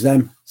to use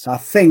them. So I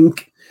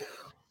think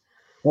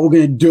what we're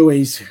going to do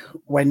is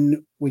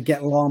when we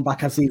get Lorne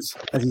back as he's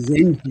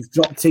in, he's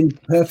dropped in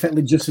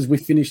perfectly just as we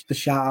finished the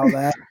shout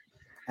out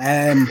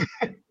there.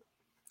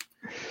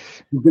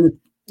 What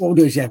we'll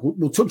do is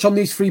we'll touch on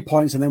these 3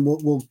 points, and then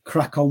we'll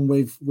crack on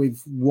with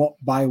what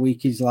bye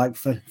week is like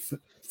for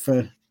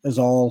us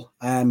all.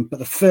 But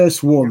the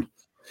first one.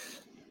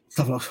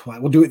 Right,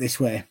 we'll do it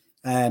this way.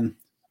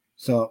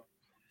 So,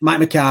 Mike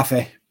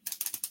McCarthy,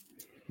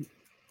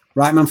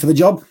 right man for the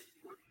job?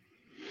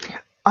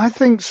 I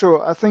think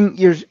so. I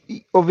think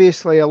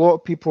obviously a lot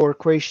of people are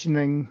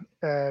questioning,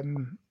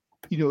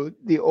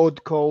 the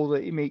odd call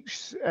that he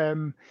makes.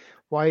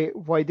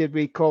 Why did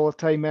we call a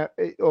timeout?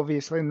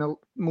 Obviously, in the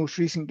most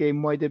recent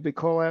game, why did we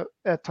call out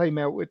a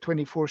timeout with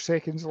 24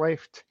 seconds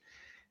left?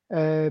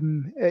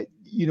 Before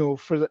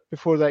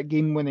that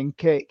game-winning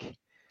kick.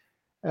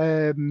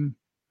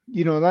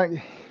 That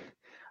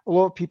a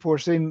lot of people are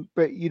saying,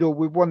 but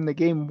we won the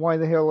game. Why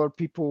the hell are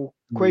people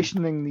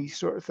questioning these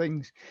sort of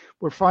things?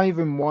 We're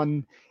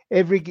 5-1.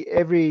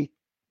 Every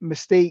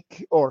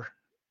mistake or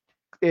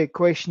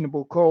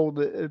questionable call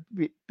that have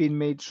been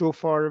made so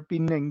far have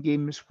been in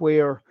games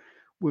where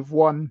we've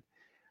won.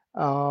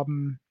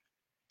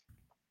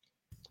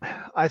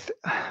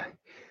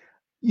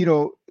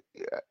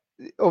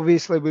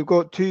 Obviously we've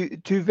got two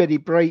very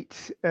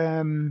bright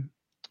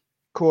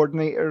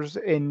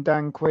coordinators in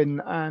Dan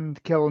Quinn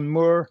and Kellen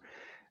Moore.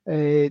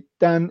 I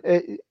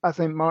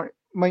think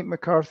Mike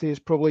McCarthy has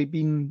probably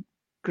been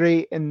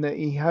great in that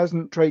he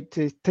hasn't tried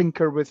to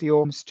tinker with the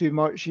offense too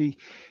much. He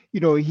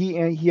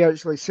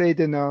actually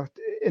said in an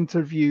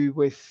interview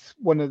with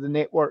one of the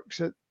networks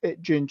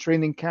during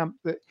training camp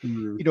that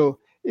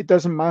it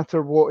doesn't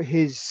matter what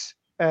his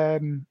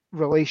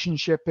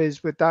relationship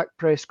is with Dak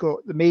Prescott.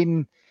 The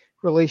main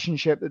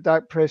relationship that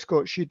Dak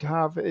Prescott should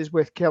have is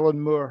with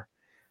Kellen Moore.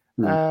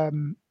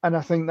 And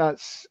I think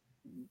that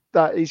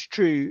is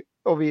true.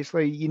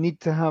 Obviously, you need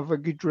to have a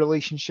good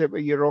relationship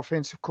with your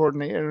offensive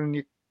coordinator and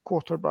your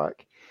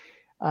quarterback.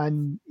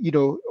 And,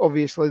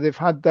 obviously they've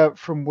had that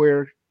from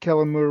where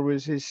Kellen Moore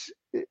was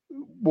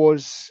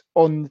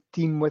on the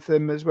team with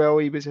him as well.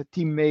 He was a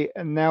teammate,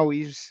 and now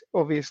he's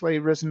obviously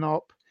risen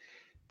up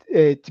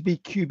to be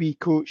QB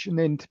coach and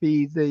then to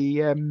be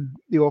the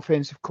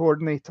offensive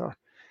coordinator.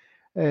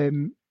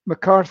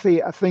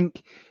 McCarthy, I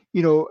think,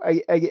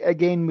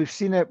 again, we've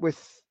seen it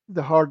with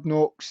the Hard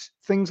Knocks,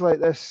 things like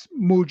this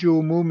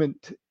mojo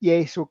moment.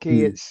 Yes,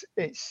 okay,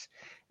 it's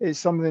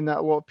something that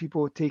a lot of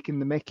people are taking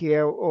the mickey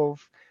out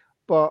of,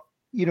 but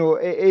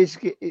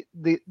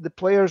the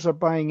players are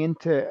buying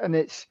into it, and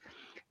it's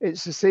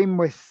the same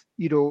with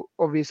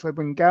obviously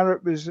when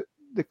Garrett was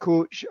the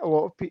coach, a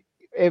lot of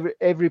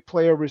every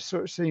player was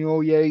sort of saying, oh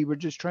yeah, we're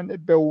just trying to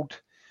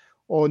build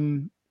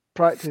on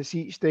practice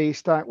each day,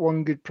 stack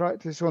one good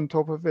practice on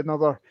top of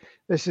another.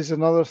 This is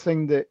another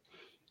thing that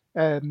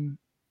the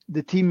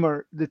team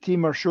are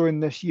showing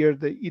this year,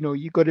 that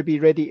you got to be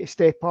ready to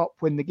step up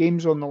when the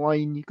game's on the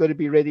line. You got to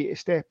be ready to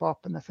step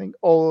up, and I think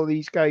all of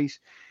these guys,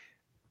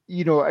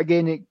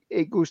 again,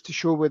 it goes to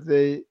show with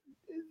the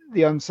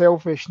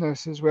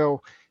unselfishness as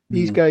well.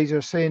 These guys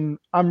are saying,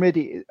 I'm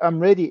ready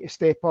to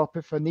step up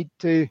if I need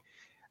to,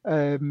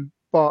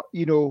 but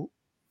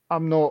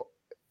I'm not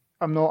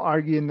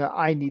arguing that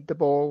I need the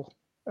ball,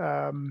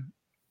 and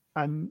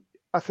I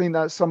think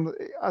that's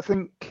I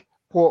think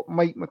what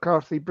Mike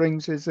McCarthy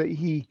brings is that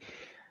he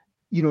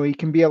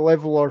can be a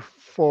leveler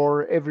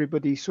for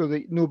everybody, so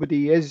that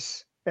nobody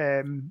is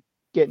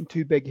getting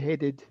too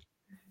big-headed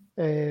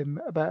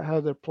about how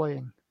they're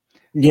playing.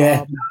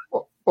 Yeah.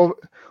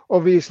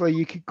 Obviously,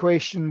 you could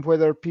question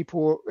whether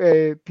people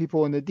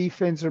on the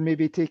defense are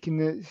maybe taking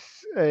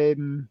this.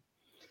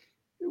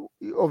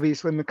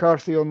 Obviously,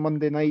 McCarthy on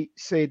Monday night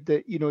said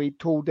that he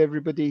told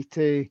everybody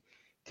to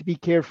be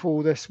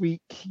careful this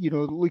week.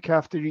 Look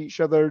after each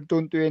other.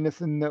 Don't do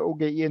anything that will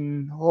get you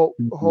in hot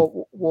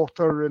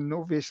water. And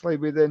obviously,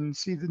 we then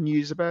see the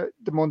news about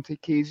DeMonte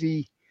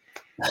KZ,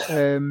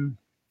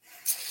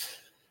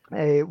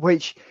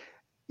 which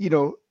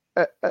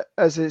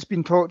as it's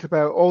been talked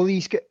about, all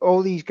these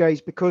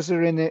guys, because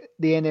they're in the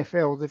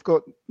NFL, they've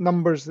got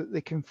numbers that they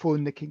can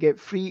phone. They can get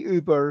free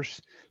Ubers.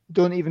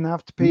 Don't even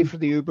have to pay for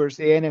the Ubers.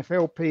 The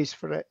NFL pays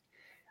for it.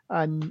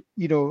 And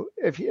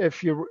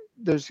if you're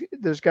there's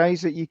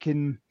guys that you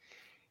can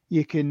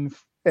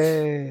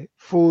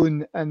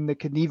phone, and they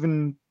can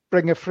even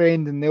bring a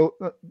friend, and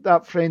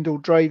that friend will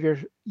drive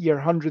your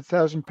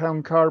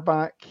 £100,000 car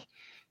back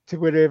to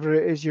wherever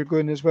it is you're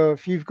going as well.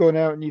 If you've gone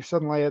out and you've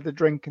suddenly had a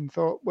drink and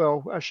thought,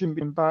 well, I shouldn't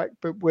be back,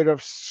 but where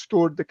I've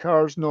stored the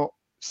car's not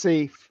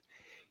safe,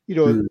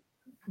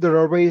 there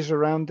are ways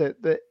around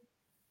it that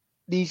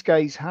these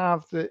guys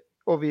have that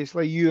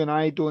obviously you and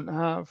I don't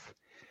have.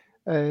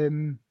 They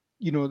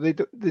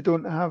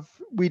don't have,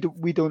 we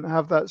don't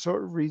have that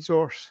sort of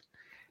resource.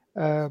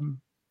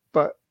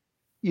 But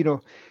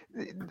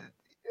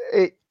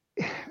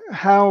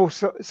how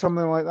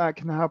something like that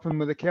can happen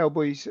with the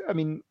Cowboys. I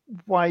mean,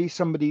 why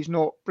somebody's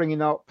not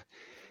bringing up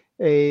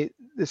the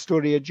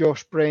story of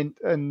Josh Brent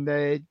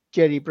and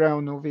Jerry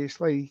Brown?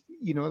 Obviously,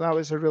 that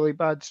was a really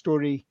bad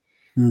story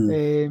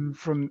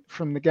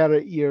from the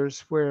Garrett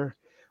years, where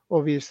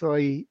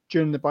obviously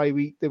during the bye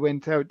week they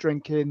went out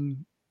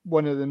drinking.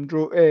 One of them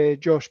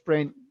Josh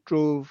Brent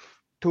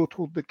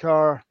totaled the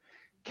car,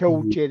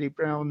 killed Jerry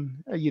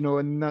Brown,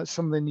 and that's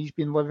something he's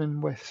been living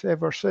with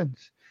ever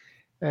since.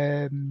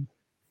 But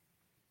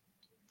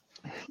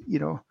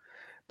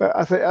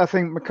I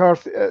think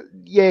McCarthy.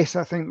 Yes,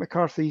 I think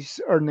McCarthy's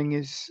earning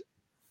is.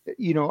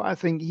 I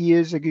think he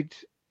is a good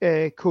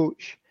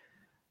coach,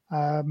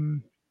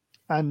 and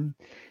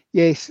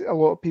yes, a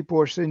lot of people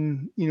are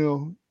saying,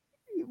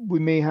 we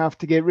may have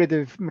to get rid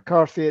of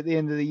McCarthy at the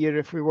end of the year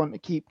if we want to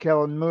keep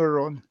Kellen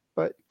Moore on.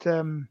 But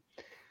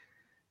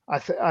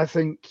I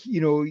think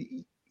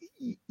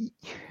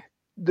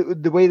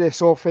the way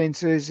this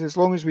offense is, as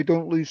long as we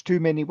don't lose too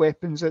many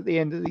weapons at the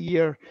end of the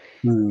year,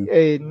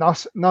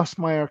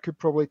 Nussmeier could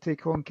probably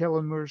take on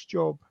Kellen Moore's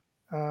job.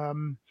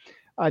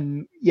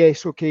 And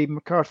yes, okay,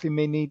 McCarthy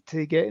may need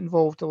to get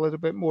involved a little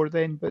bit more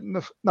then, but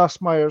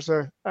Nussmeier's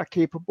a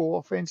capable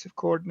offensive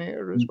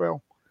coordinator as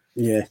well.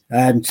 Yeah,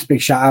 just a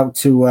big shout out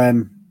to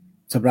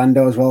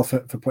Brando as well for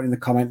putting the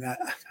comment. I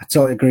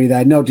totally agree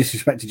there. No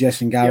disrespect to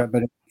Jason Garrett,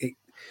 but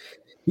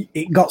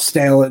it got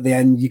stale at the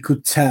end. You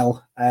could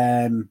tell.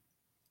 And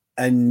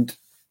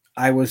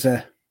I was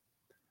an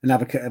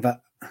advocate of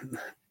that.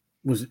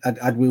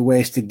 Had we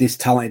wasted this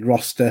talented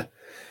roster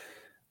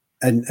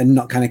and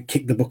not kind of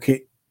kicked the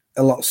bucket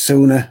a lot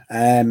sooner?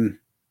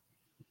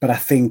 But I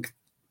think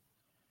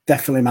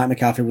definitely Mike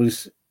McCarthy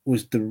was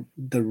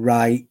the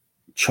right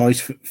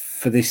choice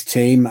for this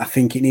team. I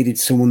think it needed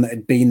someone that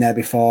had been there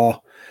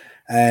before.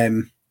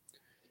 There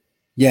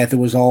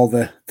was all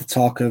the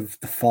talk of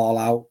the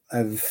fallout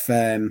of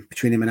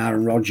between him and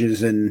Aaron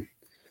Rodgers,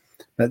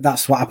 but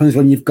that's what happens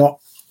when you've got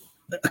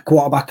a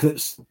quarterback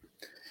that's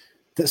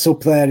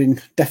up there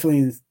in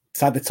definitely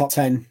inside the top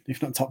 10,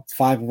 if not top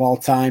 5 of all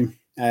time.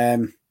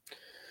 They're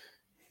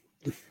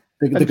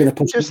going to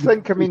push. Just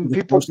think. I mean,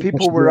 people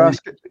were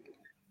asking.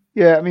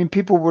 Yeah, I mean,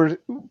 people were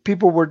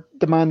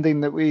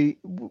demanding that we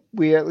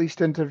at least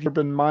interview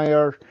Urban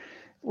Meyer,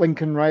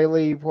 Lincoln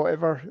Riley,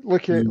 whatever.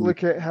 Look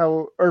at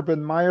how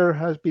Urban Meyer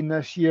has been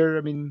this year.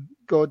 I mean,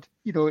 God,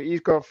 he's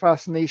got a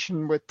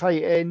fascination with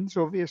tight ends,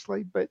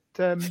 obviously, but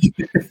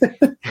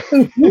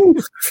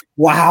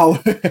wow.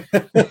 I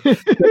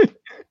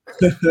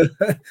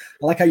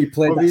like how you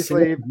played.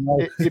 Obviously,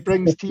 he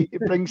brings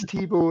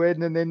Tebow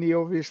in, and then he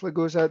obviously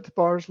goes out to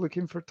bars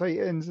looking for tight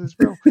ends as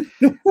well.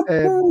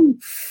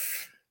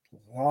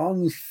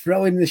 I'm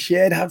throwing the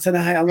shade out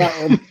tonight on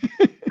that one.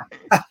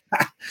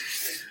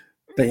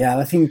 But yeah,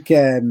 I think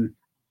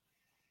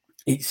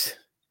it's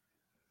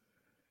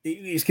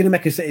going to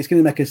make a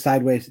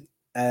sideways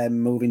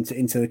move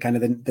into the kind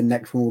of the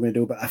next one we're going to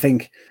do. But I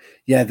think,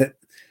 that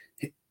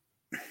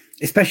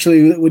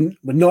especially when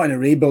we're not in a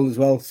rebuild as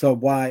well. So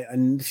why?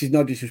 And this is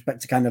no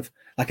disrespect to kind of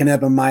like an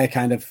Urban Meyer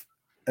kind of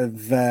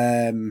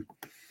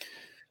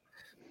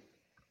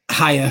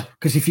hire,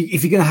 because if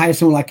you're going to hire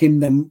someone like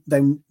him,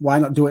 then why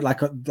not do it like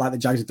the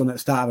Jags have done at the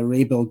start of a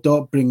rebuild?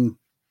 Don't bring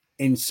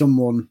in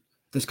someone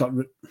that's got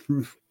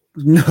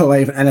no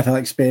even NFL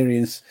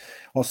experience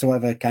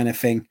whatsoever, kind of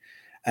thing,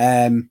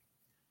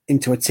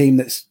 into a team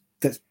that's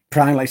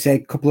prime. Like say, a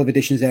couple of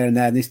additions there and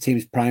there, and this team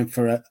is primed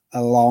for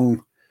a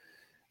long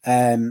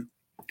run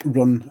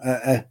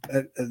at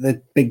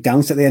the big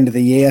dance at the end of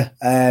the year.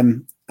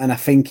 And I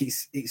think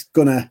it's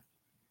gonna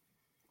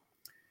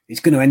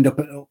end up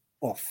at.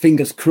 Well,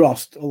 fingers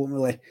crossed.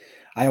 Ultimately,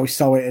 I always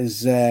saw it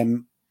as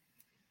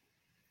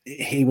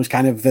he was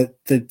kind of the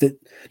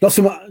not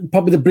so much,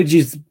 probably the bridge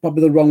is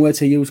probably the wrong word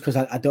to use, because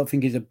I don't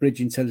think he's a bridge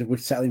in terms of we're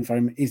settling for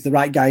him. He's the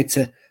right guy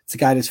to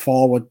guide us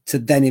forward, to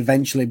then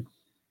eventually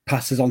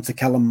pass us on to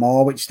Kellen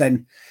Moore, which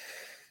then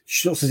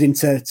shuts us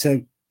into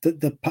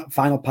the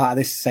final part of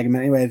this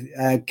segment.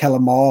 Anyway,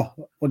 Kellen Moore,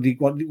 what do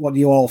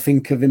you all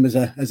think of him as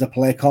a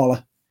play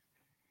caller?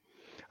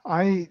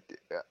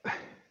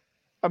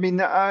 I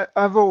mean,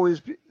 I've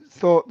always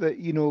thought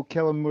that,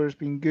 Kellen Moore has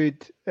been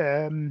good.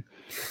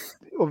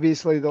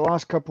 Obviously, the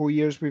last couple of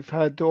years we've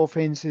had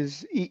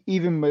offenses,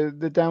 even with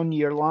the down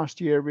year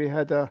last year, we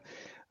had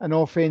an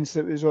offense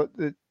that was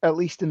at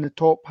least in the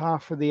top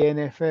half of the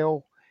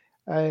NFL.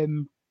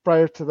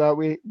 Prior to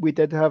that, we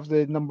did have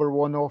the number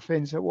one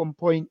offense at one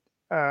point.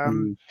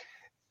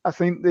 I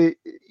think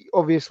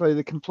obviously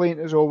the complaint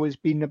has always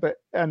been a bit,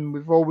 and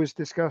we've always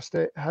discussed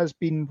it, has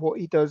been what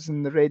he does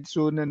in the red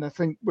zone. And I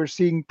think we're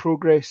seeing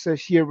progress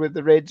this year with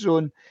the red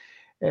zone.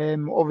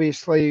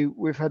 Obviously,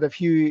 we've had a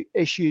few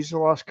issues the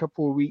last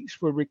couple of weeks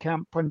where we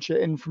can't punch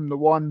it in from the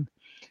one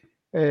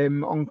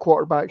on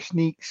quarterback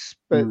sneaks,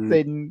 but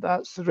then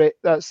that's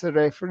the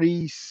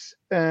referees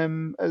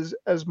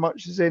as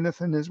much as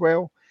anything as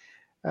well.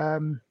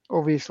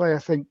 Obviously, I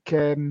think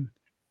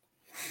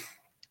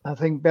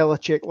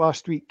Belichick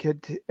last week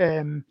had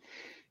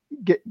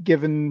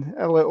given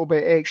a little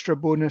bit extra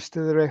bonus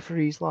to the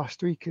referees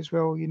last week as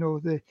well. You know,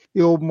 the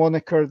old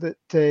moniker that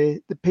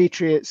the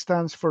Patriots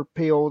stands for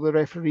pay all the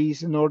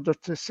referees in order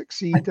to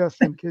succeed, I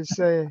think is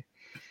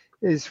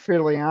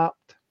fairly apt.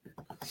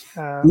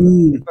 But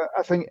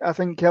I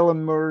think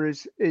Kellen Moore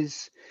is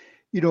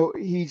you know,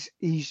 he's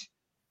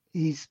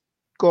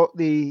got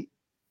the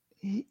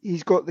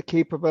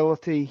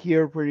capability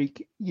here where he,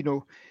 you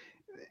know,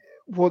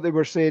 what they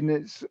were saying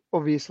is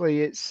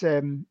obviously it's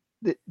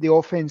the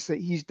offense that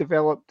he's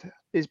developed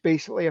is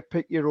basically a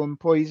pick your own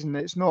poison.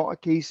 It's not a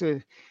case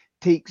of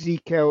take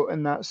Zeke out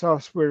and that's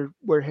us.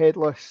 We're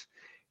headless.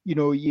 You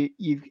know,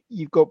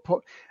 you've got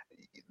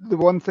the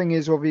one thing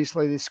is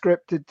obviously they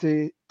scripted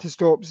to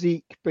stop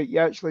Zeke, but you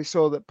actually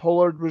saw that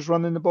Pollard was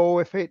running the ball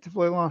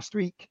effectively last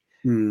week.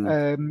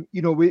 You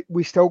know,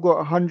 we still got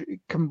 100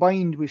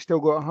 combined. We still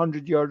got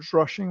 100 yards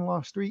rushing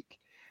last week.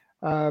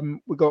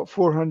 We got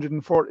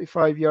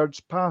 445 yards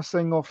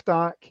passing off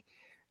Dak.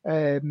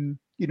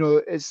 You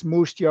know, it's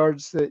most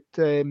yards that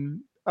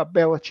a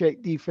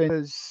Belichick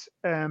defense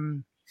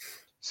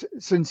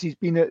since he's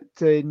been at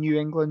New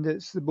England.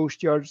 It's the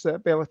most yards that a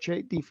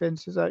Belichick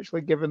defense has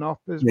actually given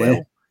up as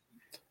well.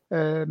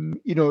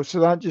 You know, so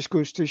that just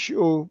goes to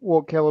show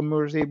what Kellen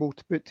Moore is able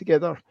to put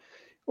together.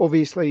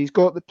 Obviously, he's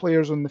got the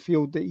players on the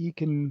field that he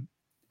can,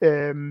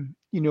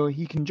 you know,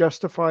 he can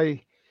justify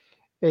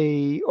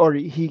or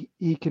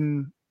he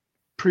can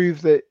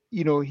prove that,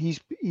 you know, he's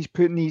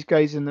putting these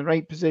guys in the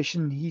right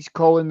position. He's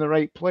calling the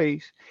right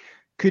plays.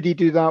 Could he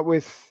do that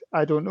with,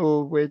 I don't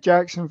know, with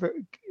Jacksonville?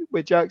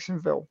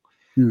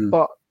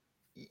 But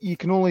you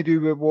can only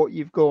do with what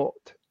you've got.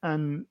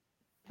 And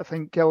I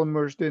think Kellen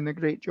Moore's doing a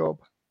great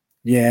job.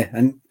 Yeah,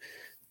 and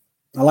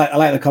I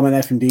like the comment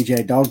there from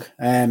DJ Dog.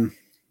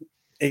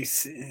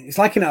 It's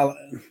like in a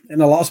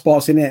lot of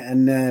sports, in it,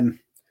 and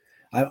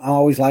I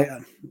always like.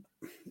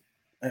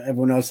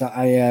 Everyone knows that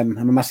I'm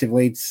a massive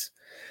Leeds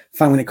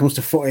fan when it comes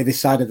to footy. This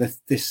side of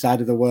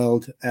the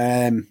world,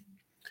 and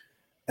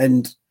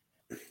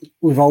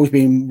we've always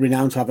been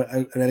renowned to have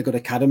a really good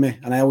academy.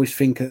 And I always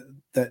think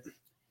that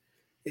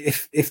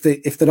if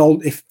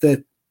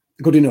they're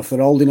good enough,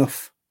 they're old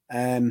enough.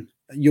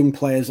 Young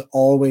players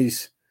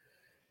always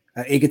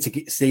are eager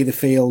to see the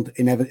field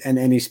in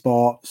any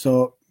sport.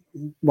 So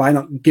why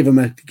not give them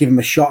a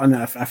shot? And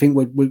I think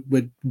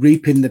we're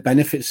reaping the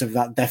benefits of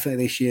that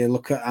definitely this year.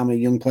 Look at how many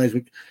young players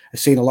we've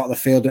seen a lot of the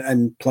field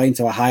and playing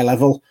to a high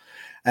level.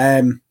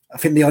 I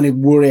think the only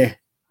worry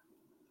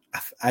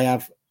I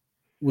have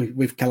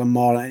with Kellen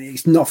Moore, and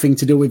it's nothing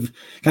to do with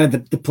kind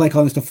of the play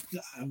calling stuff.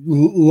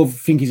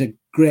 Think he's a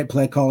great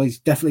play caller. He's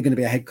definitely going to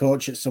be a head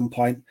coach at some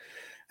point.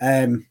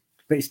 But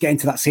it's getting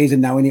to that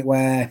season now, isn't it,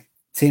 where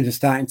teams are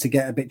starting to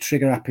get a bit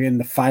trigger happy, and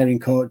the firing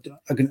code.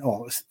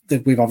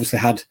 We've obviously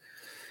had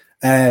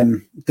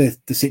the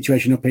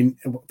situation up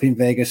in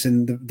Vegas,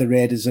 and the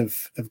Raiders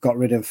have got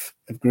rid of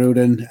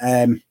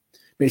Gruden.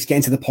 But it's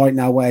getting to the point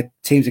now where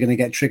teams are going to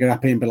get trigger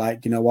happy and be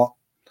like, you know what,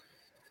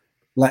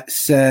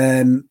 let's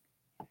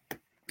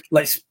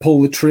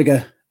pull the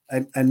trigger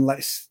and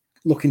let's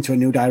look into a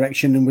new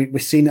direction. And we're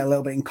seeing it a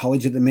little bit in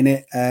college at the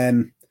minute.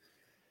 I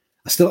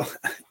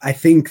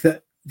think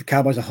that the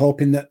Cowboys are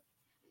hoping that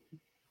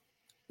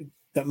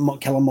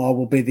Kellen Moore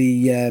will be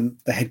the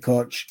head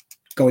coach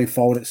going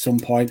forward at some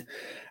point.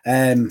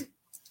 A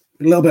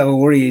little bit of a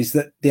worry is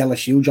that the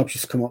LSU job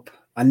just come up.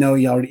 I know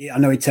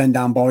he turned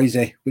down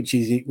Boise, which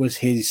was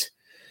his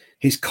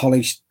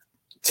college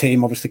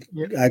team, obviously.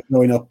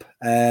 Growing up.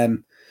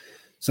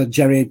 So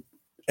Jerry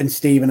and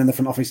Stephen in the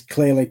front office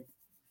clearly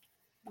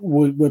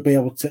were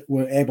able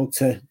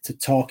to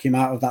talk him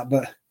out of that.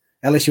 But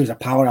LSU is a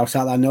powerhouse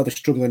out there. I know they're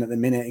struggling at the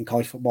minute in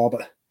college football,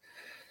 but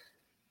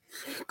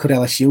could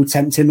LSU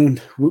tempt him?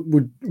 And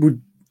would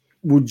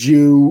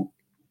you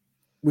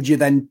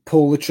then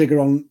pull the trigger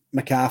on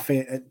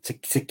McCarthy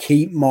to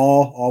keep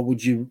Moore, or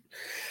would you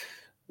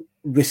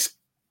risk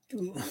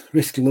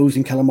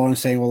losing Kellen Moore and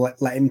saying, well,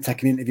 let him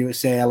take an interview at,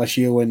 say,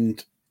 LSU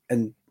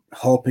and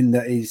hoping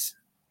that he's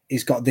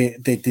got the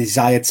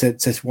desire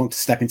to want to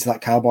step into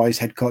that Cowboys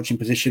head coaching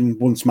position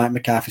once Mike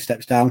McCarthy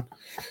steps down?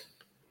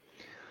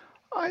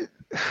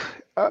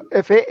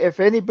 If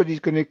anybody's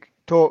going to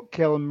talk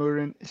Kellen Moore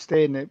into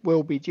staying, it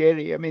will be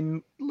Jerry. I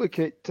mean, look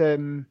at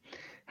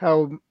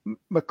how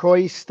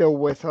McCoy's still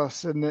with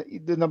us, and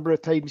the number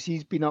of times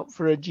he's been up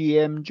for a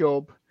GM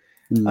job,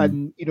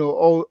 and you know,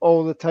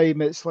 all the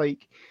time it's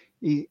like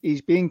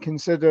he's being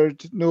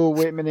considered. No,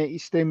 wait a minute,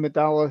 he's staying with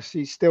Dallas.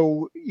 He's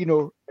still, you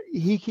know,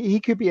 he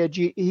could have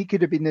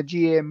been a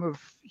GM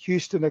of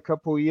Houston a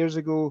couple of years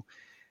ago.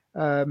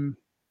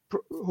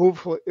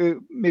 Hopefully,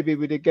 maybe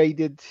would have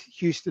guided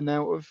Houston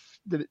out of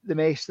the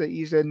mess that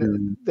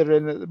they're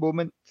in at the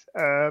moment.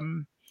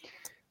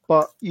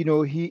 But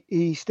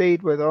he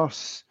stayed with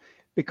us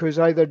because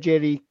either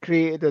Jerry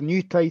created a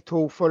new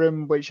title for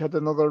him, which had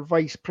another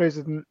vice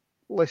president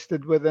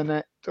listed within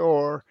it,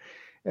 or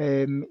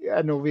and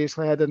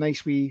obviously had a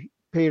nice wee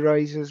pay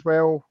rise as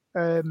well.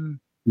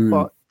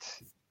 But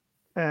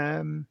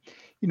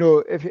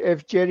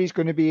if Jerry's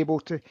going to be able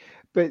to,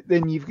 but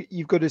then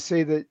you've got to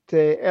say that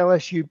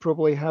LSU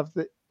probably have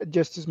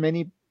just as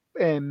many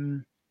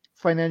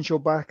financial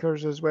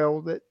backers as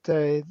well, that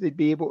they'd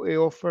be able to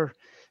offer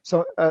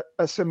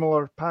a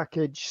similar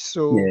package.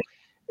 So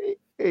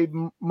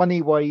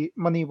money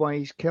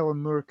wise,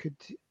 Kellen Moore could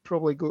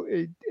probably go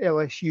to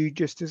LSU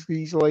just as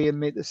easily and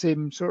make the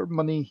same sort of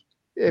money,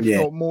 if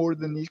not more,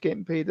 than he's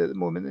getting paid at the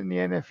moment in the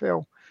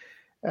NFL.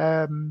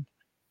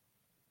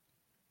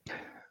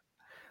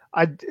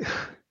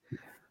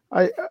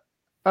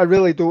 I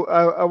really don't.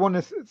 I want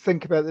to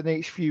think about the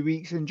next few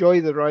weeks,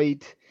 enjoy the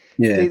ride,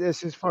 take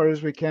this as far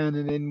as we can,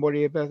 and then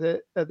worry about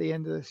it at the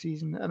end of the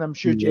season. And I'm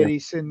sure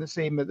Jerry's saying the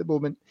same at the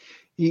moment.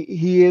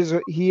 He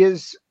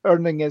is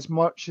earning as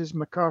much as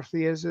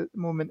McCarthy is at the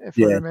moment, if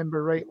I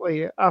remember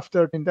rightly.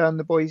 After going down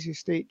the Boise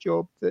State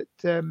job, that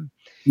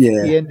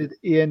he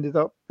ended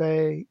up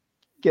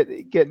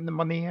getting the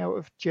money out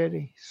of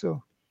Jerry.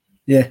 So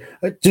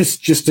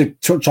just to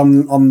touch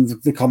on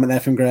the comment there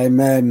from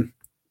Graham.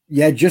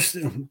 Just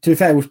to be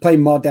fair, we've played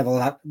more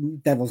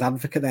devil's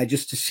advocate there,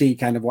 just to see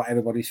kind of what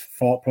everybody's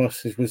thought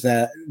process was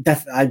there.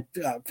 I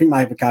think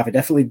Mike McCarthy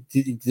definitely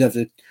deserves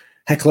a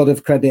heck lot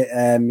of credit.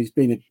 He's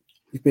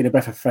been a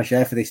breath of fresh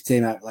air for this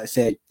team. Like I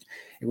say,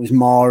 it was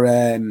more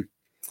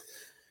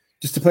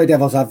just to play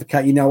devil's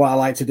advocate. You know what I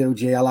like to do,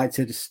 G? I like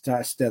to just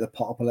stir the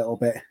pot up a little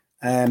bit.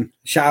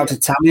 Shout out to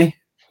Tammy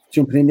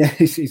jumping in there.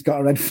 He's got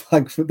a red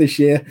flag for this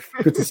year.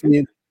 Good to see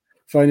him,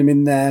 throwing him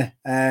in there.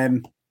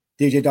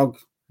 DJ Dog.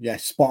 Yeah,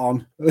 spot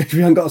on. We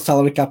haven't got a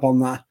salary cap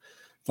on that,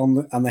 on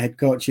the head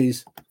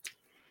coaches,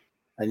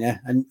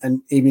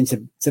 and even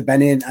to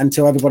Benny and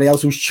to everybody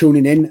else who's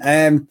tuning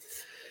in.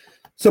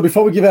 So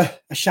before we give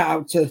a shout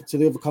out to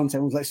the other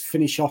content, let's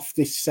finish off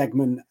this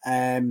segment.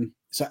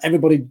 So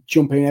everybody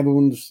jumping in,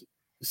 everyone's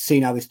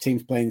seen how this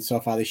team's playing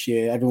so far this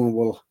year. Everyone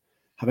will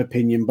have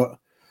opinion, but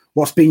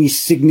what's been your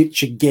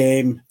signature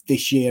game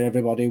this year,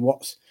 everybody?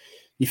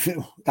 You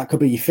feel that could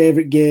be your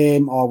favourite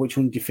game, or which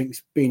one do you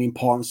think's been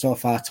important so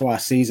far to our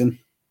season?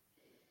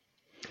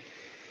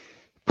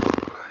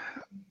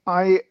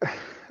 I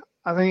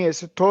think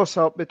it's a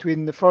toss-up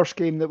between the first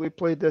game that we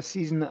played this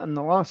season and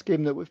the last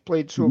game that we've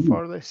played so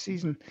far this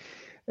season.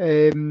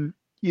 A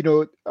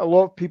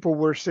lot of people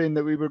were saying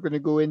that we were going to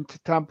go into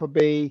Tampa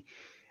Bay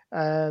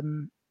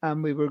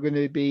and we were going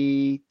to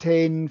be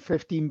 10,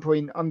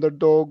 15-point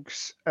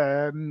underdogs. We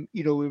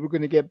were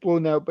going to get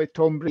blown out by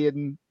Tom Brady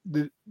and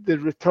the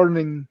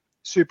returning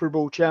Super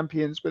Bowl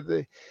champions with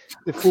the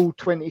full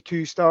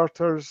 22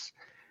 starters.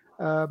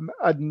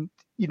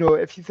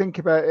 If you think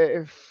about it,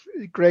 if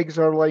Greg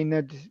Zuerlein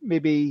had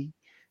maybe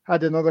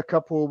had another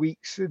couple of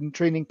weeks in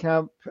training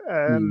camp,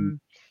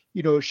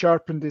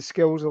 sharpened his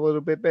skills a little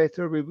bit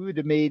better, we would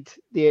have made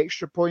the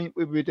extra point.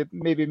 We would have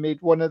maybe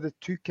made one of the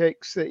two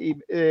kicks that he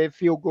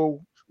field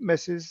goal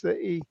misses that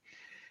he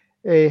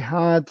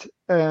had,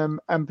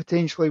 and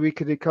potentially we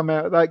could have come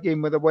out of that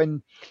game with a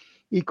win.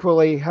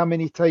 Equally, how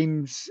many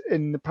times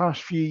in the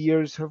past few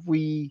years have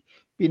we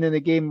been in a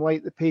game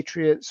like the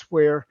Patriots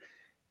where,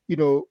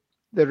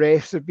 the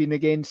refs have been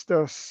against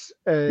us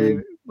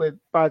with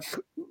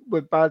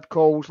bad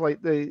calls, like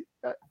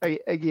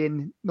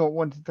again, not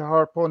wanting to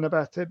harp on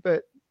about it,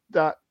 but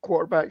that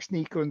quarterback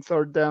sneak on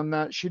third down,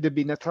 that should have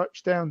been a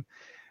touchdown.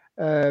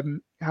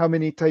 How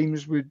many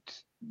times would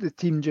the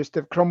team just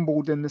have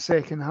crumbled in the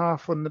second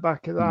half on the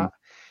back of that?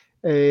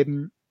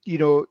 The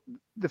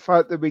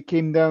fact that we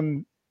came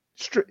down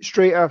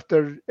straight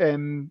after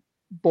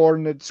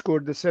Bourne had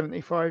scored the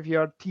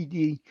 75-yard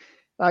TD,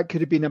 that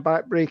could have been a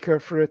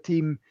backbreaker for a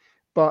team,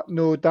 but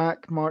no,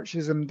 Dak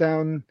marches him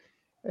down.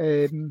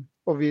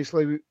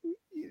 Obviously,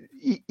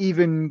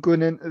 even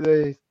going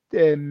into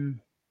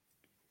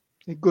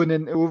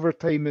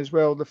overtime as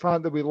well, the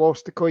fact that we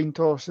lost the coin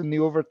toss in the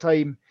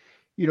overtime,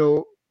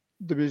 there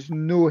was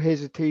no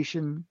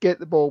hesitation, get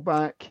the ball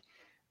back,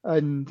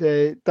 and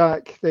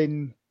Dak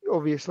then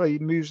obviously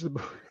moves the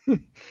ball.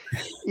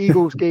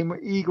 Eagles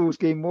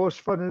game was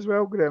fun as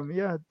well, Graham.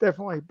 Yeah,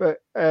 definitely. But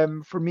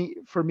for me,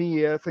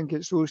 I think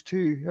it's those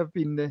two have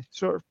been the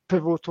sort of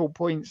pivotal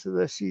points of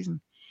this season.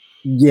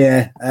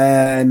 Yeah,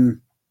 I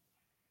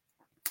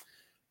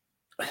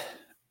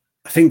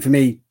think for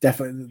me,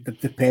 definitely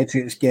the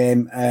Patriots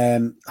game.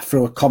 I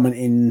threw a comment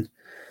in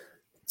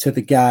to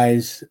the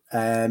guys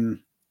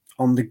on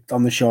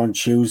the show on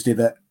Tuesday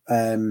that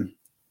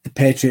the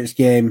Patriots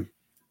game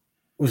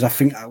was, I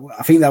think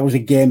that was a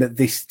game that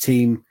this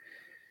team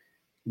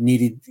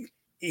needed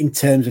in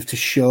terms of to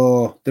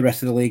show the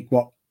rest of the league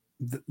what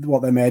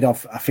they're made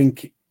of. I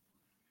think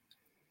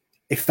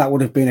if that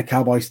would have been a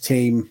Cowboys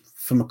team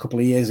from a couple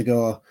of years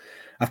ago,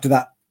 after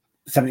that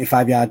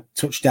 75-yard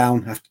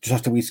touchdown, just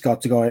after we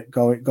scored to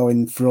go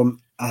in front,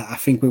 I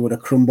think we would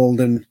have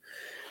crumbled, and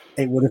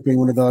it would have been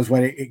one of those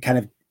where it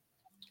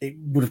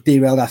would have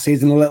derailed our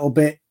season a little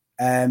bit.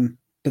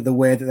 But the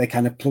way that they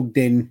kind of plugged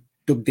in,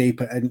 dug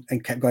deep,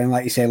 and kept going,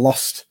 like you say,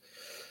 lost.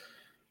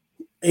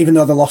 Even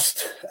though they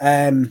lost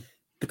the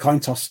coin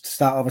toss to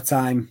start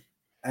overtime,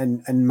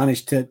 and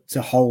managed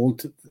to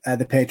hold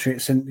the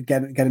Patriots and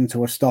get them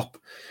to a stop,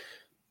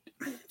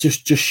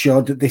 just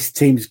showed that this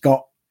team's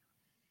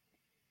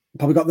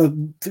probably got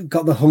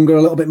the hunger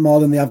a little bit more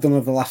than they have done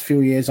over the last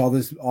few years. Or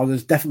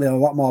there's definitely a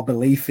lot more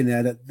belief in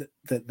there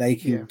that they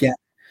can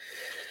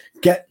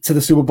get to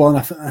the Super Bowl.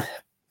 And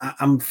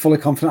I'm fully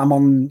confident. I'm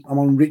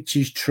on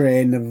Richie's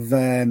train of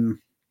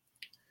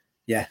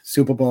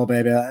Super Bowl,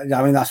 baby.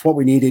 I mean, that's what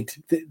we needed.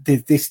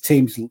 This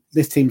team's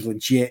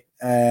legit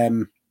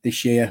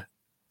this year.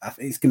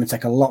 It's going to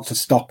take a lot to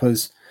stop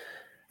us.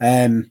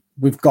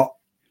 We've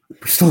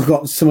still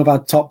got some of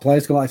our top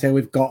players. Like I say,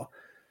 we've got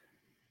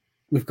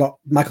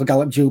Michael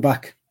Gallup due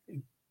back,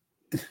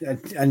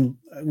 and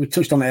we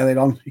touched on it earlier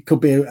on. It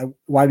could be a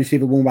wide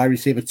receiver 1, wide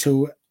receiver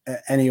 2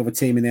 at any other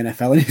team in the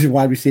NFL, and he's a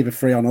wide receiver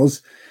 3 on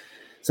us.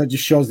 So it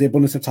just shows the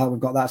abundance of talent we've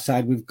got that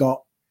side. We've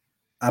got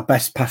our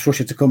best pass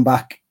rusher to come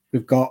back.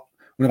 We've got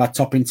one of our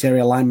top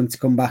interior linemen to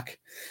come back.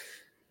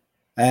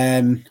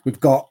 We've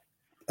got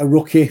a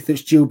rookie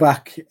that's due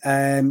back,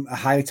 a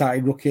highly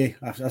touted rookie,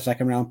 a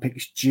second round pick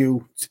is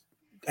due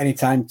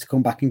anytime to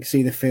come back and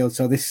see the field.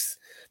 So the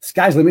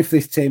sky's the limit for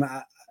this team.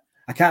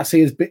 I can't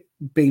see us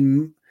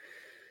being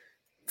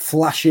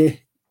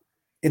flashy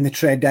in the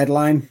trade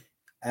deadline.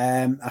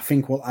 I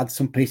think we'll add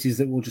some pieces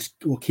that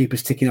will keep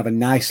us ticking over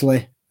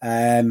nicely.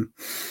 So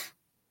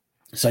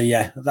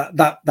yeah,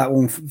 that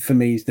one for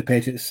me is the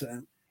Patriots.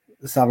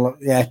 Let's have a look.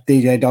 Yeah,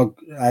 DJ Dog,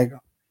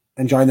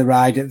 enjoying the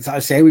ride. As I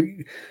say,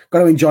 we've got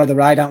to enjoy the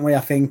ride, haven't we?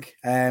 I think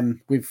do you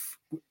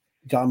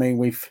know what I mean?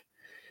 We've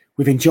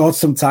enjoyed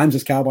some times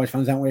as Cowboys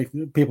fans, haven't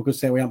we? People could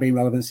say we haven't been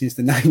relevant since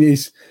the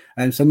 90s,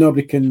 and so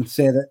nobody can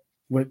say that.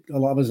 A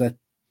lot of us are.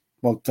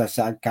 Well,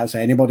 I can't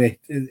say anybody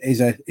is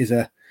a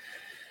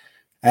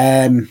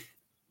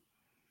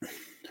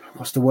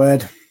what's the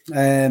word?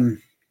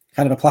 Kind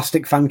of a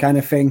plastic fan kind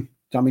of thing. Do you know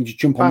what I mean? Just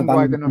jump on the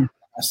bandwagon.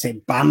 I say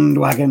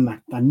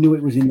bandwagon. I knew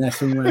it was in there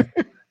somewhere.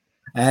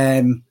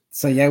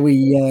 So yeah,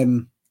 we've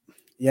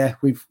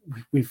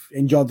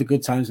enjoyed the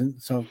good times,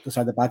 and so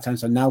aside the bad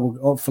times. So now we're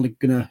hopefully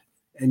gonna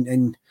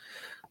and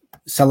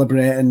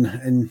celebrate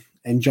and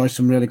enjoy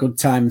some really good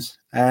times.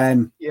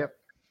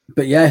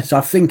 But yeah, so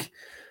I think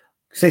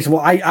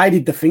I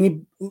did the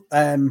thingy,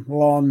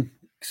 Lorne,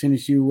 as soon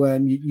as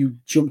you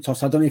jumped off.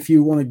 So I don't know if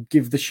you want to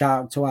give the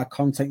shout out to our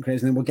content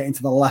creators, and then we'll get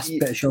into the last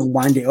bit of the show and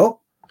wind it up.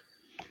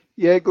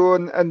 Yeah, go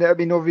on. And I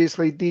mean,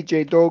 obviously,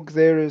 DJ Dog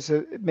there is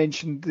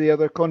mentioned the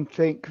other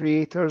content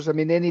creators. I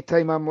mean,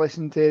 anytime I'm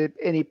listening to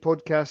any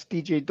podcast,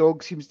 DJ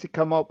Dog seems to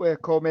come up with a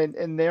comment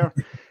in there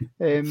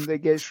that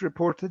gets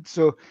reported.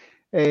 So,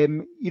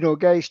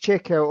 guys,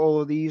 check out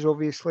all of these.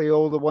 Obviously,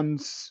 all the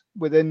ones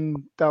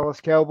within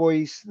Dallas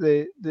Cowboys,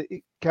 the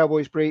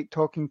Cowboys Break,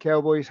 Talking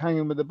Cowboys,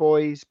 Hanging with the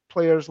Boys,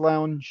 Players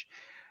Lounge,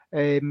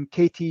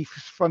 KT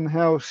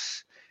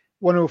Funhouse,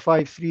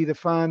 105.3 The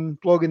Fan,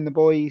 Blogging the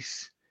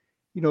Boys,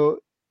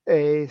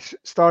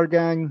 Star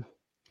Gang.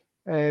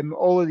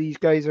 All of these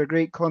guys are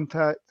great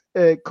content,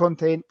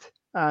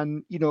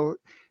 and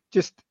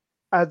just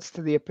adds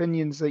to the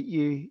opinions that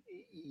you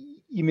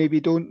maybe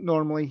don't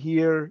normally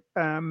hear,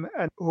 and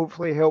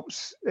hopefully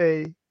helps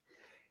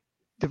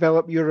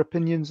develop your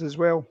opinions as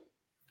well.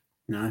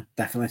 No,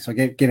 definitely. So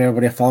give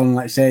everybody a follow, and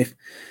like I say,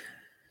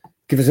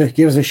 give us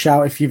a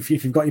shout if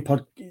you've got your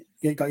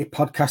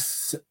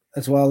podcasts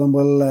as well, and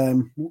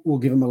we'll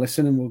give them a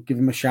listen and we'll give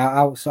them a shout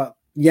out. So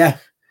yeah,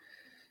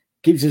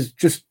 gives us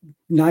just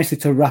nicely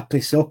to wrap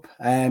this up.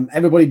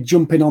 Everybody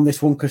jump in on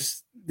this one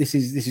because this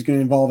is going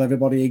to involve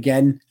everybody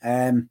again.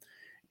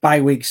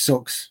 Bye week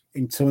sucks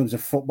in terms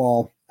of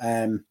football,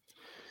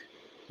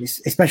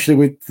 especially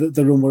with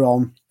the run we're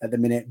on at the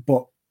minute.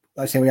 But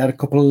like I say, we had a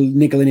couple of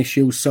niggling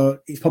issues, so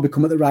it's probably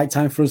come at the right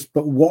time for us.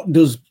 But what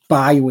does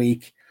bye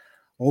week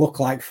look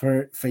like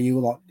for you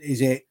lot?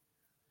 Is it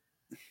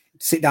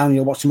sit down and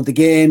you'll watch some of the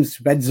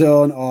games, red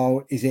zone,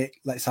 or is it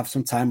let's have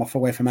some time off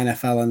away from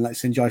NFL and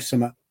let's enjoy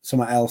something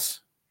else?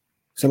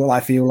 So what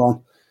like for you,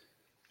 Lon?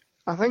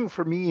 I think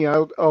for me,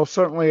 I'll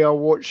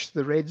watch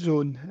the red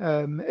zone.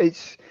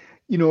 It's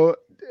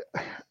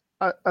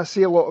I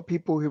see a lot of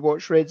people who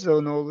watch red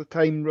zone all the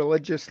time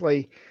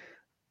religiously,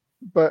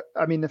 but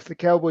I mean, if the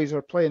Cowboys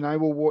are playing, I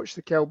will watch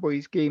the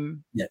Cowboys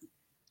game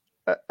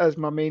as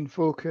my main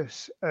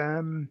focus.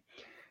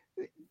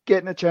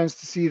 Getting a chance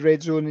to see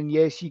red zone, and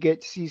yes, you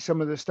get to see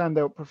some of the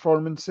standout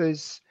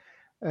performances,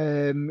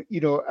 and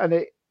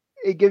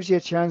it gives you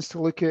a chance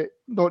to look at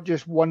not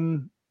just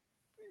one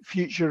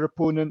future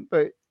opponent,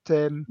 but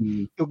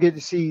you'll get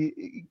to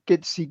see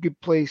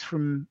good plays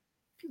from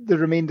the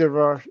remainder of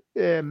our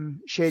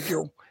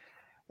schedule.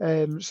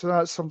 So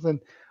that's something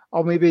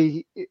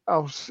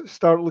I'll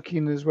start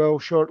looking as well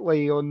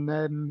shortly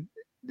on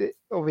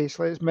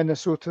obviously it's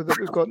Minnesota that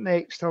we've got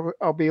next.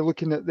 I'll be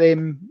looking at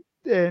them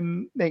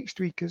next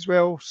week as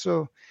well.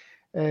 So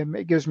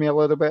it gives me a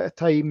little bit of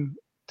time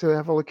to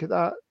have a look at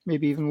that.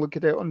 Maybe even look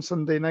at it on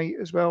Sunday night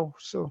as well.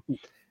 So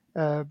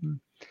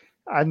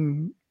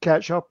and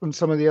catch up on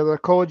some of the other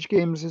college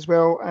games as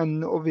well.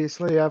 And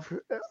obviously,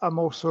 I'm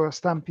also a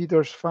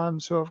Stampeders fan,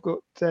 so I've got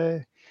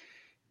the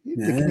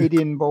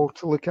Canadian ball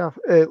to look out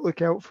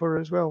for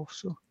as well.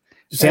 So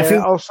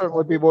I'll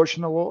certainly be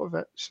watching a lot of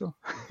it. So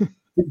do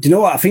you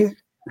know what I think?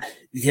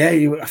 Yeah,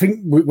 I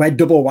think we're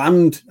double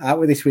whammed out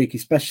with this week,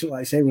 especially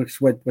like I say,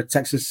 we're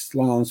Texas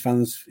Longhorns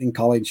fans in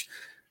college,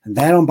 and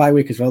they're on bye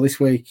week as well this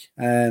week.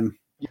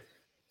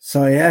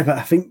 So yeah, but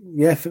I think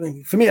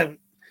for me, I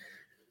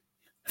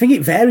think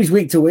it varies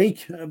week to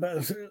week.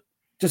 But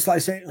just like I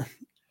say,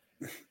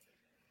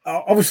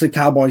 obviously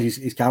Cowboys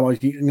is Cowboys.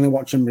 You're going to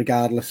watch them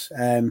regardless.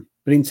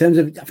 But in terms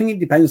of, I think it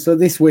depends. So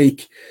this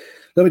week, a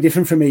little bit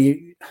different for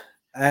me.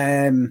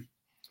 I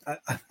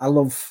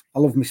love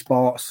my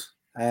sports.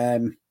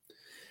 That's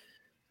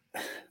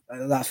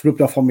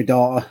rubbed off on my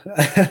daughter.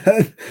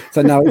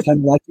 So now it's kind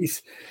of like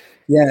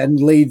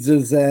and Leeds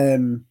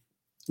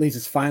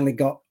has finally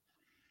got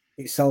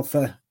itself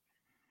a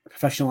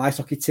professional ice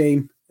hockey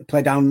team. They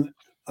play down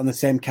on the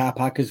same car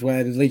park as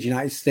where the Leeds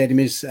United Stadium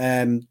is.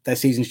 Their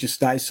season's just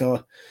started,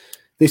 so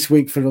this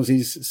week for us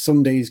is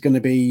Sunday is going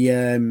to be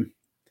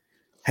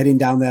heading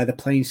down there. They're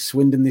playing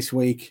Swindon this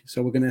week,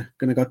 so we're gonna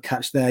go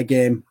catch their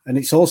game. And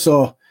it's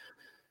also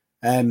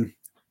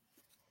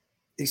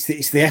it's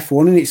the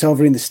F1 and it's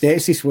over in the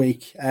States this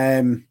week.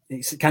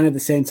 It's kind of the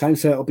same time,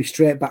 so it'll be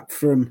straight back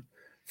from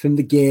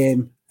the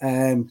game,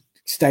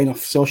 staying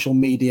off social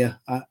media.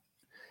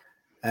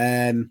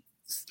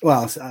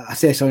 Well, I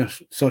say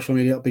social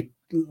media. It'll be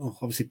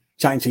obviously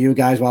chatting to you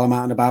guys while I'm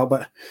out and about,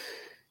 but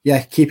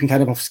yeah, keeping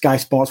kind of off Sky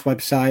Sports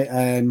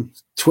website.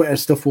 Twitter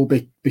stuff will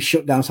be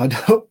shut down, so I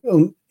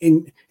don't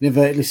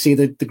inadvertently see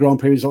the Grand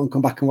Prix result and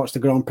come back and watch the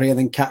Grand Prix and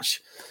then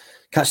catch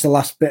the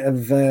last bit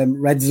of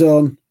Red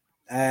Zone.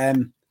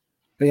 But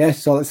yeah,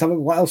 so let's have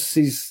what else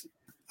is.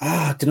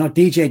 I don't know.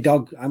 DJ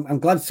Dog. I'm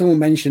glad someone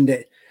mentioned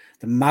it.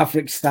 The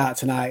Mavericks start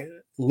tonight.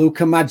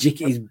 Luka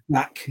Magic is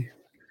back.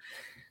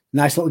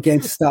 Nice little game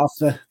to start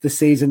off the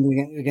season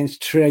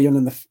against Trae Young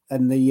and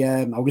the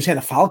I was going to say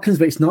the Falcons,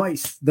 but it's not.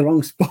 It's the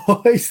wrong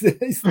sport. It's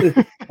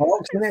the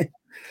Hawks, isn't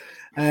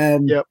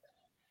it? Yep.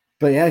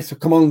 But yeah, so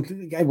come on,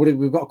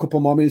 we've got a couple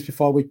more minutes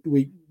before we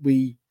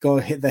go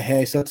hit the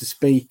hay, so to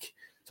speak.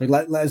 So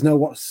let us know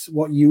what's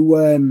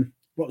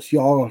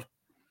your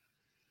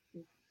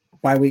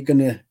bye week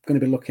gonna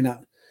be looking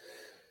at.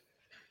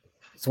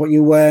 So what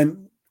you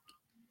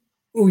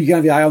you're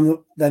gonna be eye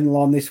on then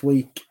Lon this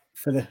week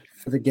for the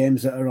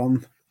games that are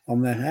on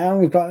there.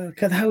 We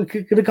could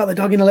have got the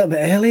dog in a little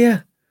bit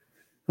earlier.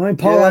 I mean,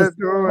 Paul has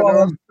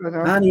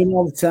Annie in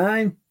all the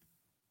time.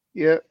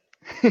 Yeah.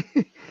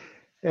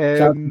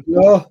 In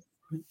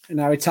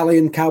our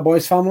Italian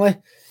Cowboys family.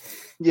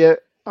 Yeah,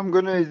 I'm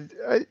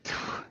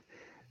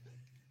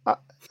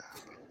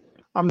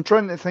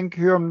trying to think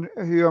who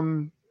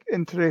I'm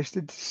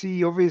interested to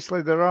see.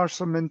 Obviously, there are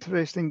some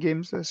interesting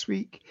games this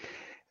week.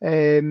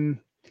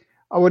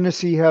 I want to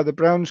see how the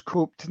Browns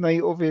cope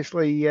tonight.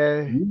 Obviously,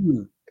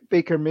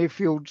 Baker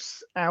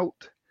Mayfield's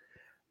out.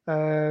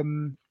 I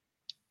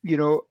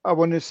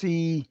want to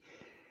see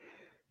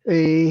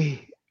I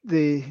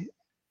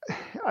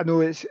know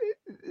it's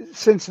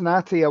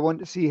Cincinnati. I want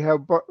to see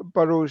how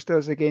Burrows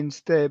does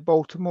against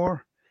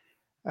Baltimore.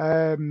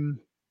 There's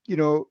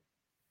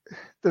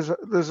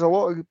a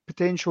lot of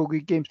potential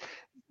good games.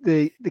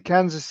 The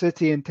Kansas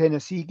City and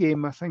Tennessee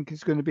game, I think,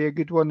 is going to be a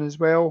good one as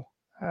well.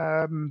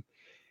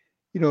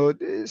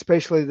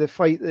 Especially the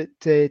fight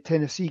that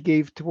Tennessee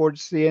gave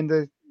towards the end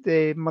of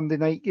the Monday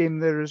night game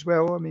there as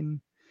well. I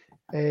mean,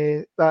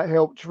 that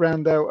helped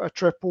round out a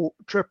triple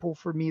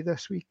for me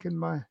this week in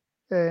my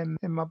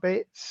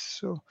bets.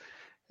 So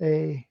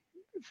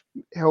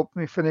helped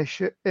me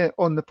finish it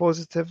on the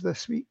positive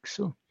this week.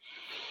 So,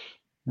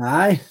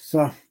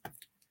 so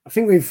I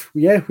think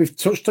we've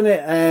touched on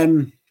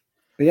it.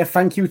 But yeah,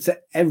 thank you to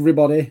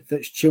everybody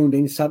that's tuned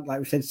in. Like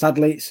we said,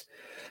 sadly it's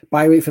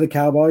bye week for the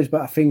Cowboys,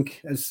 but I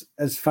think as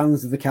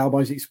fans of the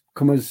Cowboys, it's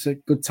come as a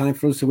good time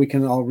for us so we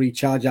can all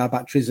recharge our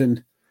batteries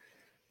and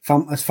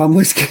as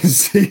families can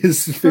see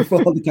us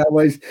before the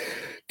Cowboys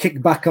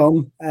kick back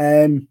on.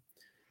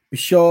 Be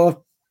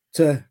sure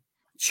to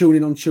tune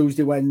in on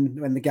Tuesday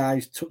when the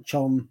guys touch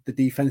on the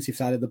defensive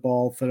side of the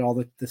ball for all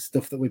the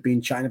stuff that we've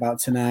been chatting about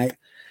tonight.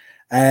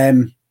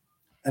 And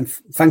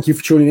thank you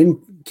for tuning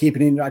in,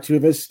 keeping interactive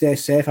with us. Stay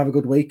safe, have a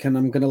good week, and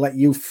I'm going to let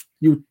you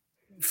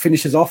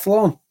finish us off,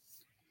 Lon.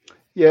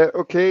 Yeah,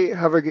 okay.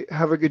 Have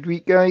a good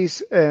week,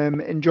 guys.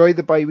 Enjoy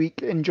the bye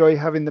week. Enjoy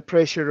having the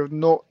pressure of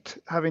not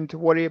having to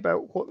worry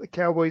about what the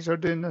Cowboys are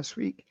doing this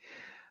week.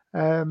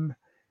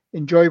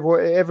 Enjoy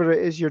whatever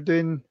it is you're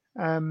doing,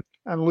 and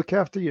look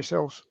after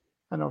yourselves.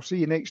 And I'll see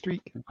you next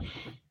week.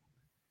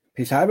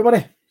 Peace out,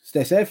 everybody.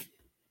 Stay safe.